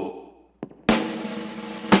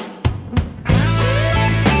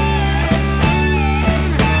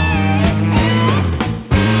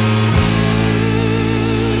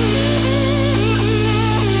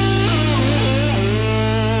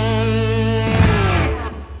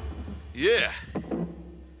 Yeah.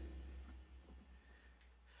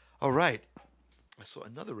 All right. I saw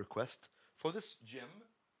another request for this gym.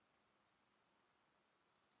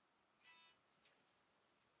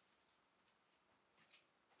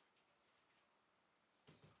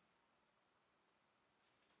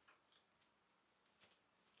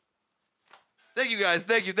 Thank you, guys.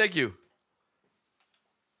 Thank you. Thank you.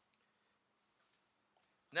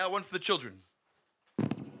 Now one for the children.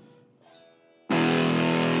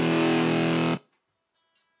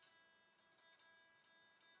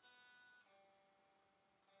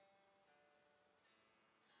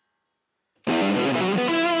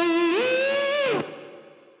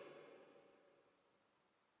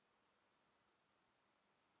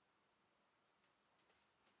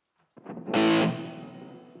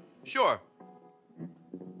 Sure.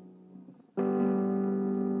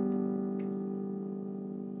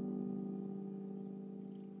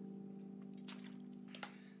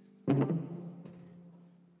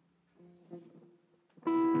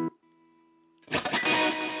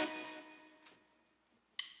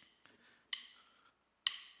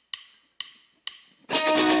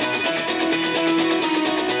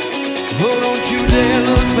 Oh, don't you dare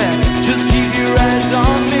look back, just keep your eyes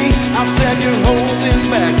on me. I said you're holding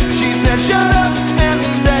back. She said shut up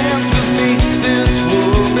and dance with me. This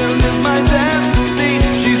woman is my destiny.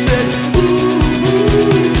 She said ooh,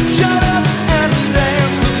 ooh, shut up and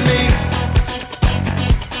dance with me.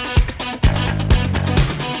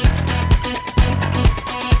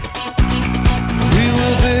 We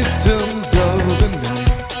were victims of the night,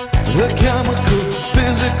 the chemical,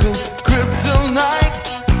 physical, kryptonite,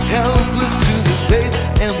 helpless to the face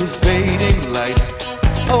and the fading light.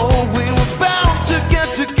 Oh, we were bound to get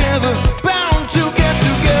together, bound to get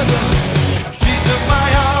together. She took my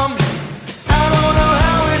arm, I don't know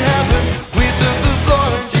how it happened. We took the floor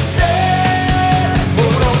and she said,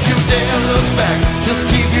 oh, don't you dare look back, just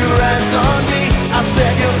keep your eyes on me. I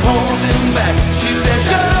said you're holding back. She said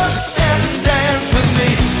shut up and dance with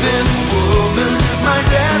me. This woman is my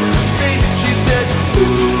destiny. She said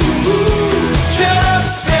ooh, ooh, shut up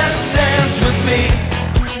and dance with me.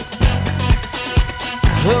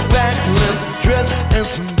 Her backless dress and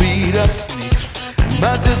some beat-up sneaks.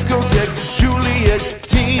 My discotheque, Juliet,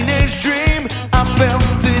 teenage dream. I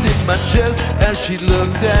felt it in my chest as she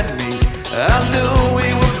looked at me. I knew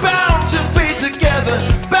we were bound to be together,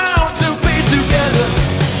 bound to be together.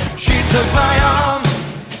 She took my arm,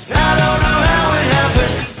 I don't know how it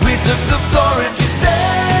happened. We took the floor and she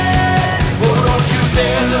said, oh, don't you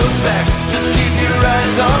dare look back, just keep your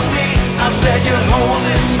eyes on me. I said you're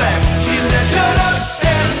holding back. She said shut up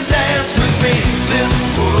and dance with me. This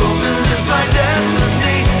woman is my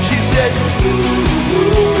destiny. She said ooh,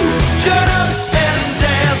 ooh, shut up and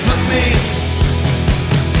dance with me.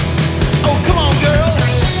 Oh, come on, girl.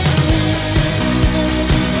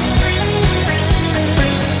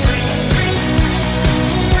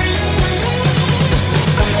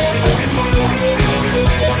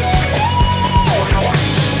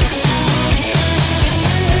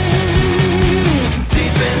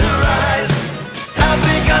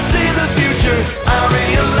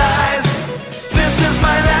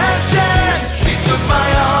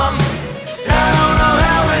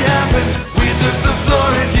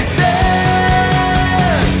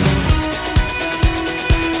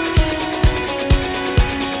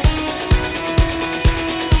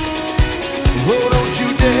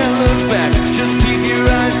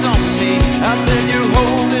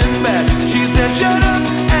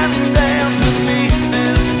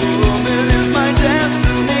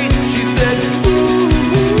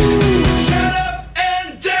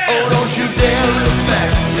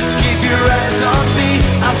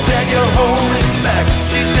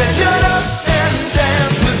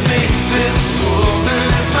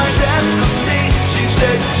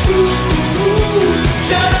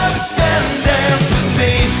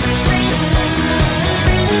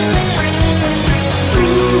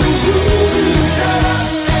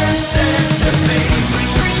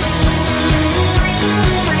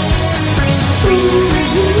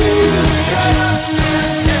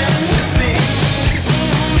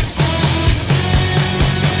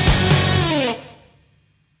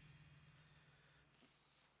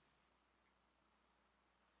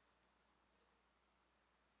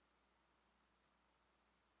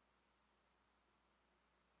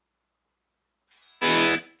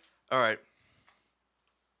 All right.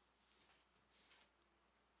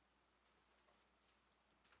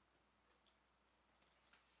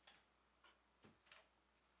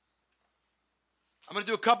 I'm going to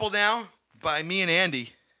do a couple now by me and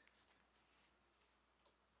Andy.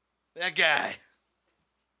 That guy.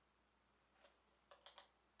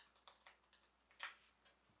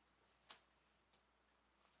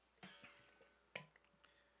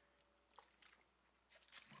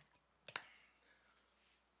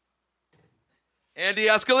 Andy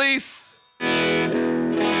Ascalise.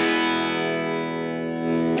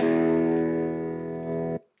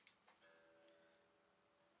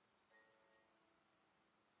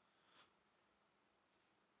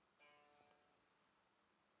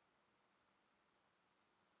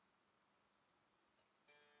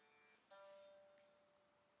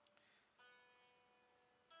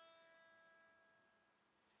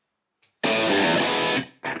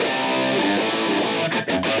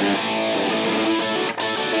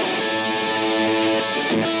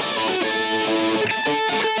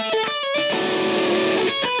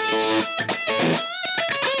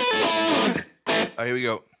 All right, here we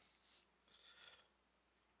go.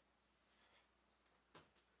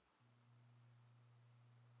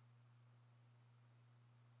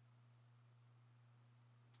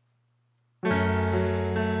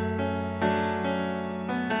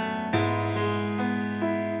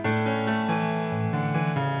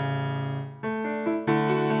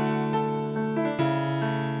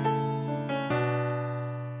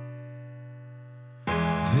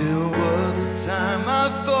 There was a time I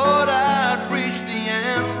thought I'd reached the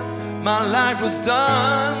end. My life was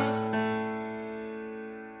done.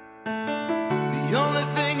 The only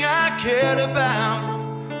thing I cared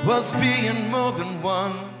about was being more than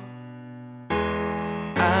one.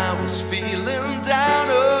 I was feeling down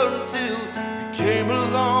until you came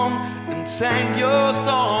along and sang your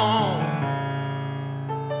song.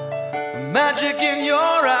 Magic in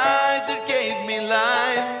your eyes, it gave me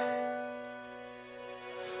life.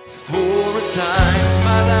 For a time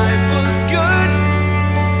my life was good,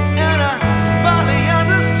 and I finally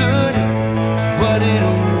understood what it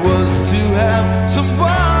was to have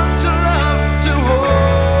someone to love, to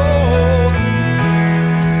hold.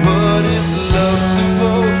 But is love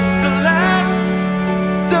supposed to last?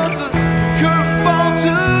 Does the curtain fall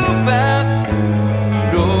too fast?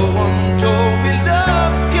 No one told me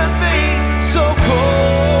love can be so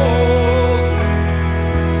cold.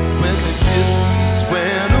 When the kisses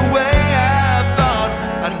went away, I thought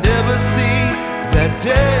I'd never see that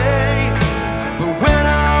day. But when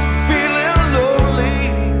I'm feeling lonely,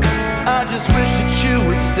 I just wish that you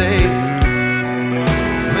would stay.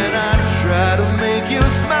 When I try to make you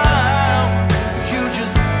smile, you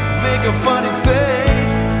just make a funny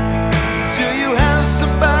face. Do you have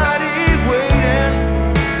somebody waiting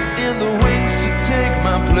in the wings to take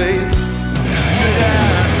my place? Should I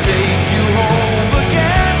take you home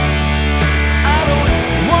again? I don't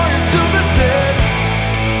want you to pretend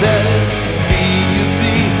that it's me you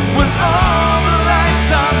see when all the lights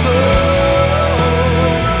are low.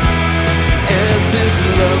 Is this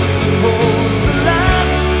love supposed to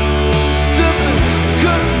last? Does it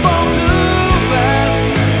couldn't fall too fast?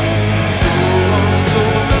 No one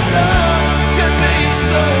told me love can be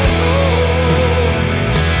so cold.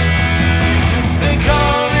 They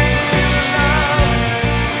call it love,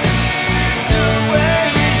 two-way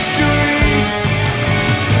street.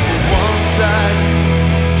 One side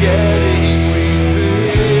is getting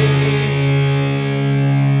repaid.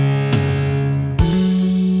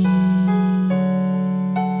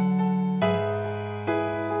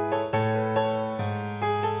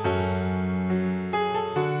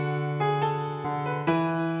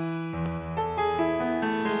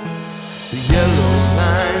 The yellow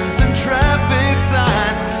lines and traffic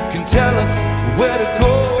signs can tell us where to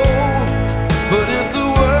go. But if the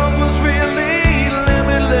world was really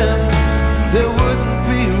limitless, there wouldn't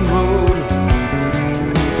be a road.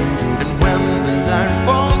 And when the night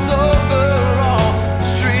falls over all the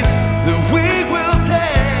streets that we will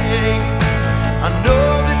take, I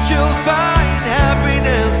know that you'll find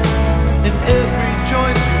happiness in every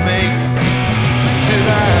choice you make. Should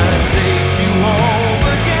I take you home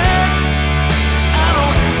again? I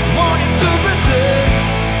don't want you to pretend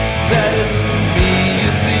that it's me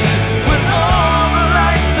you see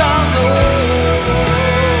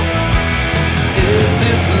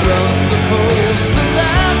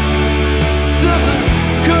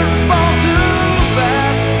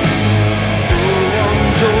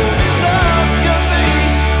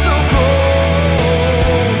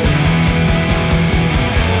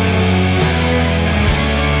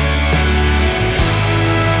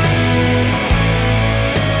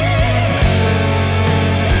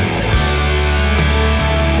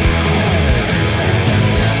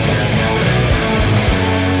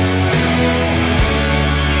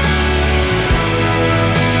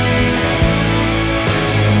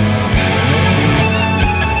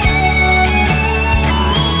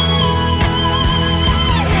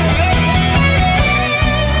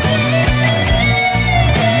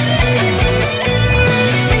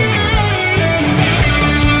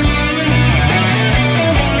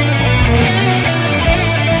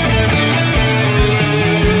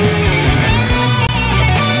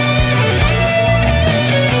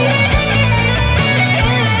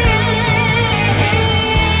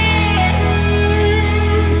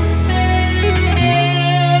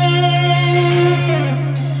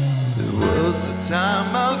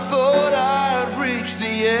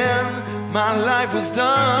my life was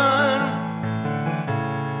done.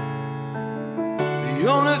 The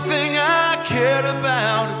only thing I cared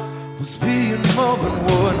about was being more than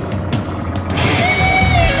one.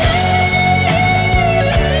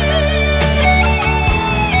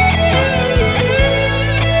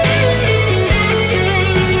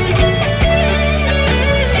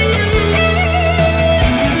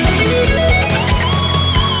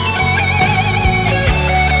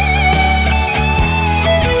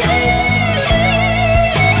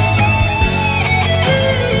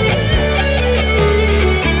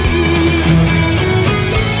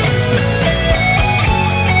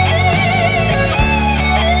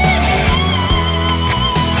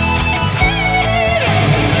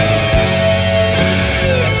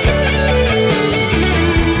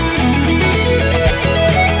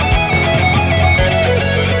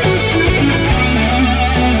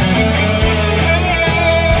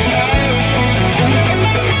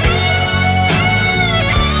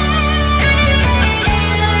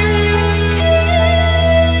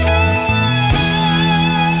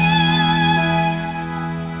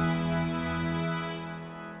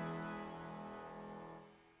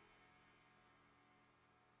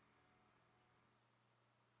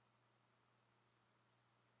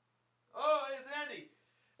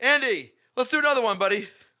 Andy, let's do another one, buddy.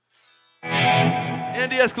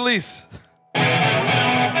 Andy Escalise.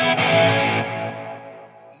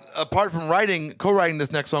 Apart from co-writing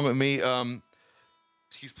this next song with me,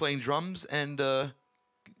 he's playing drums and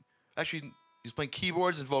actually he's playing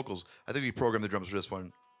keyboards and vocals. I think we programmed the drums for this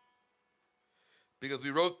one because we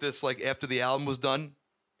wrote this like after the album was done,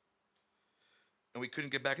 and we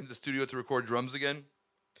couldn't get back into the studio to record drums again,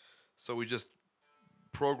 so we just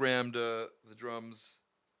programmed the drums.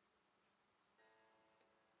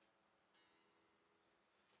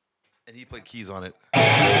 And he played keys on it.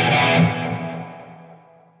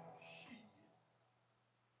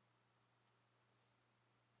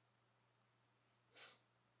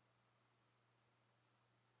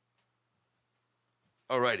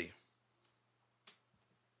 Alrighty.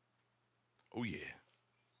 Oh yeah.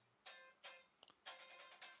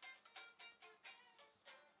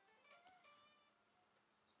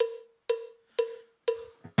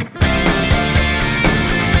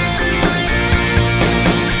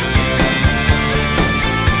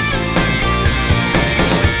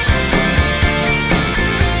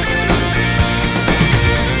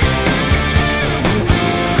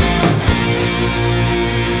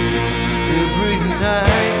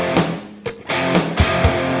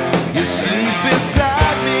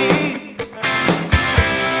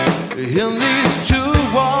 In these two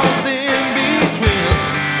walls in between us,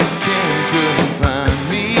 couldn't find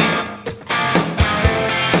me.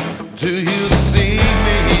 Do you see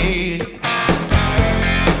me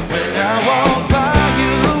when I walk by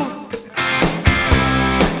you?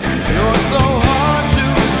 You're so hard to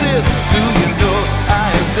resist. Do you know I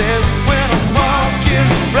exist when I'm walking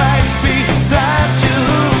right beside you?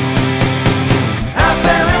 I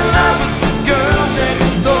fell in love with the girl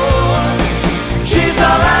next door. She's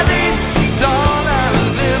all I need. All I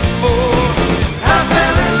live for. I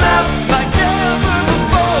fell in love like never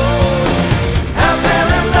before. I fell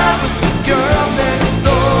in love with the girl next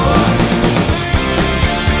door.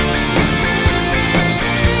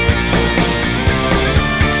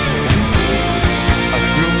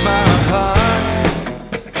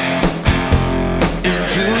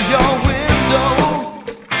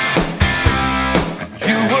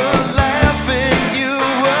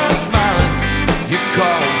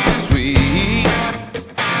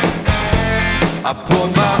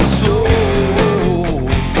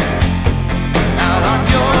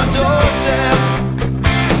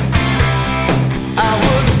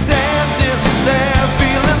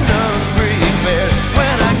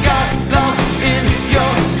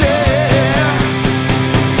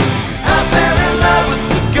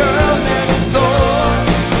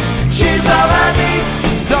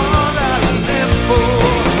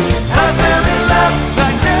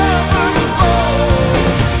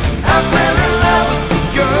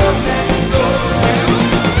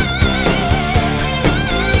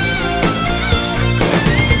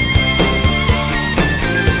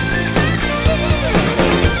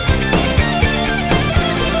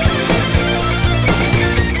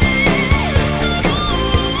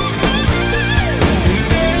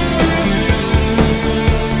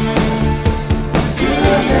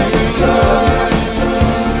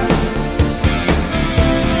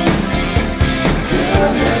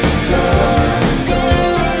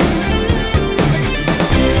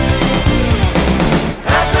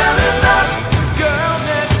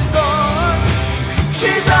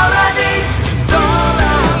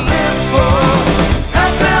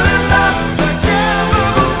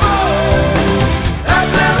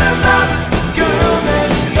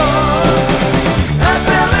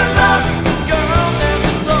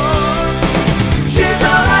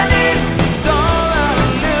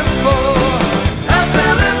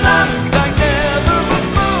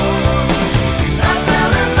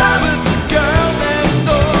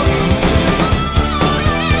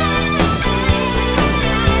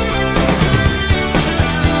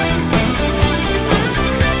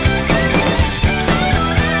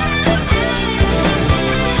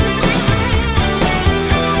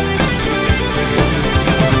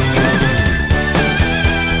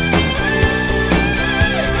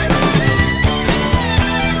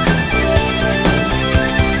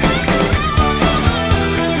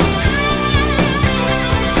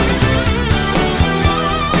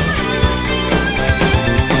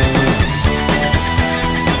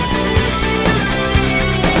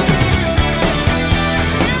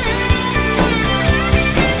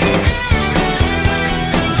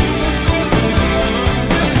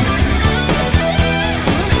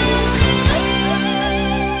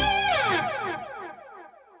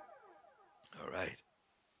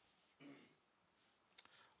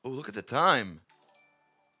 look at the time.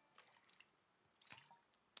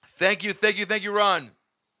 Thank you, Ron.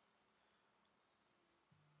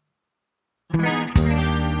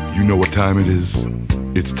 You know what time it is?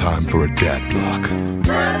 It's time for a dad block.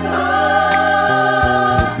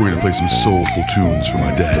 We're gonna play some soulful tunes for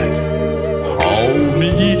my dad. Hold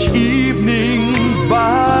me each evening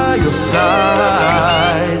by your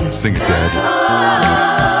side. Sing it, Dad.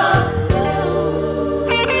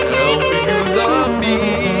 Tell me you love me.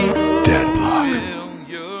 Dad block.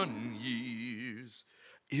 Million years.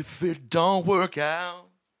 If it don't work out.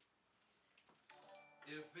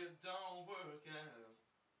 If it don't work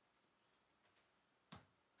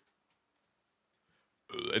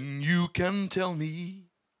out. Then you can tell me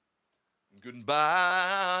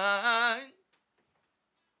goodbye.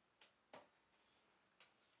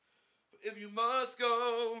 If you must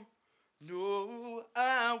go, no,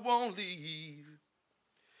 I won't leave.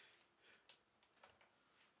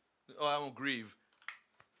 Oh, I won't grieve.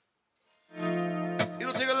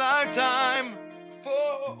 It'll take a lifetime for...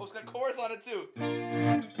 Oh, it's got a chorus on it, too.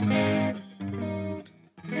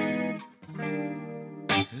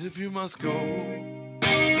 If you must go,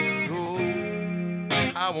 no,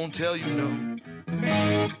 I won't tell you no.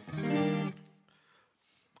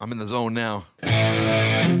 I'm in the zone now.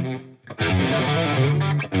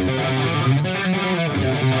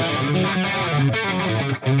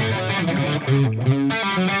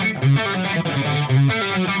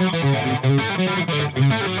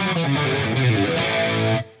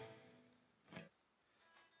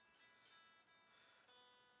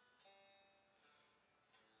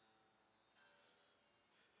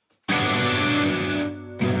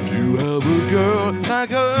 To have a girl like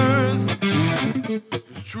hers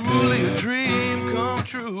is truly a dream come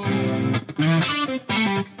true. All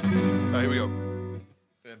right, here we go.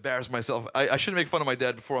 Embarrass myself. I shouldn't make fun of my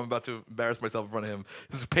dad before I'm about to embarrass myself in front of him.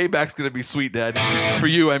 This payback's gonna be sweet, Dad. For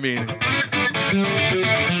you, I mean.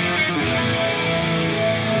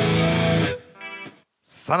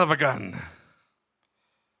 Son of a gun.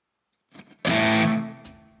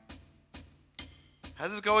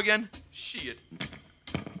 How's this go again? Shit.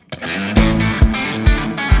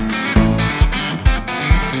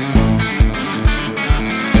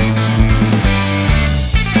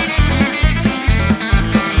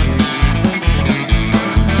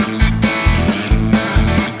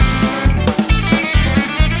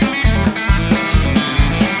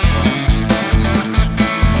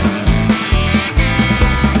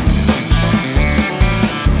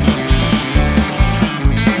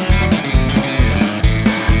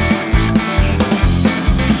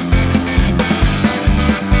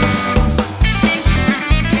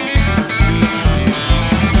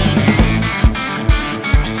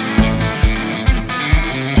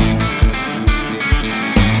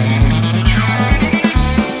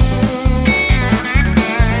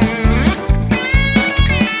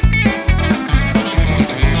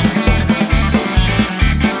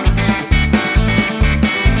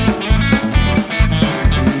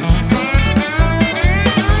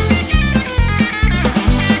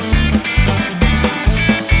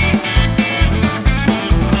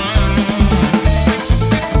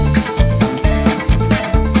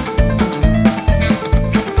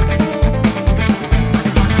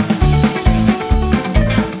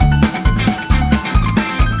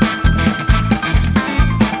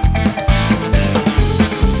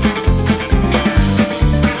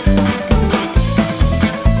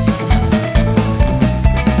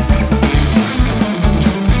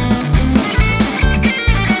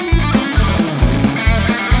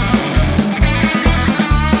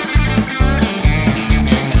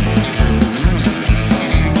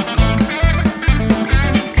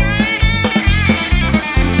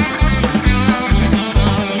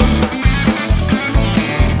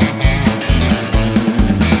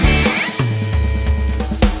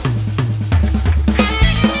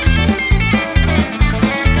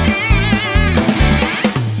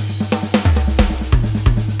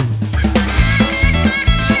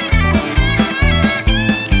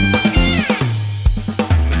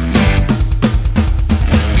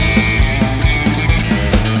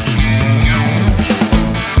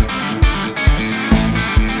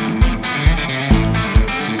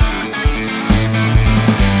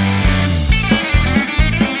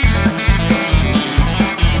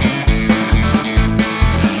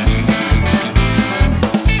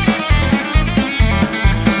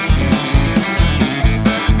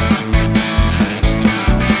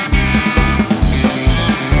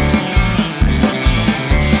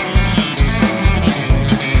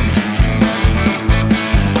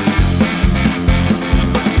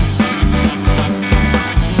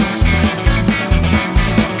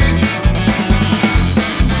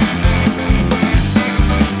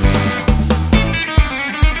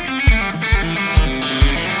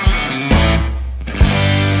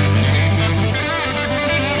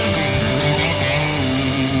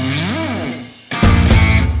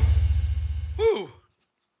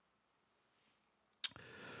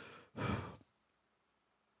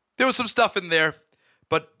 there was some stuff in there,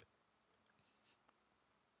 but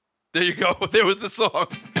there you go. There was the song.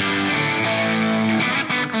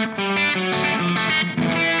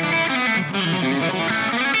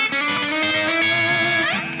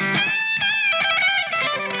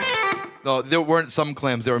 No, there weren't some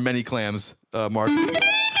clams. There were many clams, Mark.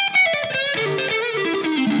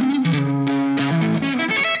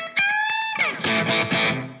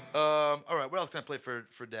 All right, what else can I play for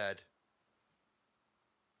Dad?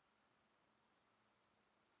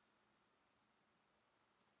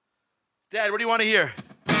 Dad, what do you want to hear?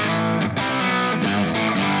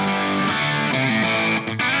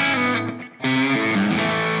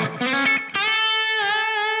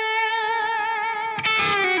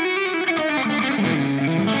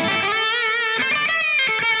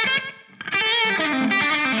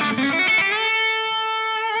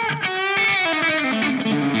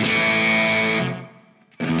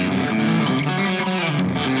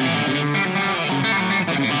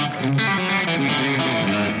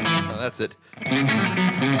 That's it.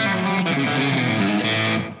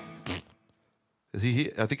 Is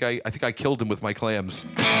he? I think I killed him with my clams.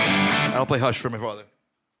 I'll play Hush for my father.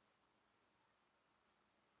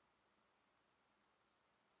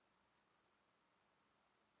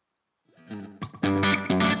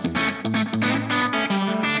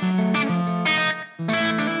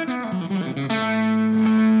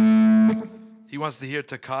 He wants to hear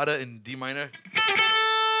Toccata in D minor.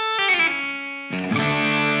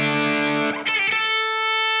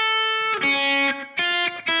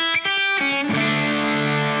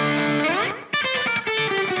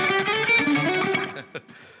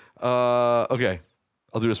 Okay.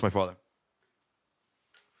 I'll do this for my father.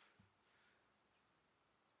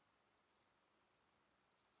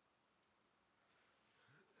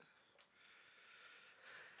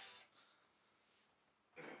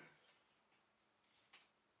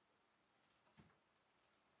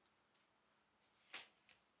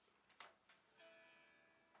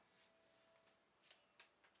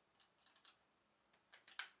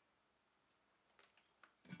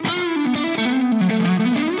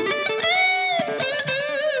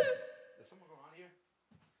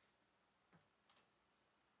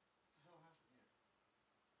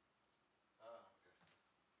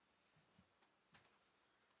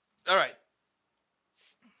 All right.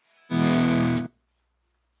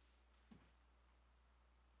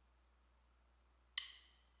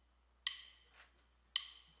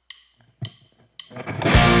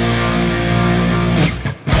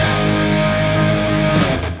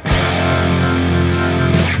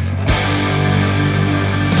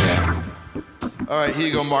 All right, here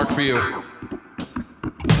you go, Mark, for you.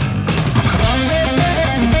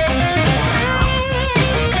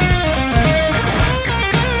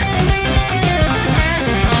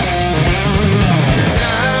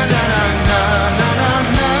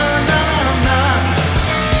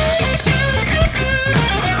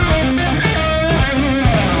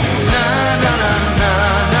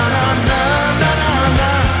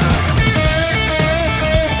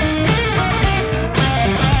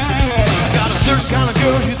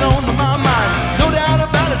 Girl, you don't know my mind.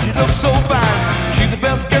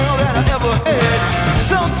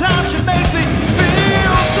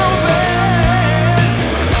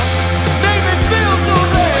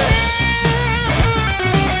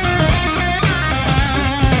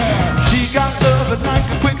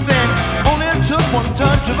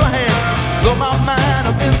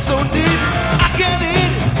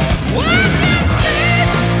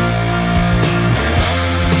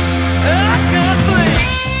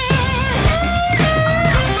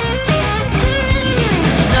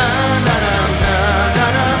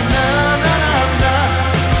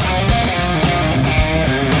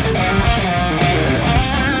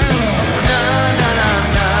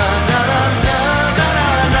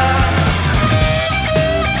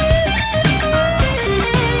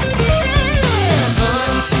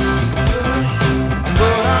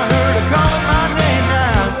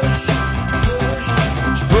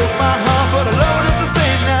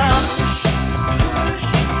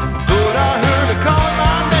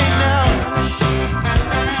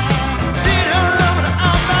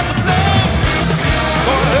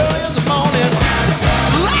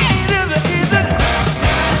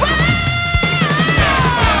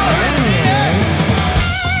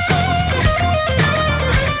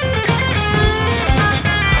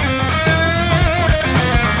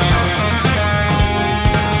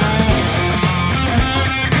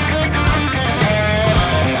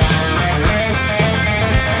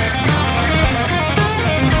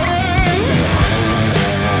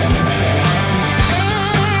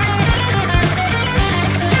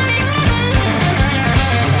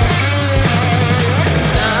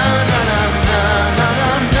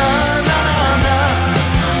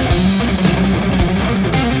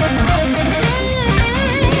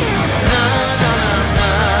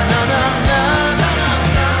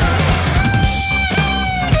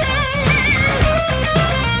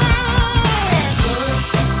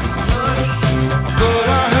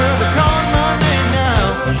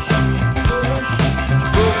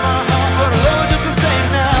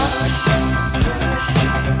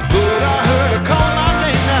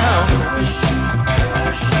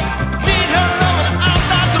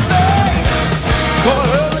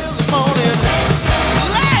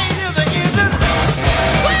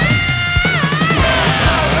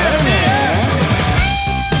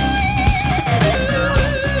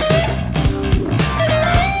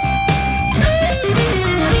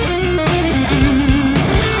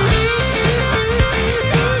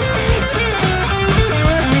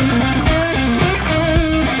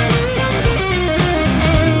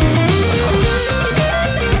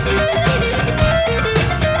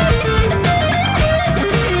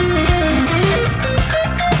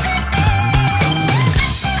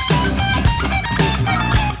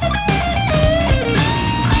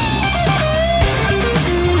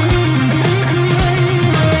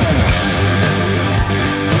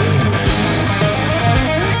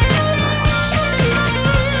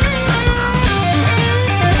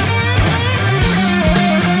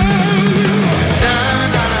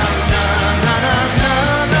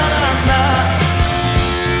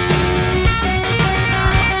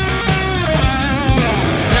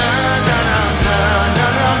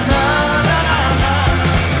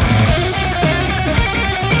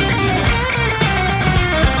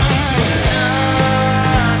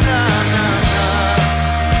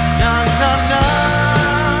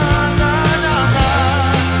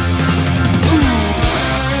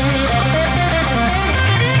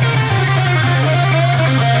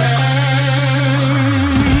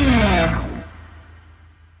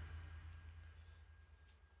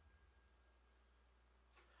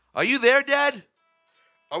 Are you there, Dad?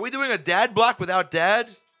 Are we doing a dad block without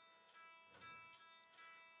Dad?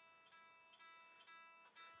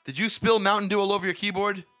 Did you spill Mountain Dew all over your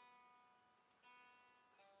keyboard?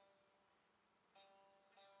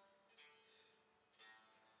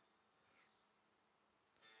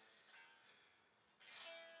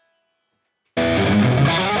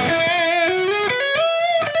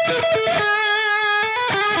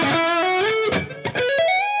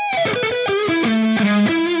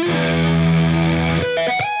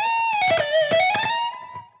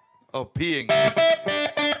 Oh, peeing.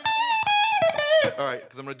 All right,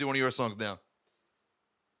 because I'm going to do one of your songs now.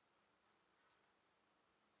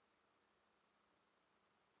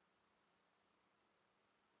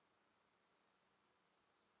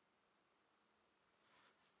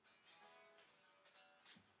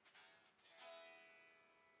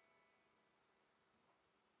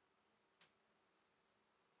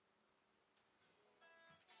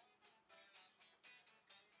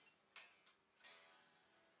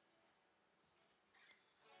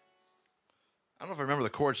 I don't know if I remember the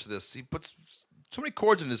chords to this. He puts so many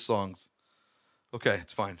chords in his songs. Okay,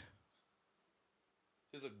 it's fine.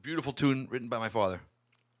 Here's a beautiful tune written by my father.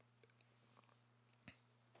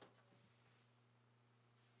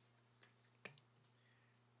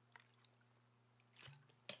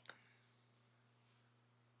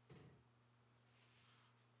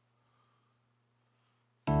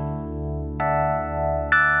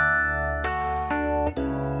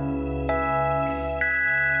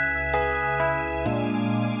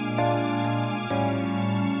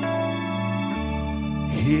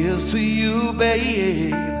 Here's to you,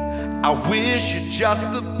 babe. I wish you just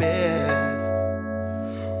the best.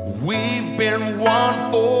 We've been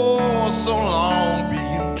one for so long,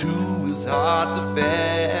 being two is hard to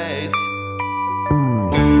face.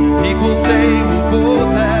 People say we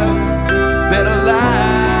both have better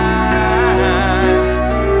lives,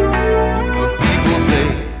 but people say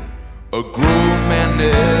a grown man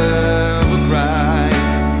never cries.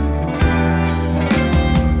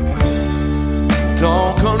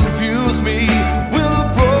 Don't confuse me with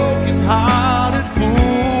a broken-hearted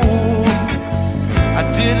fool. I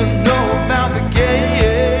didn't know about the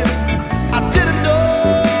game, I didn't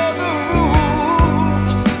know the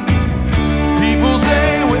rules. People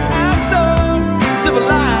say we're after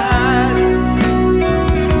civilized,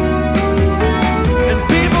 and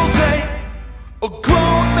people say a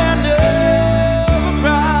grown man never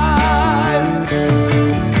cries.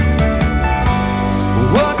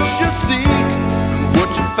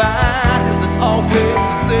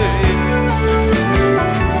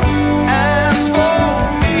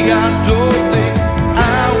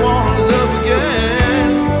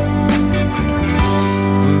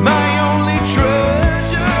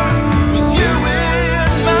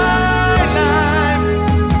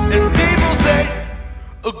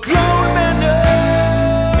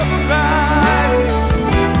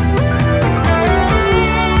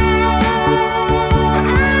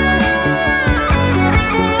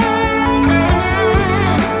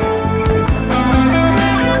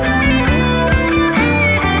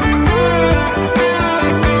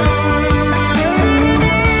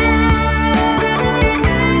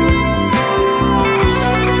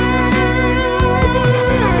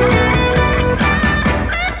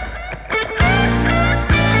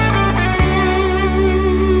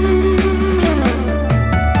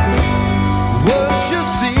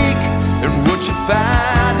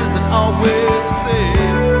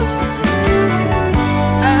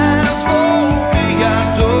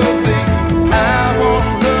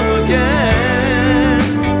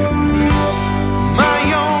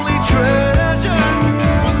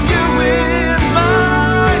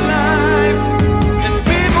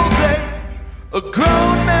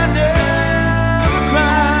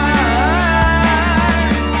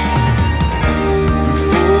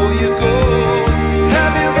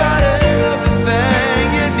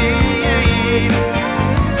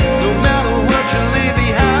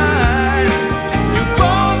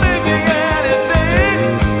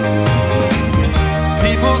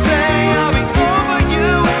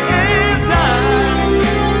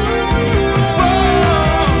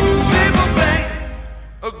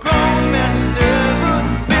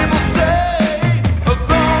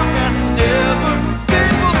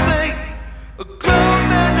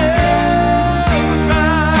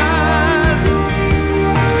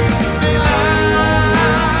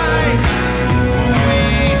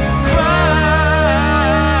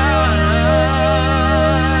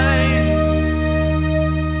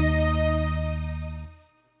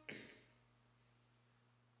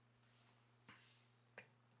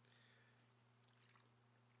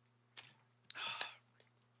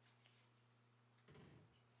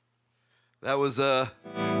 That was a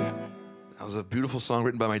beautiful song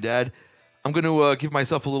written by my dad. I'm going to give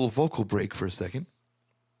myself a little vocal break for a second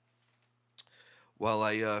while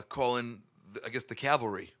I call in, I guess, the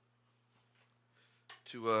cavalry.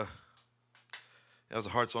 That was a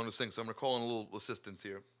hard song to sing, so I'm going to call in a little assistance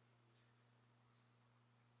here.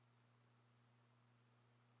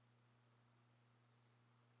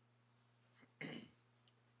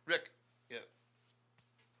 Rick. Yeah.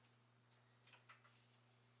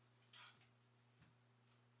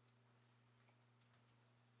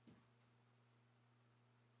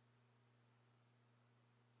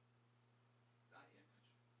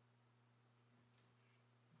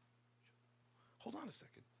 Hold on a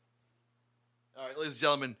second. All right, ladies and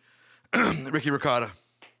gentlemen, Ricky Ricotta.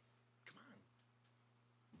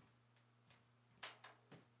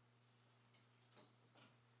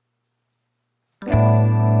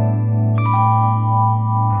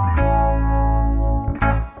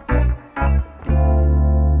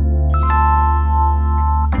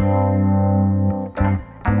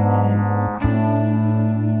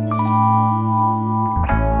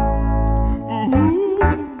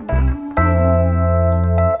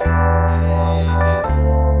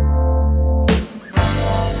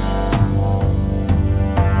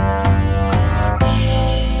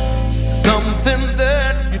 Something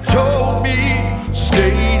that you told me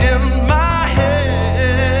stayed in my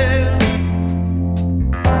head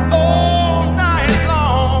all night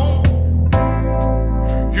long.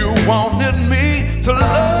 You wanted me to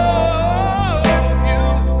love you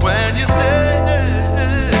when you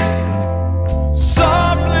said,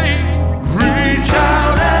 softly reach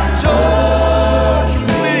out and touch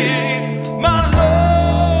me. My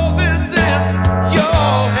love is in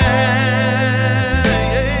your hand.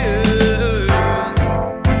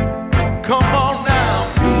 Come on now,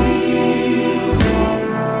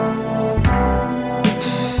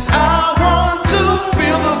 I want to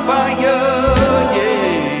feel the fire, yeah.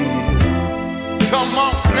 Come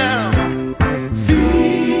on now,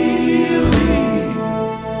 feel me.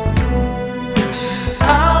 I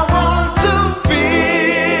want to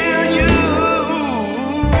feel you,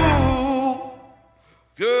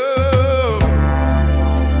 girl.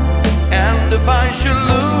 And if I should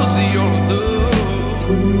lose your love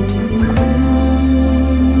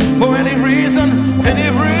for any reason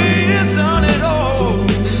at all,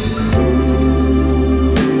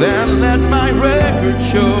 then let my record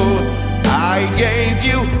show I gave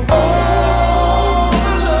you all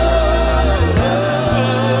the love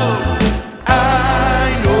I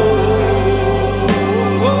know.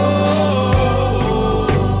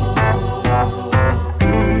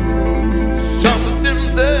 Something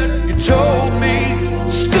that you told me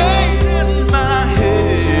stayed in my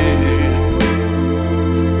head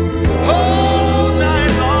all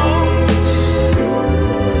night long.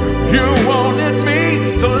 You wanted me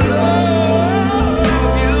to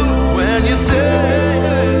love you when you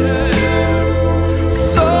said,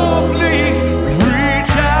 softly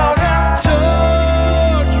reach out and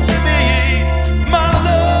touch me. My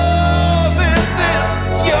love is in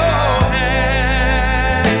your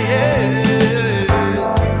hands.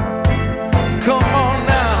 Come on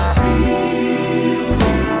now,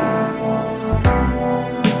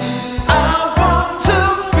 I want to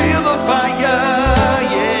feel the fire,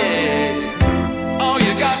 yeah. All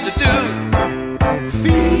you got to do,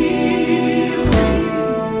 feel me.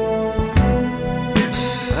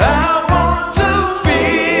 I want to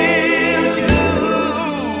feel you.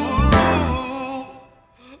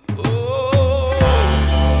 Oh,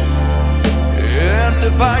 and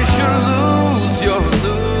if I should lose your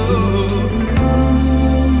love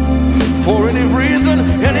for any reason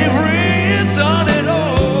at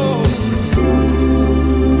all,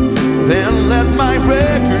 then let my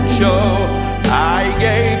record show I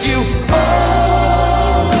gave you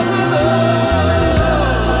all the love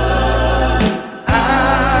I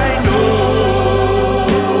know.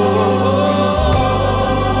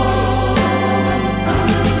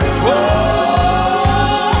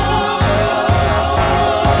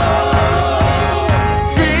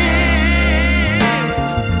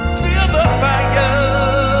 Feel the fire.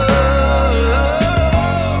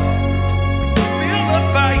 Feel the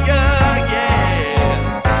fire, yeah.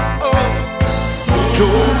 Oh,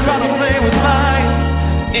 don't try to play with my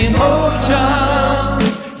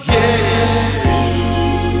emotions, yeah.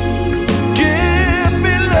 Give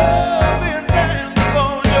me loving and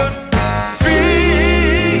devotion.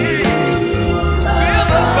 Feel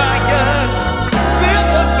the fire. Feel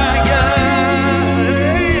the fire, yeah.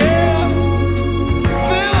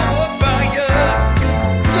 Feel the fire.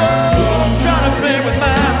 Don't try to play with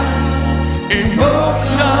my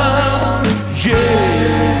emotions, yeah.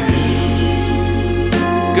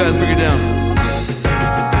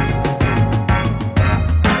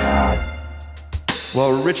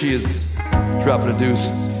 While Richie is dropping a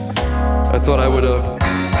deuce, I thought I would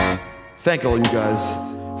thank all you guys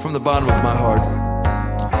from the bottom of my heart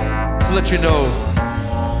to let you know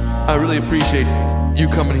I really appreciate you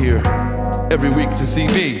coming here every week to see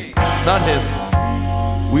me, not him.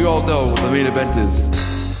 We all know what the main event is,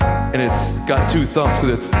 and it's got 2 thumbs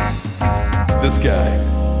because it's this guy.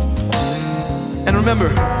 And remember,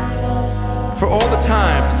 for all the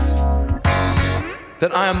times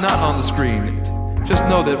that I am not on the screen, just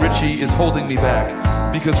know that Richie is holding me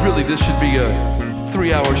back, because really this should be a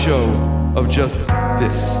 3-hour show of just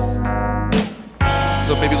this.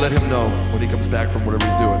 So maybe let him know when he comes back from whatever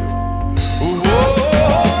he's doing. Whoa!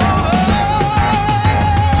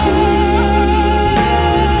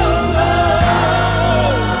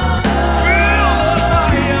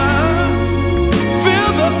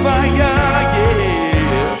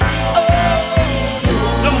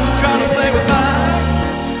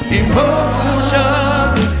 Emotions,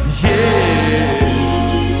 yeah.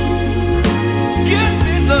 Give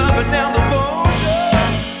me love and now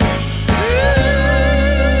devotion.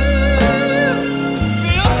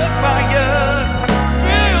 Feel the fire,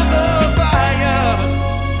 feel the fire.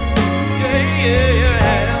 Yeah, yeah,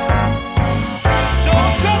 yeah.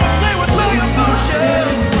 Don't try to play with my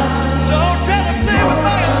emotions. Don't try to play with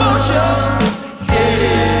my emotions.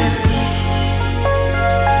 Yeah.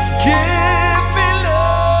 Give me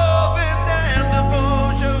love and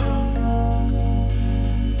devotion.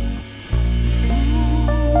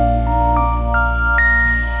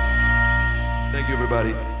 Thank you,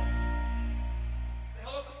 everybody.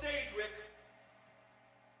 Hell of the stage, Rick.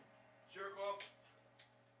 Jerk off.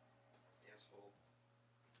 Asshole.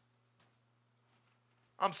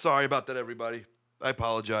 I'm sorry about that, everybody. I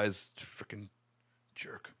apologize. Freaking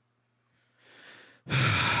jerk.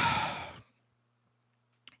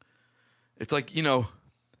 It's like, you know,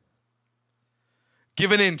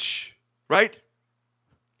 give an inch, right?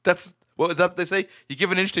 That's, what is that they say? You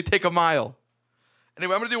give an inch, they take a mile.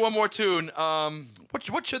 Anyway, I'm going to do one more tune.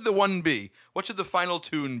 What should the one be? What should the final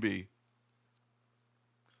tune be?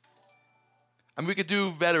 I mean, we could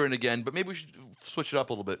do Veteran again, but maybe we should switch it up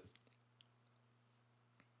a little bit.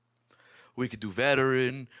 We could do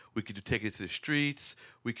Veteran. We could do Take It to the Streets.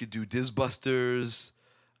 We could do Dizbusters.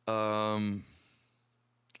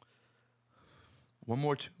 One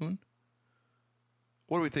more tune?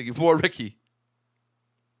 What are we thinking? More Ricky.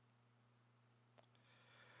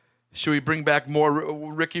 Should we bring back more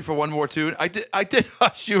Ricky for one more tune? I did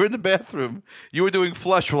Hush. You were in the bathroom. You were doing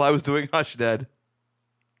Flush while I was doing Hush, Dad.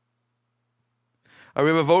 All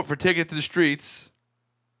right, we have a vote for Take It to the Streets.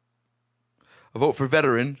 A vote for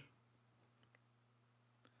Veteran.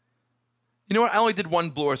 You know what? I only did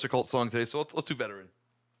one Blue Oyster Cult song today, so let's do Veteran.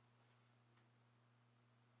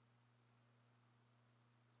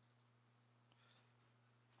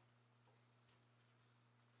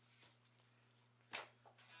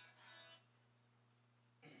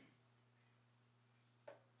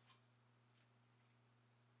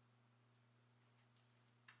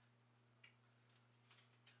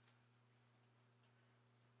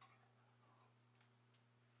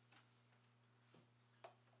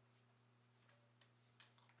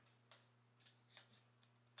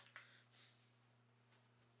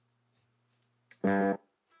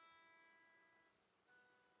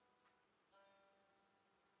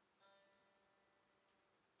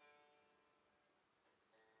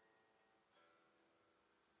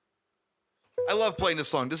 I love playing this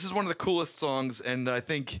song. This is one of the coolest songs, and I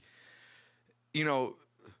think, you know,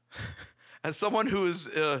 as someone who has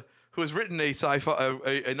written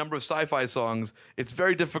a number of sci-fi songs, it's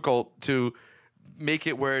very difficult to make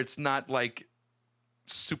it where it's not like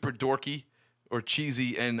super dorky or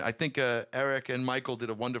cheesy. And I think Eric and Michael did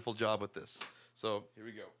a wonderful job with this. So here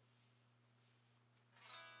we go.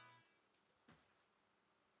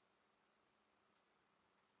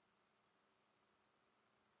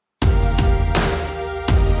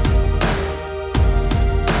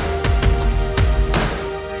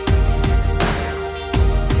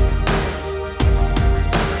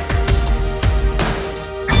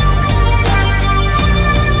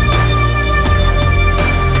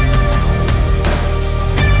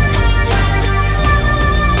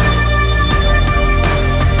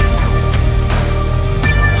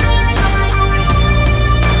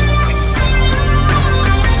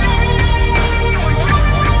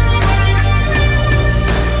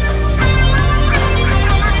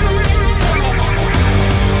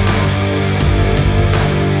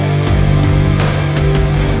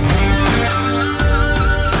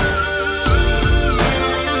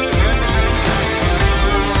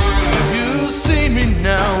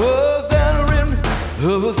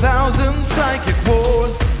 of 1,000 psychic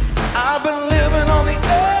wars. I've been living on the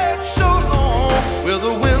edge so long, where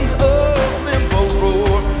the winds of limbo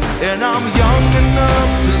roar. And I'm young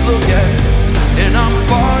enough to look at, and I'm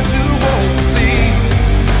far too old to see.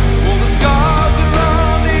 All the scars are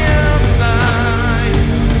on the outside.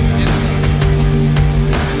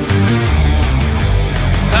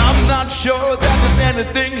 I'm not sure that there's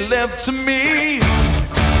anything left to me.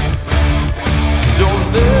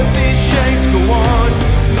 Don't let these shakes go on.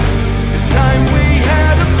 It's time we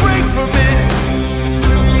had a break from it.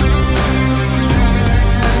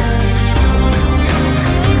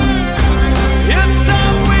 It's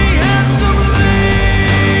time we had some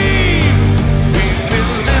leave. We've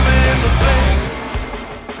been living in the flame,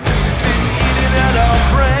 been eating at our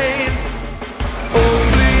brains. Oh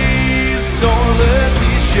please, don't let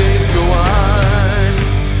these shades go on.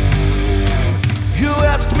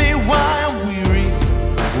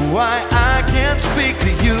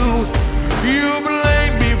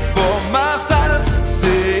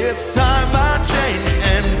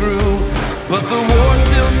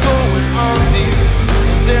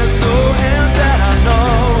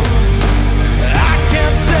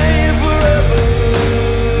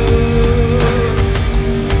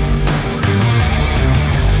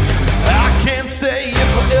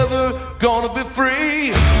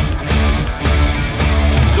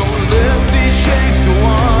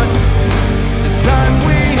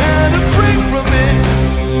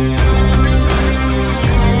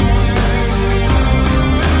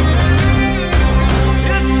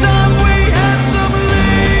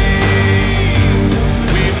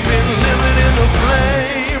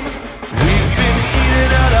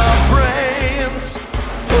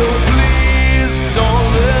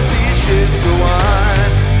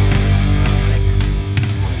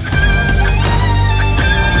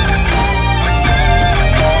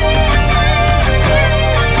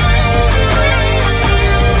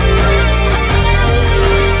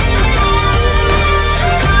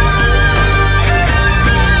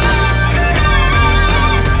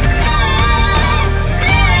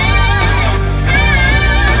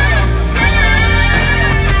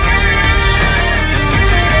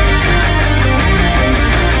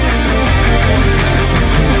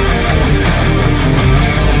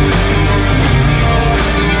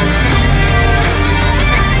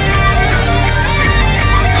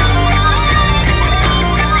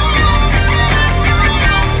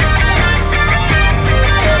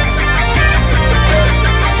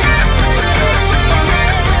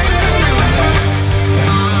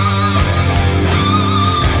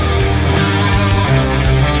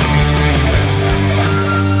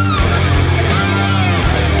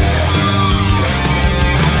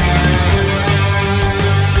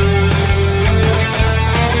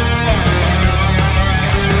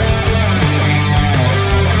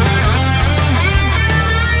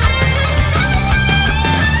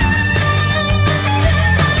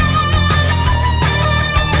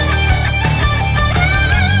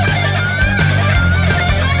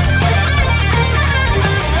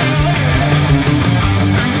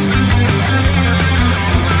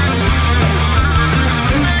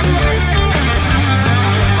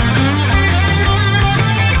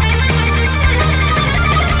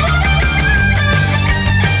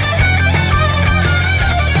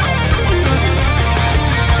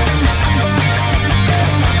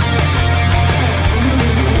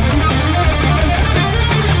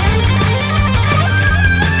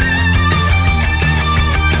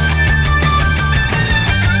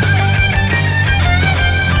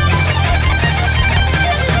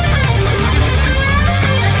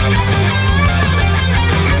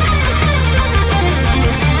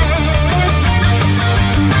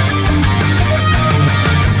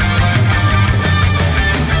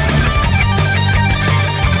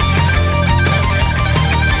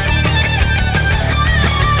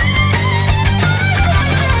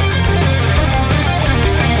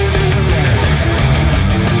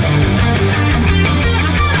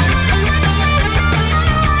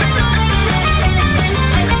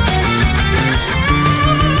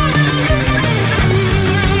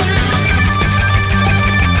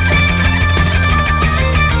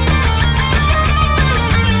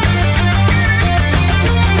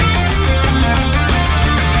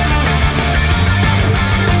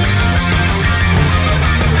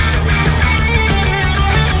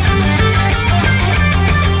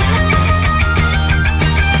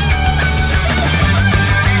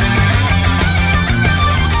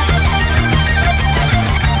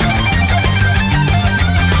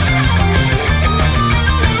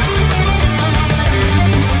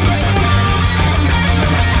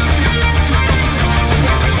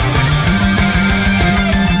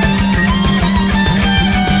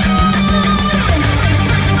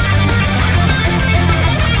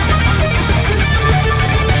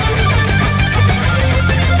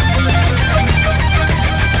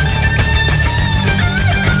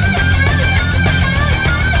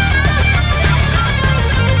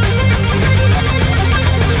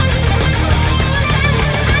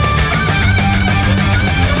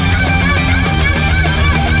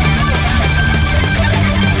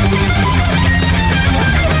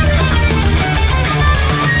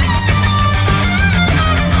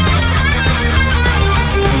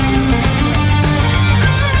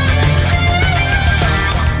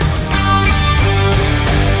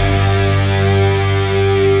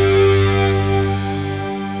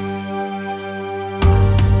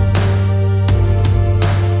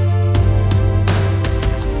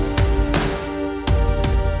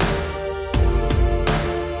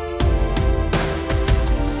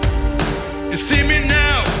 You see me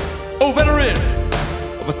now, a veteran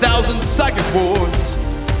of 1,000 psychic wars.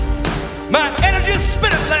 My energy's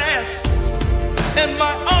spent at last, and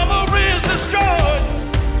my armor is destroyed.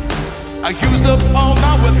 I used up all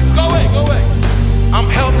my weapons. Go away, go away. I'm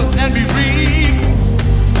helpless and bereaved.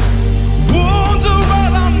 Wounds are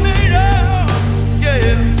all I need.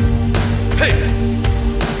 Yeah. Hey.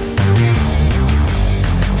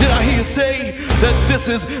 Did I hear you say that this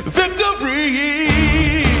is victory?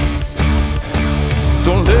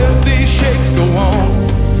 Don't let these shakes go on.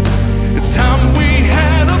 It's time we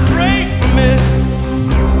had a break from it.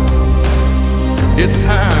 It's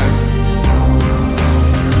time.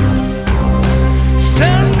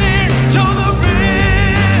 Send me to the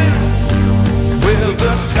rim, where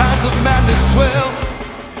the tides of madness swell,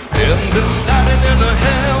 and the lighting in the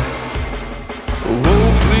hell. Oh,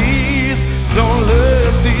 please, don't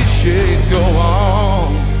let these shades go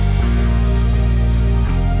on.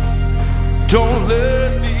 Don't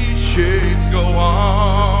let these shades go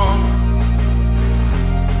on.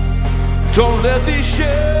 Don't let these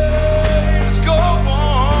shades go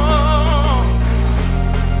on.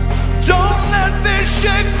 Don't let these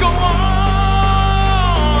shades go on.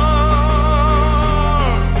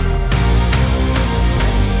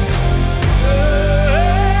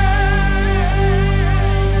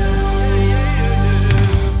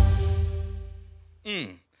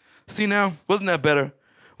 See now? Wasn't that better?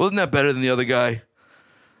 Wasn't that better than the other guy?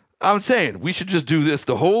 I'm saying we should just do this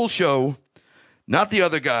the whole show, not the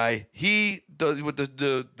other guy. He does with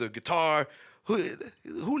the guitar.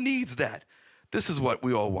 Who needs that? This is what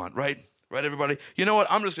we all want, right? Right, everybody? You know what?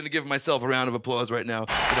 I'm just going to give myself a round of applause right now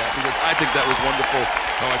for that, because I think that was wonderful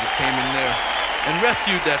how I just came in there and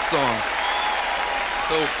rescued that song.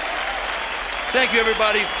 So, thank you,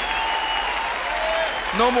 everybody.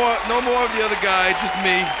 No more of the other guy, just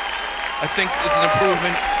me. I think it's an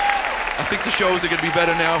improvement. I think the shows are going to be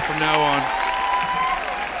better now from now on.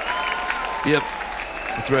 Yep,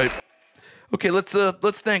 that's right. Okay, let's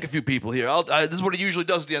thank a few people here. This is what it usually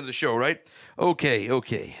does at the end of the show, right? Okay.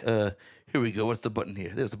 Here we go. What's the button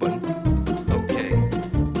here? There's the button. Okay.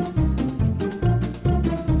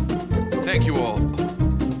 Thank you all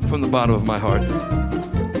from the bottom of my heart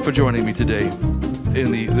for joining me today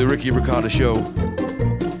in the Ricky Ricotta Show.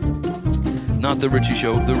 Not the Richie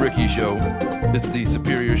Show, the Ricky Show. It's the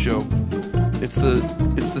superior show. It's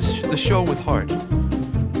the show with heart.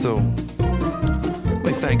 So let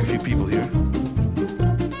me thank a few people here.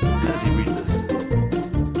 How does he read this?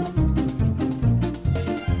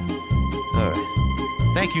 All right.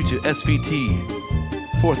 Thank you to SVT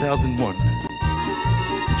 4001.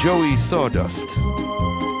 Joey Sawdust.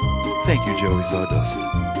 Thank you, Joey Sawdust.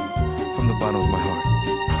 From the bottom of my heart.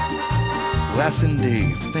 Lassin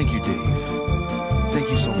Dave. Thank you, Dave. Thank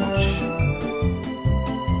you so much.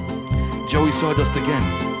 Joey Sawdust again.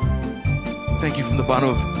 Thank you from the bottom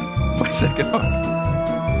of my second heart.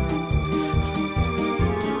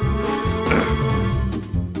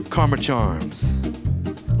 Karma Charms.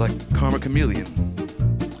 Like Karma Chameleon.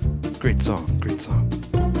 Great song, great song.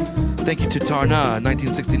 Thank you to Tarna,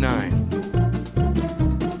 1969.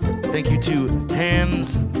 Thank you to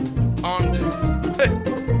Hands on This.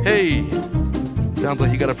 Hey! Sounds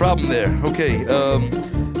like you got a problem there. Okay,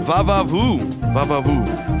 Vavavu. Vavavu.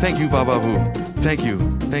 Thank you, Vavavu. Thank you.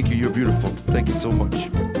 Thank you, you're beautiful. Thank you so much.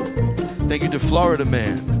 Thank you to Florida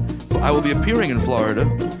Man. I will be appearing in Florida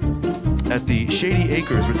at the Shady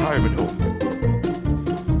Acres Retirement Home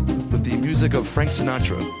with the music of Frank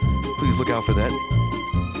Sinatra. Please look out for that.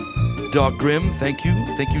 Dog Grimm, thank you.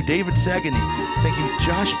 Thank you, David Sagany. Thank you,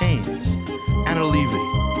 Josh Haynes, Anna Levy,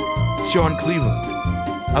 Sean Cleveland.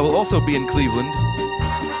 I will also be in Cleveland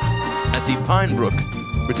at the Pinebrook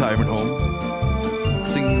Retirement Home,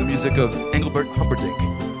 singing the music of Engelbert Humperdinck.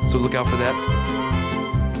 So look out for that.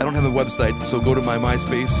 I don't have a website, so go to my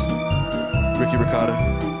MySpace, Ricky Ricotta,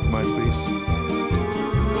 MySpace.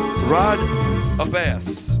 Rod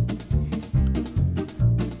Abbas.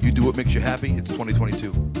 You do what makes you happy. It's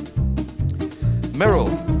 2022. Merrill.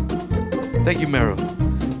 Thank you, Merrill.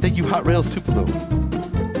 Thank you, Hot Rails Tupelo.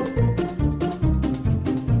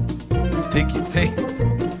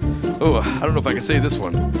 Oh, I don't know if I can say this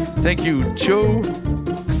one. Thank you, Cho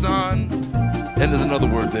Xan. And there's another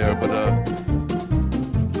word there, but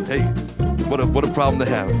hey, what a problem to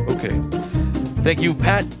have. Okay. Thank you,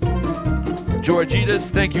 Pat Georgitas.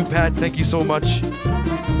 Thank you, Pat. Thank you so much.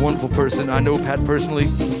 Wonderful person. I know Pat personally.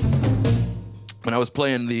 When I was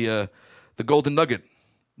playing the Golden Nugget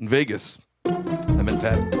in Vegas, I met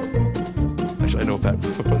Pat. Actually, I know Pat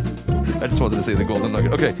before. I just wanted to say the Golden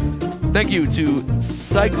Nugget. Okay. Thank you to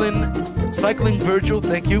Cycling Virgil.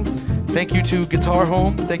 Thank you. Thank you to Guitar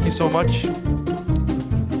Home. Thank you so much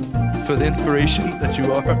for the inspiration that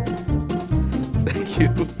you are. Thank you.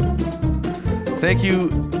 Thank you.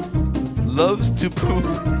 Loves to poop,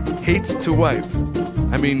 hates to wipe.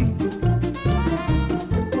 I mean,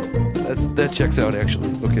 that checks out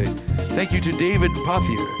actually. Okay. Thank you to David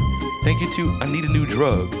Pothier. Thank you to I Need a New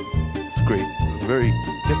Drug. It's great. It's a very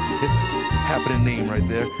hip happening name right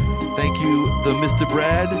there. Thank you, the Mr.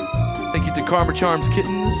 Brad. Thank you to Karma Charms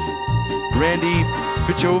Kittens. Randy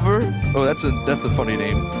Pitchover. Oh, that's a funny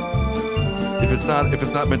name. If it's not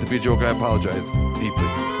meant to be a joke, I apologize deeply.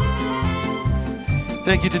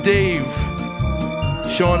 Thank you to Dave,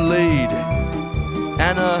 Sean Lade,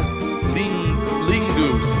 Anna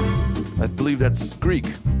Lingus. I believe that's Greek.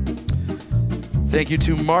 Thank you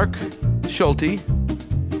to Mark Schulte,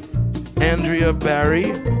 Andrea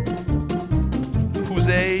Barry,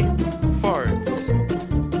 Jose Fards.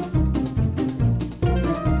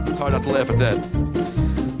 It's hard not to laugh at that.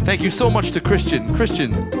 Thank you so much to Christian.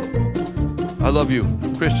 Christian, I love you.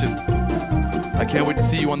 Christian, I can't wait to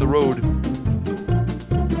see you on the road.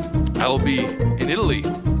 I will be in Italy,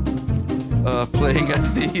 playing at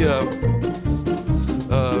the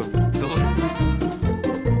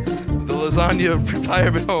Lasagna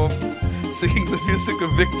retirement home, singing the music of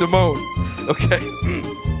Vic Damone. Okay.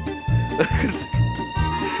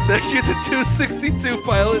 Thank you to 262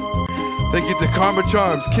 Pilot. Thank you to Karma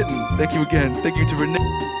Charms Kitten. Thank you again. Thank you to Renee,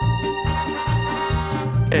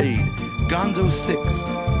 Eddie, Gonzo 6,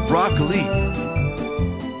 Brock Lee,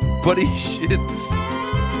 Buddy Shits.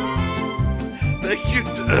 Thank you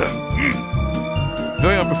to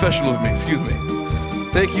very unprofessional of me. Excuse me.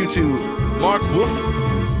 Thank you to Mark Wolf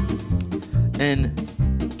and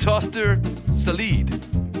Toaster Salid.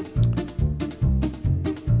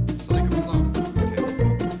 Okay.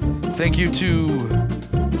 Thank you to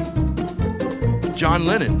John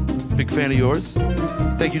Lennon, big fan of yours.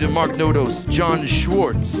 Thank you to Mark Nodos, John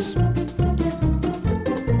Schwartz,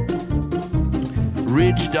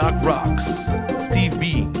 Ridge Doc Rocks, Steve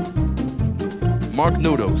B, Mark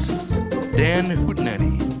Nodos, Dan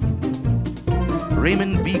Hootenanny,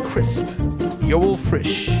 Raymond B. Crisp, Yoel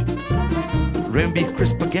Frisch, Raymond B.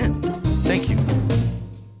 Crisp again. Thank you.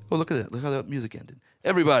 Oh, look at that. Look how that music ended.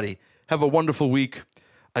 Everybody, have a wonderful week.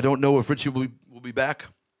 I don't know if Richie will be back,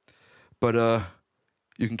 but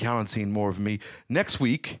you can count on seeing more of me. Next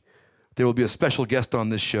week, there will be a special guest on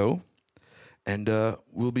this show, and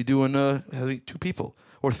we'll be doing having 2 people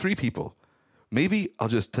or 3 people. Maybe I'll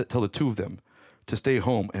just tell the 2 of them to stay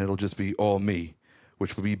home, and it'll just be all me,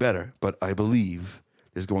 which would be better. But I believe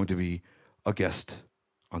there's going to be a guest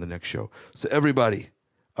on the next show. So everybody,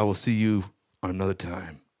 I will see you on another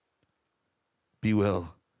time. Be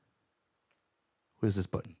well. Where's this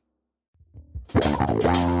button?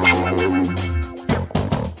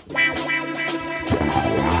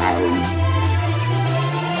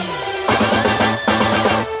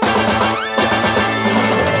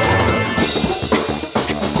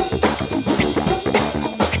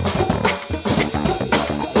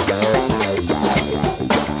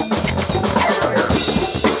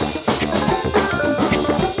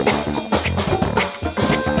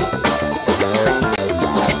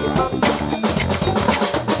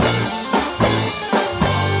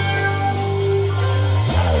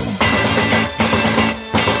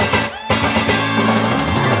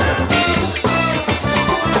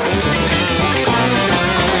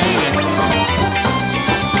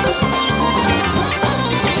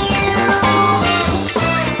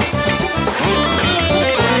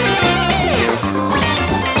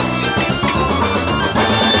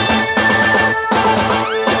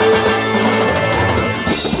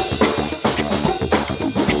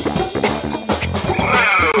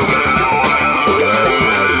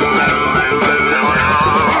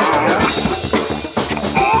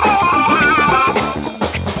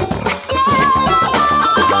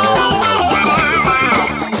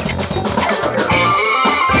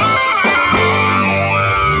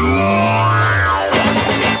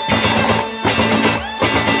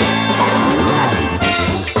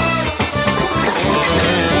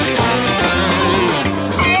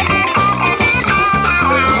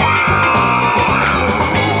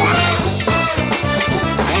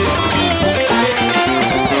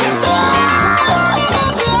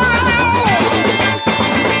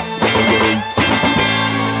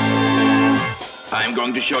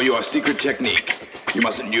 Show you a secret technique. You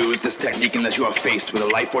mustn't use this technique unless you are faced with a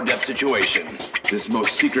life or death situation. This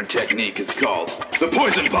most secret technique is called the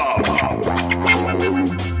poison bomb.